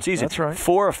for a short season. That's right.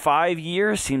 4 or 5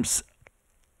 years seems.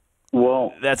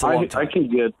 Well, that's a long time. I can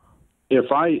get.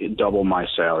 If I double my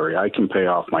salary, I can pay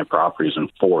off my properties in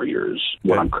 4 years.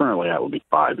 What I'm currently at would be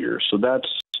 5 years. So that's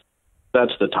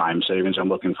the time savings I'm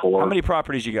looking for. How many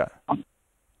properties you got?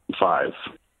 5.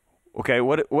 Okay,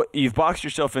 what you've boxed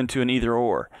yourself into an either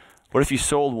or. What if you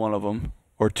sold one of them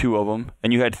or 2 of them,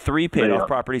 and you had 3 paid off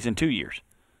properties in 2 years?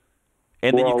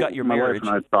 And then you've got your marriage.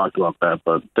 My wife and I talked about that,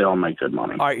 but they all make good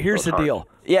money. All right, here's the deal.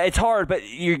 Yeah, it's hard, but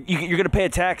you're going to pay a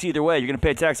tax either way. You're going to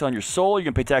pay a tax on your soul. You're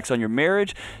going to pay tax on your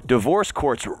marriage. Divorce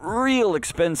court's real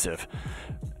expensive.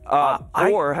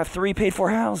 Or have 3 paid-for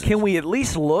houses. Can we at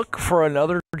least look for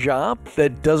another job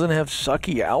that doesn't have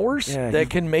sucky hours that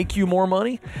can make you more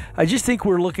money? I just think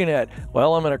we're looking at,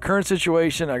 well, I'm in a current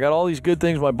situation. I got all these good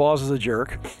things. My boss is a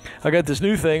jerk. I got this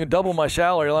new thing, double my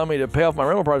salary, allow me to pay off my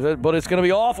rental property, but it's going to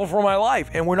be awful for my life.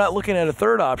 And we're not looking at a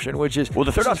third option, which is... Well,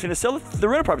 the third option is sell the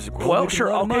rental properties. Well,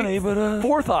 sure, okay. Money, but,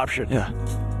 fourth option. Yeah.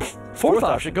 Fourth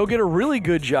option, go get a really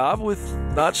good job with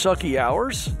not sucky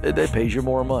hours. That pays you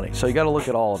more money. So you got to look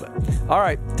at all of it. All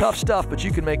right, tough stuff, but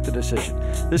you can make the decision.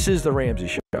 This is The Ramsey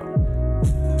Show.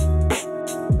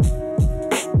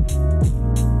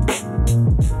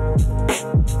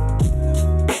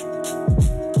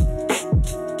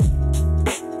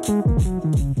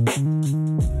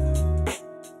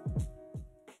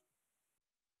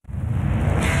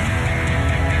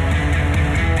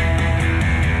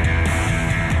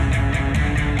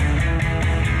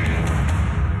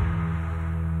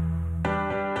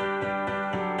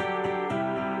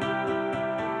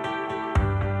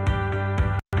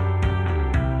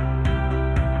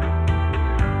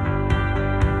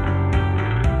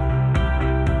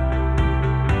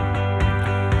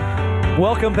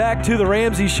 Welcome back to the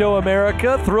Ramsey Show,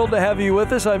 America. Thrilled to have you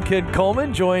with us. I'm Ken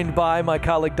Coleman, joined by my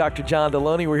colleague, Dr. John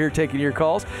Deloney. We're here taking your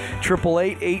calls,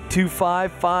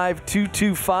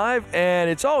 888-825-5225. And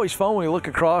it's always fun when we look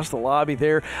across the lobby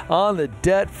there on the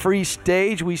debt-free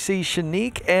stage. We see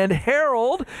Shanique and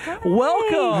Harold. Hi.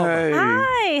 Welcome.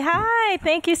 Hey. Hi.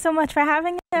 Thank you so much for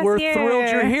having us We're here. thrilled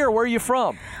you're here. Where are you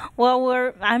from?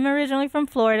 Well, I'm originally from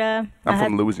Florida. I'm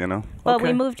from Louisiana. Well,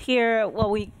 we moved here. Well,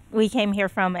 we came here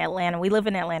from Atlanta. We live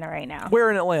in Atlanta right now. Where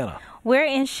in Atlanta? We're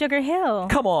in Sugar Hill.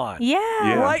 Come on. Yeah.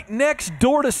 Right next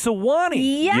door to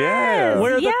Sewanee. Yes.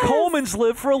 Where the Yes. Colemans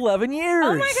lived for 11 years.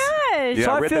 Oh, my gosh. Yeah,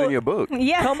 So I read that in your book.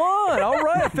 Yeah. Come on. All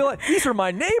right. I feel like these are my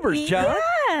neighbors, John.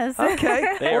 Yes.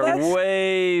 Okay. They are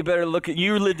way better looking.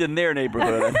 You lived in their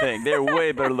neighborhood, I think. They're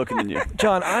way better looking than you.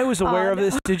 John, I was aware of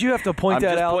this. Did you have to point I'm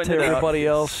that just out pointing to it out. everybody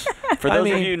else? For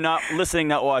those of you not listening,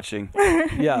 not watching.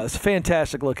 Yeah, it's a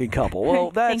fantastic looking couple.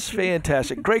 Well, that's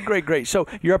fantastic. Great. So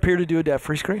you're up here to do a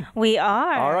debt-free screen. We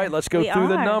are. All right, let's go We through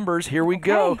the are. numbers. Here we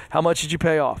go. How much did you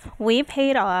pay off? We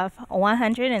paid off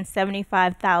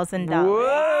 $175,000.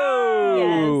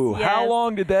 Whoa! Yes. How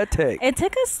long did that take? It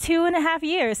took us 2.5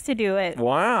 years to do it.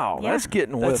 Wow, Yeah. that's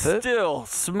getting That's with it. still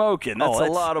smoking. That's a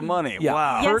lot of money. Yeah.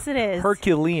 Wow. Yes, it is.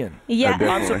 Herculean. Yeah.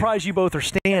 I'm surprised you both are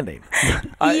standing.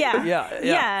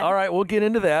 Yeah. All right, we'll get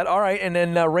into that. All right, and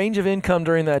then range of income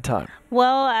during that time.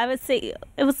 Well, I would say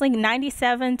it was like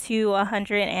 97 to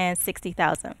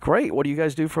 160,000. Great. What do you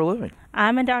guys do for a living?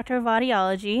 I'm a doctor of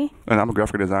audiology. And I'm a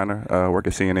graphic designer, work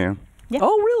at CNN. Yeah.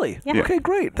 Oh, really? Yeah. Okay,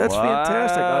 great. That's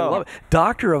fantastic. I love it.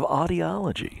 Doctor of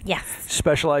audiology. Yes.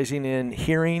 Specializing in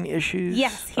hearing issues?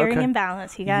 Yes, hearing Okay.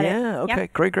 imbalance. You got it. Yeah, okay.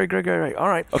 Yep. Great. All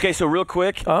right. Okay, so real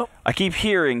quick, I keep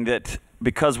hearing that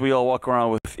because we all walk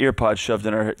around with ear pods shoved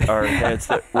in our heads,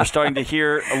 that we're starting to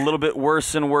hear a little bit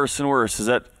worse and worse and worse. Is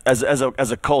that as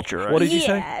a culture? Right? What did you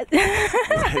say?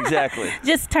 Exactly.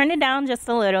 Just turn it down just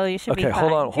a little. You should be fine.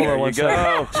 Hold on There one you go.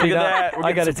 second. Look at that. We're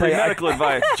I got to getting some tell you, free medical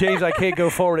advice. James, I can't go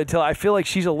forward until I feel like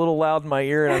she's a little loud in my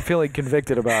ear, and I'm feeling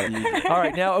convicted about it. All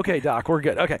right, now, okay, Doc, we're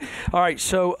good. Okay, all right.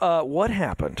 So, what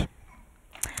happened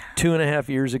 2.5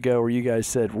 years ago, where you guys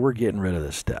said we're getting rid of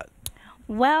this debt?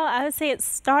 Well, I would say it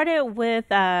started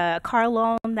with a car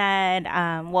loan that,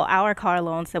 our car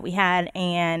loans that we had,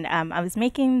 and I was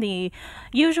making the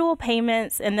usual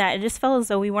payments, and that it just felt as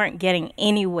though we weren't getting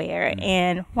anywhere.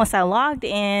 And once I logged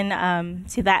in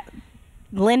to that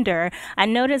lender, I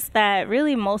noticed that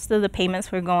really most of the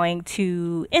payments were going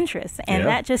to interest, and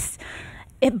that just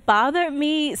it bothered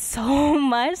me so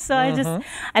much. So I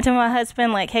told my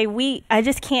husband, like, hey, we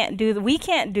can't do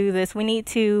this. We need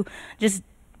to just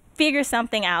figure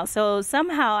something out. So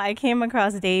somehow I came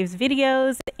across Dave's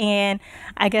videos, and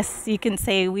I guess you can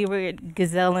say we were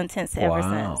gazelle intense ever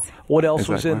since. What else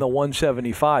was in the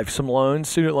 175? Some loans,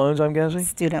 student loans, I'm guessing?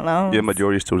 Student loans. Yeah,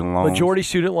 majority student loans. Majority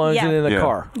student loans and then a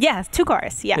car. Yeah, 2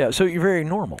 cars. Yeah. Yeah, so you're very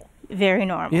normal. Very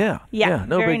normal. Yeah.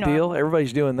 No very big normal. deal.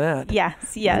 Everybody's doing that.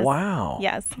 Yes. Wow.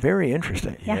 Yes. Very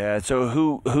interesting. Yeah. So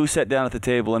who sat down at the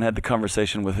table and had the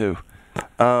conversation with who?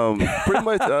 Pretty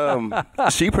much,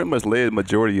 she pretty much led the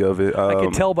majority of it. I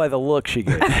can tell by the look she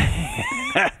gave.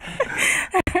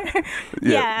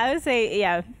 Yeah, I would say,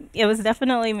 it was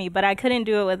definitely me, but I couldn't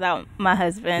do it without my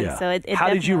husband. Yeah. So it How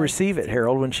did you receive it,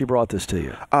 Harold, when she brought this to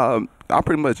you? I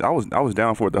was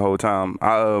down for it the whole time.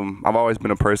 I've always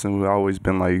been a person who's always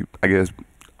been like, I guess,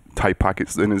 tight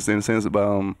pockets in a sense.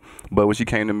 But when she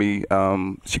came to me,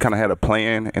 she kind of had a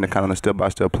plan and a kind of a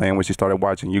step-by-step plan when she started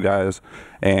watching you guys,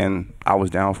 and I was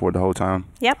down for it the whole time.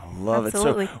 Yep. I love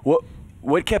absolutely. it. So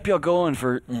what kept y'all going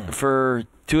for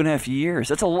 2.5 years?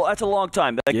 That's a long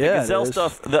time. Like the gazelle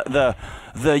stuff, the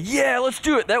let's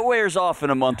do it. That wears off in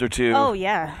a month or two. Oh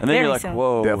yeah. And then Very you're like, soon.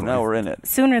 whoa, now we're in it.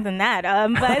 Sooner than that.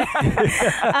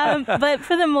 But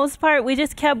for the most part, we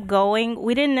just kept going.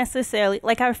 We didn't necessarily,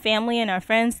 like our family and our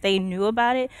friends, they knew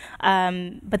about it,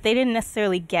 but they didn't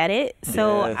necessarily get it.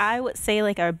 So Yes. I would say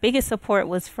like our biggest support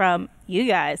was from you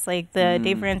guys, like the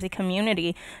Dave Ramsey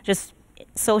community, just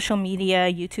social media,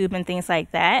 YouTube, and things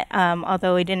like that.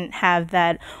 Although we didn't have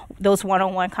those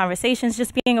one-on-one conversations,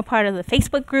 just being a part of the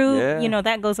Facebook group,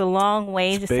 that goes a long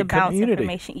way just to bounce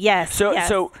information. Yes.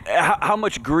 So how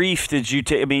much grief did you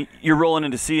take? I mean, you're rolling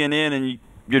into CNN and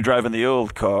you're driving the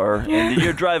old car, and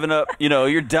you're driving up,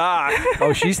 your doc.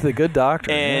 Oh, she's the good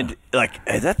doctor. And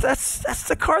that's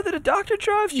the car that a doctor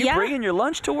drives. You bringing your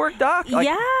lunch to work, doc? Like,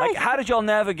 how did y'all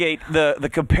navigate the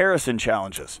comparison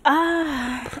challenges?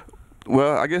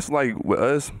 Well, I guess like with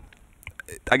us,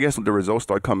 I guess the results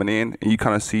start coming in, and you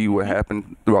kind of see what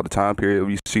happened throughout the time period.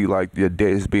 You see like your debt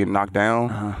is being knocked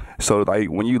down. So like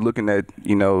when you're looking at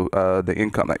the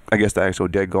income, like I guess the actual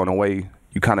debt going away,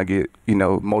 you kind of get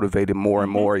motivated more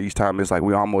and more each time. It's like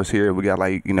we're almost here. We got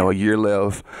like a year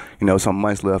left, some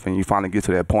months left, and you finally get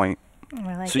to that point.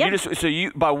 So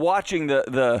you by watching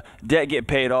the debt get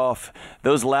paid off,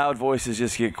 those loud voices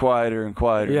just get quieter and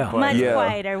quieter. Much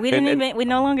quieter. We we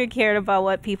no longer cared about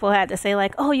what people had to say,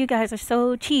 like, "Oh, you guys are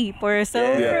so cheap" or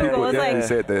 "so frugal." It's like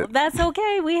said that. That's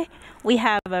okay. We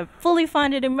have a fully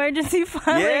funded emergency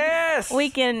fund. Yes. We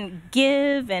can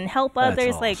give and help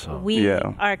others. Awesome. Like we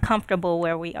are comfortable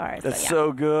where we are. That's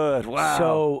so good. Wow.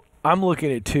 So I'm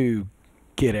looking at two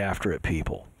get after it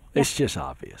people. It's just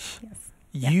obvious. Yes.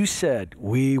 You said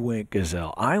we went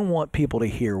gazelle. I want people to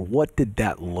hear, what did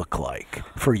that look like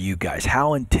for you guys?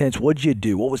 How intense? What'd you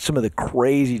do? What was some of the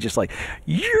crazy, just like,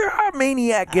 you're a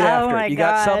maniac, get after it. You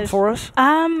got something for us?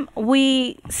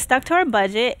 We stuck to our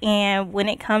budget, and when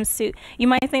it comes to, you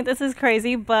might think this is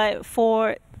crazy, but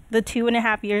for the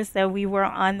 2.5 years that we were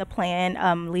on the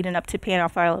plan leading up to paying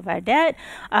off all of our debt,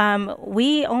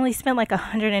 we only spent like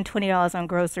 $120 on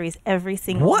groceries every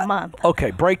single month.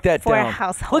 Okay, break that for down. A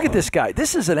household. Look at this guy.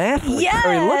 This is an athlete. Yes.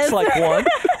 Or he looks like one.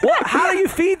 How do you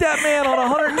feed that man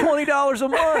on $120 a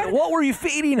month? What were you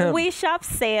feeding him? We shop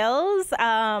sales.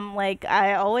 Like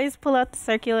I always pull out the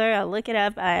circular. I look it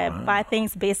up. I buy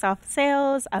things based off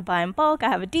sales. I buy in bulk. I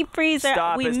have a deep freezer.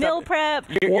 We meal prep.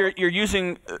 You're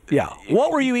using.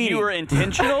 What were you eating? You were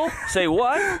intentional? Say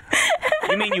what?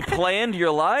 You mean you planned your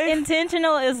life?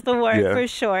 Intentional is the word for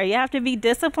sure. You have to be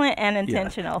disciplined and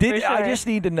intentional. For sure. I just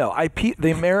need to know. The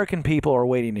American people are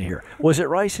waiting to hear. Was it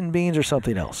rice and beans or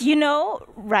something else?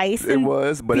 Rice. It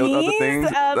was, but beans, it was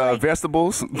other things,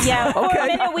 vegetables. Yeah. For a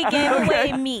minute we gave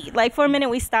away meat. Like for a minute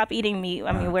we stopped eating meat.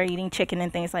 I mean, we're eating chicken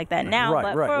and things like that now.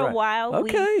 But for a while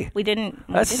we didn't.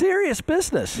 That's serious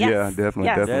business. Yes. Yeah, definitely,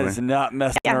 Yes. definitely. That is not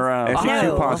messing around. And she's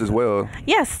coupons as well.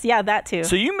 Yes, yeah, that too.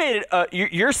 So you made it.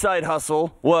 Your side hustle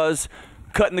was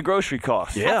cutting the grocery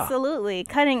costs. Absolutely,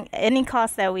 cutting any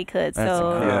cost that we could.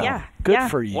 Good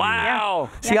for you. Wow.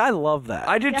 See, I love that.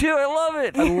 I do too. I love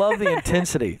it. I love the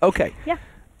intensity. Okay. Yeah.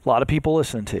 A lot of people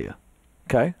listening to you.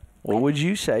 Okay. What would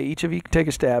you say? Each of you can take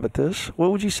a stab at this.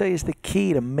 What would you say is the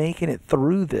key to making it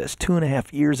through this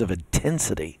 2.5 years of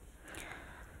intensity?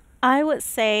 I would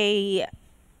say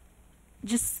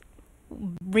just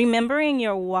remembering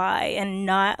your why and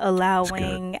not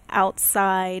allowing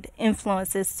outside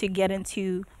influences to get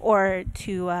into or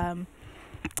to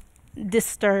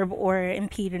disturb or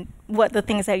impede what the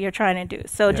things that you're trying to do.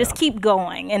 So just keep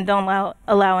going and don't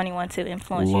allow anyone to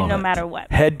influence you no matter what.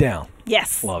 Head down.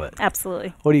 Yes. Love it.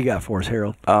 Absolutely. What do you got for us,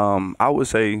 Harold? I would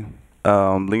say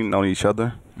leaning on each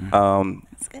other.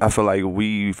 I feel like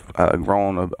we've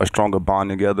grown a stronger bond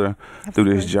together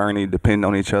through this journey, depending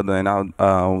on each other, and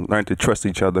I learned to trust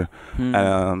each other.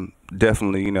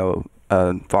 Definitely,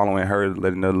 following her,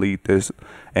 letting her lead this,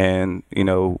 and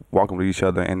walking with each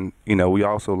other, and we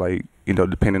also like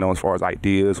depending on as far as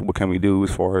ideas, what can we do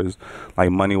as far as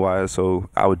like money wise. So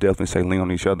I would definitely say lean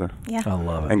on each other. Yeah, I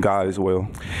love it, and God as well.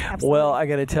 Absolutely. Well, I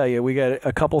got to tell you, we got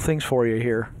a couple things for you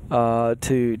here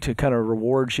to kind of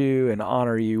reward you and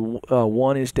honor you.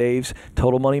 One is Dave's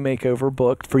Total Money Makeover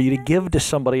book for you to give to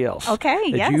somebody else.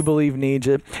 Okay, that you believe needs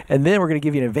it. And then we're going to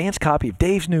give you an advanced copy of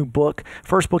Dave's new book,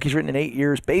 first book he's written in 8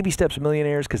 years, Baby Steps of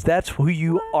Millionaires, because that's who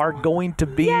you are going to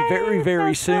be very,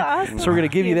 very soon. Awesome. So we're going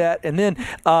to give you that. And then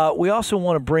we also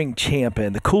want to bring Champ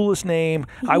in, the coolest name.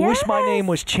 I wish my name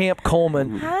was Champ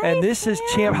Coleman. And this is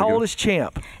Champ. How old is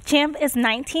Champ? Champ is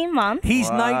 19 months. He's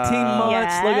 19 months.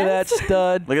 Yes. Look at that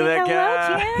stud. Look at that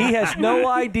guy. He has no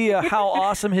idea how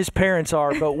awesome his parents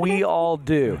are, but we all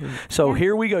do. So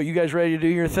here we go. You guys ready to do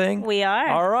your thing? We are.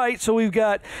 All right. So we've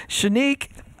got Shanique,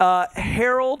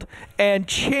 Harold, and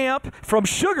Champ from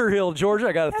Sugar Hill, Georgia.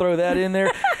 I got to throw that in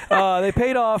there. They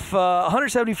paid off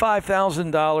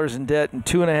 $175,000 in debt in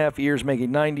 2.5 years, making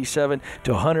 $97,000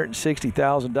 to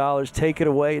 $160,000. Take it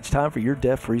away. It's time for your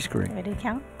debt-free screen. Ready to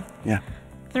count? Yeah.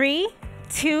 3,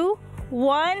 2,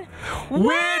 1.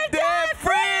 We're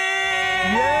debt-free!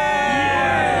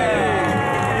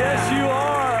 Yes, you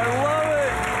are. I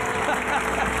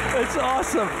love it. It's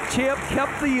awesome. Champ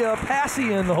kept the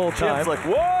passy in the whole time. Champ's like,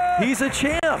 what? He's a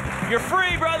champ. You're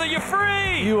free, brother. You're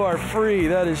free. You are free.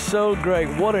 That is so great.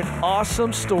 What an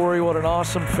awesome story. What an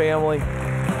awesome family.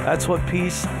 That's what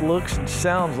peace looks and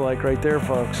sounds like right there,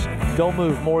 folks. Don't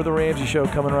move. More of The Ramsey Show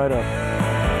coming right up.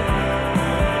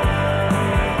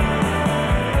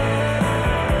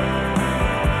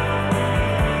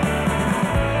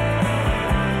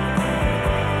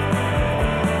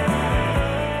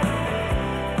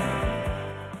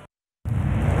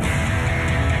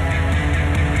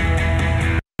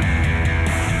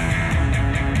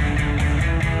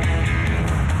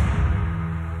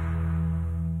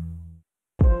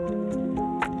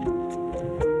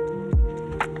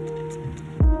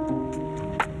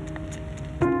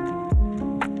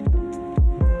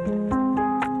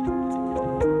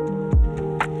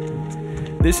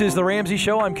 This is The Ramsey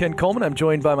Show. I'm Ken Coleman. I'm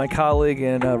joined by my colleague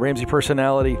and Ramsey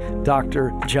personality,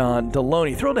 Dr. John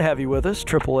Deloney. Thrilled to have you with us.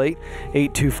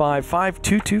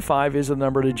 888-825-5225 is the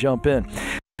number to jump in.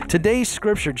 Today's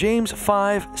scripture, James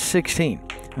 5:16.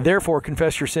 Therefore,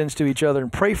 confess your sins to each other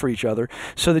and pray for each other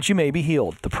so that you may be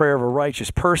healed. The prayer of a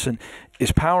righteous person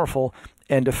is powerful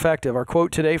and effective. Our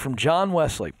quote today from John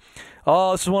Wesley.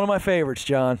 Oh, this is one of my favorites,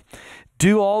 John.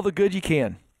 Do all the good you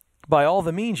can, by all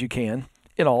the means you can,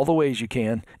 in all the ways you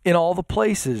can, in all the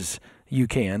places you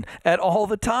can, at all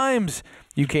the times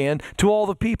you can, to all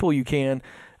the people you can,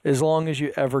 as long as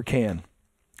you ever can.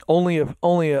 Only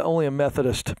a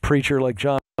Methodist preacher like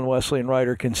John Wesley and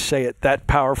writer can say it that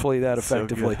powerfully, that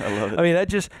effectively. So good. I love it. I mean,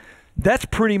 that's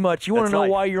pretty much, you want to know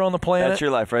why you're on the planet? That's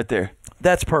your life right there.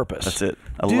 That's purpose. That's it.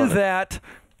 Do that,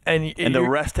 and the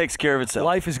rest takes care of itself.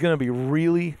 Life is going to be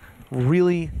really,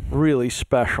 really, really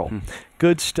special.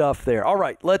 Good stuff there. All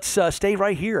right, let's stay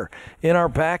right here in our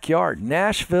backyard,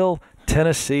 Nashville,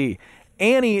 Tennessee.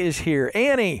 Annie is here.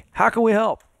 Annie, how can we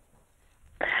help?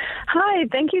 Hi,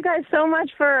 thank you guys so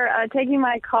much for taking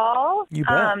my call. You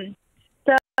bet.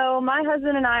 So my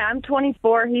husband and I'm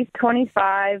 24, he's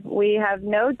 25. We have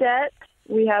no debt.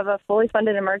 We have a fully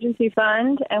funded emergency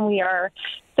fund, and we are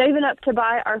saving up to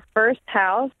buy our first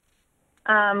house.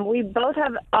 We both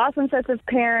have awesome sets of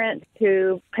parents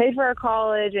who paid for our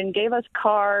college and gave us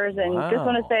cars, and just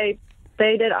want to say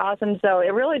they did awesome. So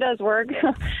it really does work.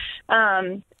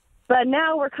 But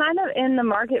now we're kind of in the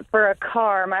market for a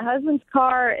car. My husband's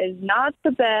car is not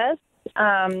the best.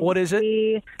 What is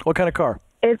it? What kind of car?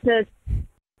 It's an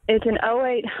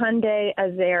 08 Hyundai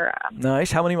Azera.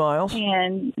 Nice. How many miles?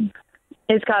 And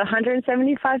it's got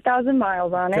 175,000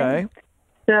 miles on it. Okay.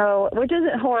 So, which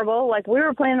isn't horrible. Like, we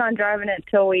were planning on driving it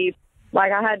till I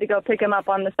had to go pick him up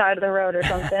on the side of the road or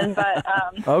something. But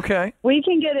okay, we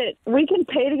can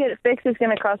pay to get it fixed. It's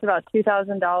going to cost about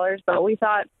 $2,000. But we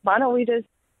thought, why don't we just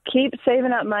keep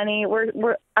saving up money?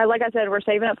 Like I said, we're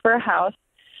saving up for a house.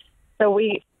 So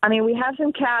we have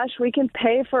some cash. We can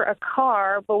pay for a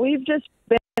car, but we've just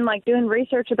been doing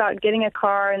research about getting a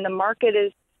car, and the market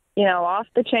is, off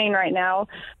the chain right now.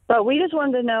 But we just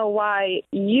wanted to know why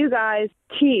you guys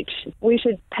teach we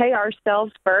should pay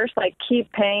ourselves first,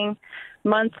 keep paying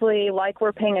monthly like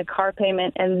we're paying a car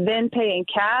payment, and then pay in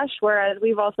cash, whereas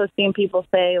we've also seen people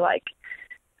say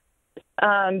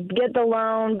get the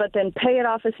loan, but then pay it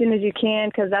off as soon as you can,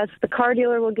 because that's the car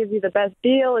dealer will give you the best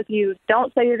deal if you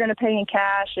don't say you're going to pay in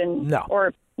cash.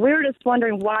 Or we were just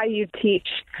wondering why you teach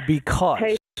pay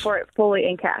for it fully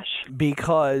in cash.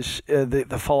 Because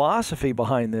the philosophy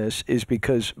behind this is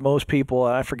because most people,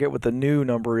 and I forget what the new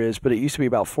number is, but it used to be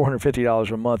about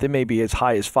 $450 a month. It may be as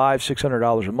high as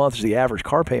 $500-$600 a month is the average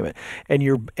car payment, and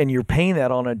you're paying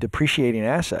that on a depreciating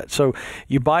asset. So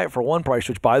you buy it for one price,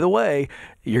 which, by the way,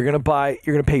 you're going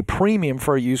to pay premium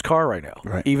for a used car right now,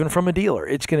 right? Even from a dealer.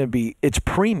 It's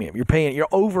premium. You're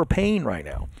overpaying right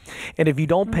now, and if you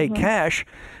don't pay cash,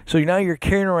 so now you're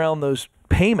carrying around those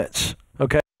payments.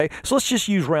 Okay, so let's just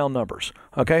use round numbers,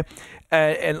 okay?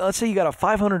 And let's say you got a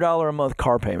 $500 a month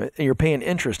car payment, and you're paying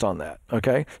interest on that,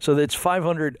 okay? So that's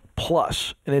 $500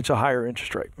 plus, and it's a higher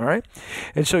interest rate, all right?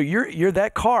 And so you're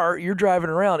that car, you're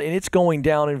driving around, and it's going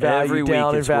down in value, every week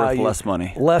it's worth less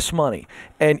money. Less money.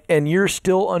 And you're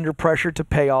still under pressure to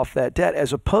pay off that debt,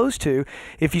 as opposed to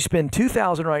if you spend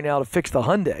 $2,000 right now to fix the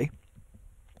Hyundai,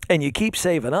 and you keep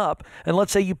saving up, and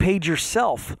let's say you paid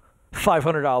yourself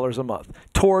 $500 a month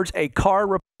towards a car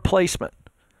replacement,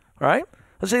 all right?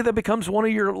 Let's say that becomes one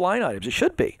of your line items. It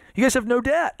should be. You guys have no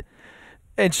debt.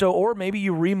 And so, or maybe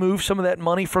you remove some of that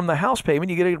money from the house payment,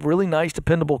 you get a really nice,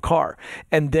 dependable car.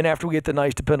 And then after we get the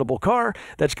nice, dependable car,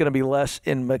 that's going to be less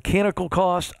in mechanical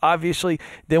costs, obviously.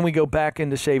 Then we go back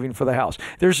into saving for the house.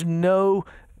 There's no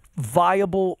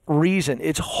viable reason.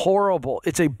 It's horrible.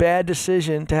 It's a bad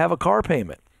decision to have a car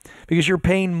payment because you're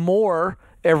paying more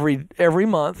every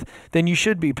month than you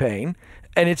should be paying,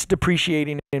 and it's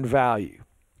depreciating in value.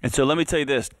 And so let me tell you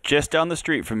this, just down the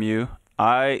street from you,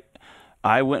 I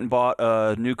went and bought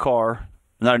a new car,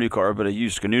 not a new car, but a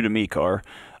new to me car,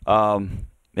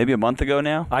 maybe a month ago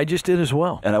now. I just did as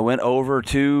well. And I went over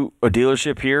to a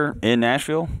dealership here in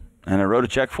Nashville, and I wrote a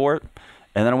check for it,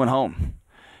 and then I went home.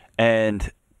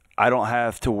 And I don't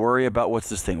have to worry about what's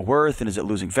this thing worth and is it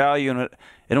losing value, and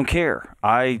I don't care.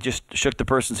 I just shook the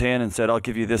person's hand and said, I'll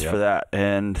give you this for that.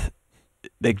 And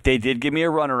they did give me a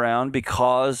runaround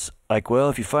because,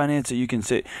 if you finance it, you can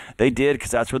say they did,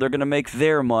 because that's where they're going to make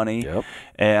their money. Yep.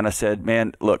 And I said,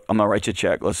 man, look, I'm going to write you a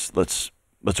check. Let's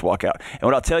walk out. And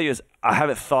what I'll tell you is I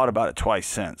haven't thought about it twice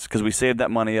since, because we saved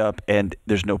that money up, and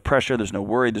there's no pressure, there's no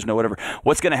worry, there's no whatever.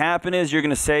 What's going to happen is you're going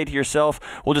to say to yourself,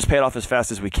 we'll just pay it off as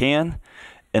fast as we can.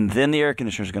 and then the air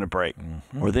conditioner is going to break,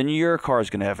 or then your car is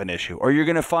going to have an issue, or you're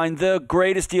going to find the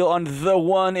greatest deal on the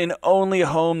one and only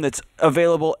home that's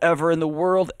available ever in the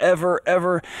world, ever,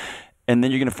 and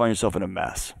then you're going to find yourself in a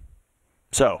mess.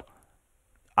 So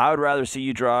I would rather see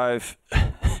you drive.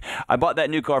 I bought that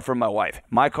new car from my wife.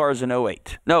 My car is an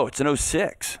 08. No, it's an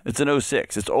 06. It's an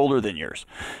 06. It's older than yours.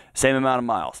 Same amount of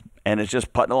miles, and it's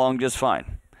just putting along just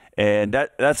fine. And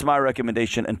that's my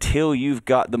recommendation until you've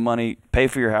got the money, pay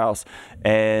for your house,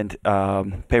 and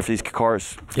pay for these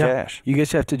cars cash. You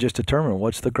guys have to just determine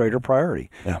what's the greater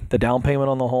priority. Yeah. The down payment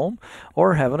on the home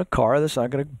or having a car that's not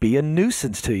going to be a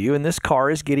nuisance to you. And this car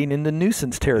is getting into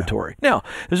nuisance territory. Yeah. Now,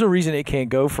 there's no reason it can't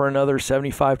go for another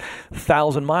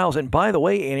 75,000 miles. And by the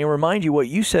way, Annie, remind you what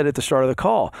you said at the start of the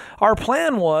call. Our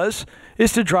plan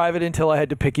is to drive it until I had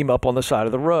to pick him up on the side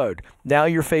of the road. Now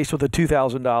you're faced with a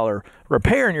 $2,000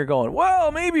 repair, and you're going,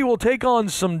 well, maybe we'll take on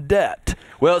some debt.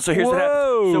 Well, so here's what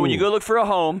happens. So when you go look for a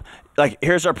home, like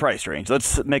here's our price range.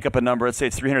 Let's make up a number. Let's say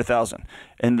it's $300,000,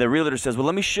 and the realtor says, well,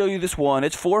 let me show you this one.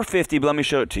 It's $450,000, but let me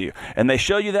show it to you. And they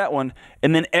show you that one,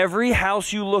 and then every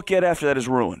house you look at after that is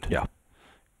ruined. Yeah.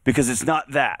 Because it's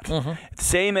not that.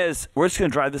 Same as we're just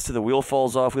going to drive this till the wheel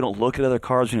falls off. We don't look at other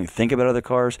cars. We don't even think about other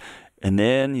cars. And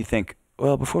then you think,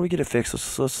 well, before we get it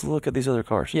fixed, let's look at these other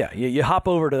cars. Yeah, you hop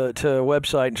over to a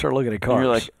website and start looking at cars. And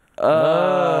you're like,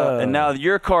 and now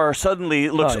your car suddenly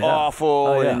looks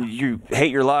awful, and you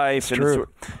hate your life. It's true.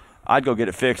 I'd go get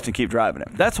it fixed and keep driving it.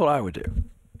 That's what I would do.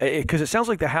 Because it sounds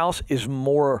like the house is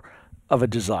more of a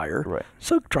desire. Right.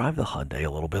 So drive the Hyundai a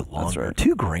little bit longer. Right.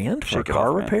 $2,000 for a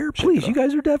car repair? Man. Please, you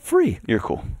guys are debt free. You're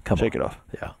cool. Shake it off.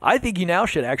 Yeah. I think you now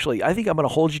should actually, I think I'm going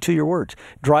to hold you to your words.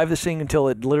 Drive this thing until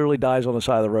it literally dies on the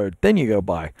side of the road. Then you go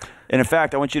buy. And in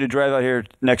fact, I want you to drive out here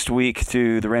next week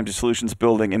to the Ramsey Solutions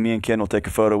building, and me and Ken will take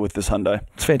a photo with this Hyundai.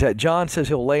 It's fantastic. John says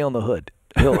he'll lay on the hood.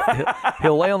 He'll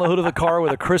lay on the hood of the car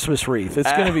with a Christmas wreath. It's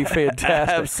going to be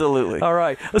fantastic. Absolutely. All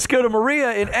right. Let's go to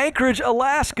Maria in Anchorage,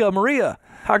 Alaska. Maria,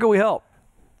 how can we help?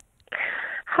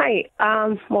 Hi.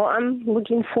 Well, I'm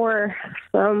looking for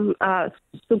some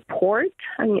support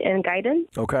and guidance.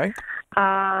 Okay.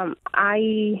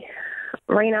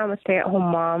 Right now I'm a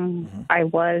stay-at-home mom. I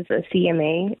was a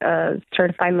CMA, a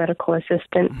certified medical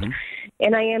assistant,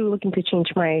 and I am looking to change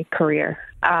my career.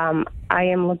 I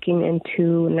am looking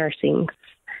into nursing.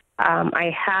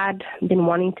 I had been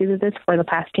wanting to do this for the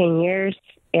past 10 years,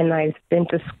 and I've been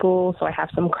to school, so I have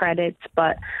some credits,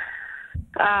 but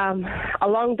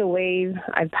along the way,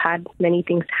 I've had many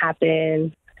things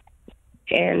happen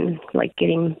and like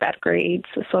getting bad grades.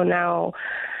 So now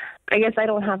I guess I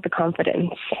don't have the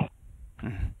confidence.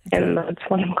 And that's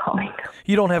what I'm calling.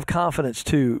 You don't have confidence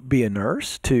to be a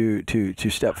nurse, to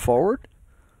step forward?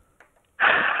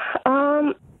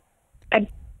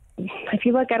 I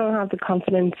feel like I don't have the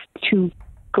confidence to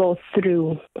go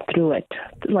through it,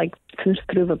 like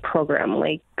through the program.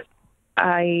 Like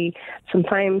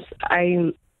sometimes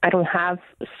I don't have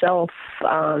self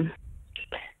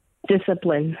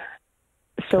discipline.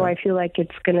 So I feel like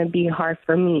it's going to be hard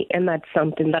for me, and that's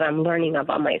something that I'm learning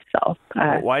about myself.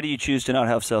 Why do you choose to not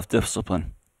have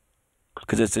self-discipline?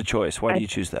 Because it's a choice. Why do you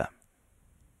choose that?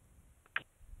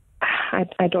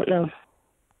 I don't know.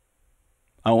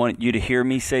 I want you to hear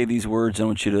me say these words. I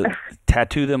want you to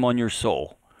tattoo them on your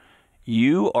soul.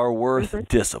 You are worth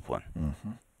discipline.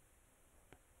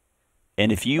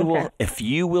 And if you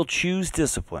will choose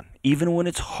discipline, even when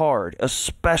it's hard,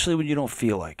 especially when you don't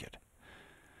feel like it,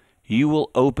 you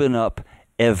will open up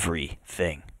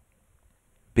everything,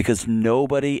 because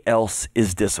nobody else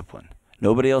is disciplined.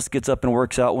 Nobody else gets up and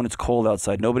works out when it's cold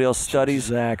outside. Nobody else studies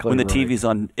when the TV's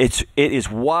on. It is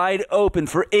wide open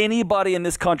for anybody in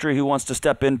this country who wants to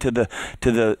step into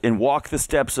the and walk the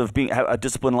steps of being a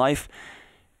disciplined life.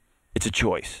 It's a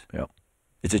choice. Yep.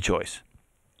 It's a choice.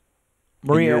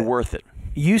 Maria, and you're worth it.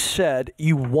 You said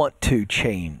you want to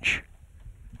change.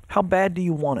 How bad do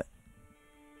you want it?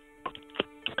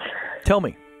 Tell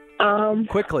me.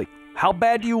 Quickly. How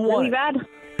bad do you want really it? Bad.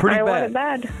 Pretty I bad. want it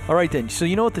bad. All right, then. So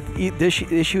you know what the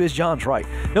issue is? John's right.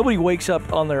 Nobody wakes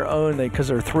up on their own because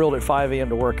they're thrilled at 5 a.m.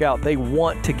 to work out. They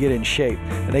want to get in shape,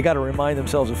 and they got to remind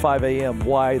themselves at 5 a.m.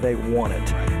 why they want it.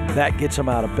 That gets them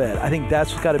out of bed. I think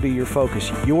that's got to be your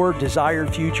focus, your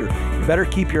desired future. You better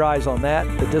keep your eyes on that.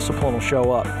 The discipline will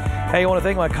show up. Hey, I want to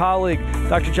thank my colleague,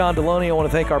 Dr. John Deloney. I want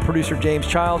to thank our producer, James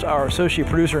Childs, our associate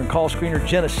producer and call screener,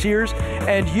 Jenna Sears,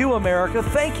 and you, America.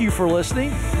 Thank you for listening.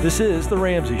 This is The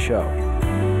Ramsey Show.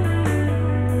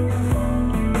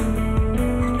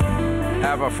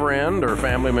 Have a friend or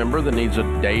family member that needs a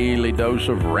daily dose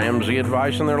of Ramsey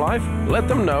advice in their life? Let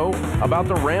them know about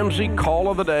the Ramsey Call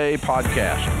of the Day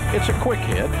podcast. It's a quick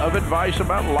hit of advice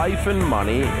about life and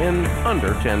money in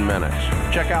under 10 minutes.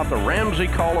 Check out the Ramsey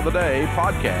Call of the Day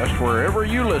podcast wherever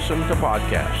you listen to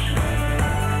podcasts.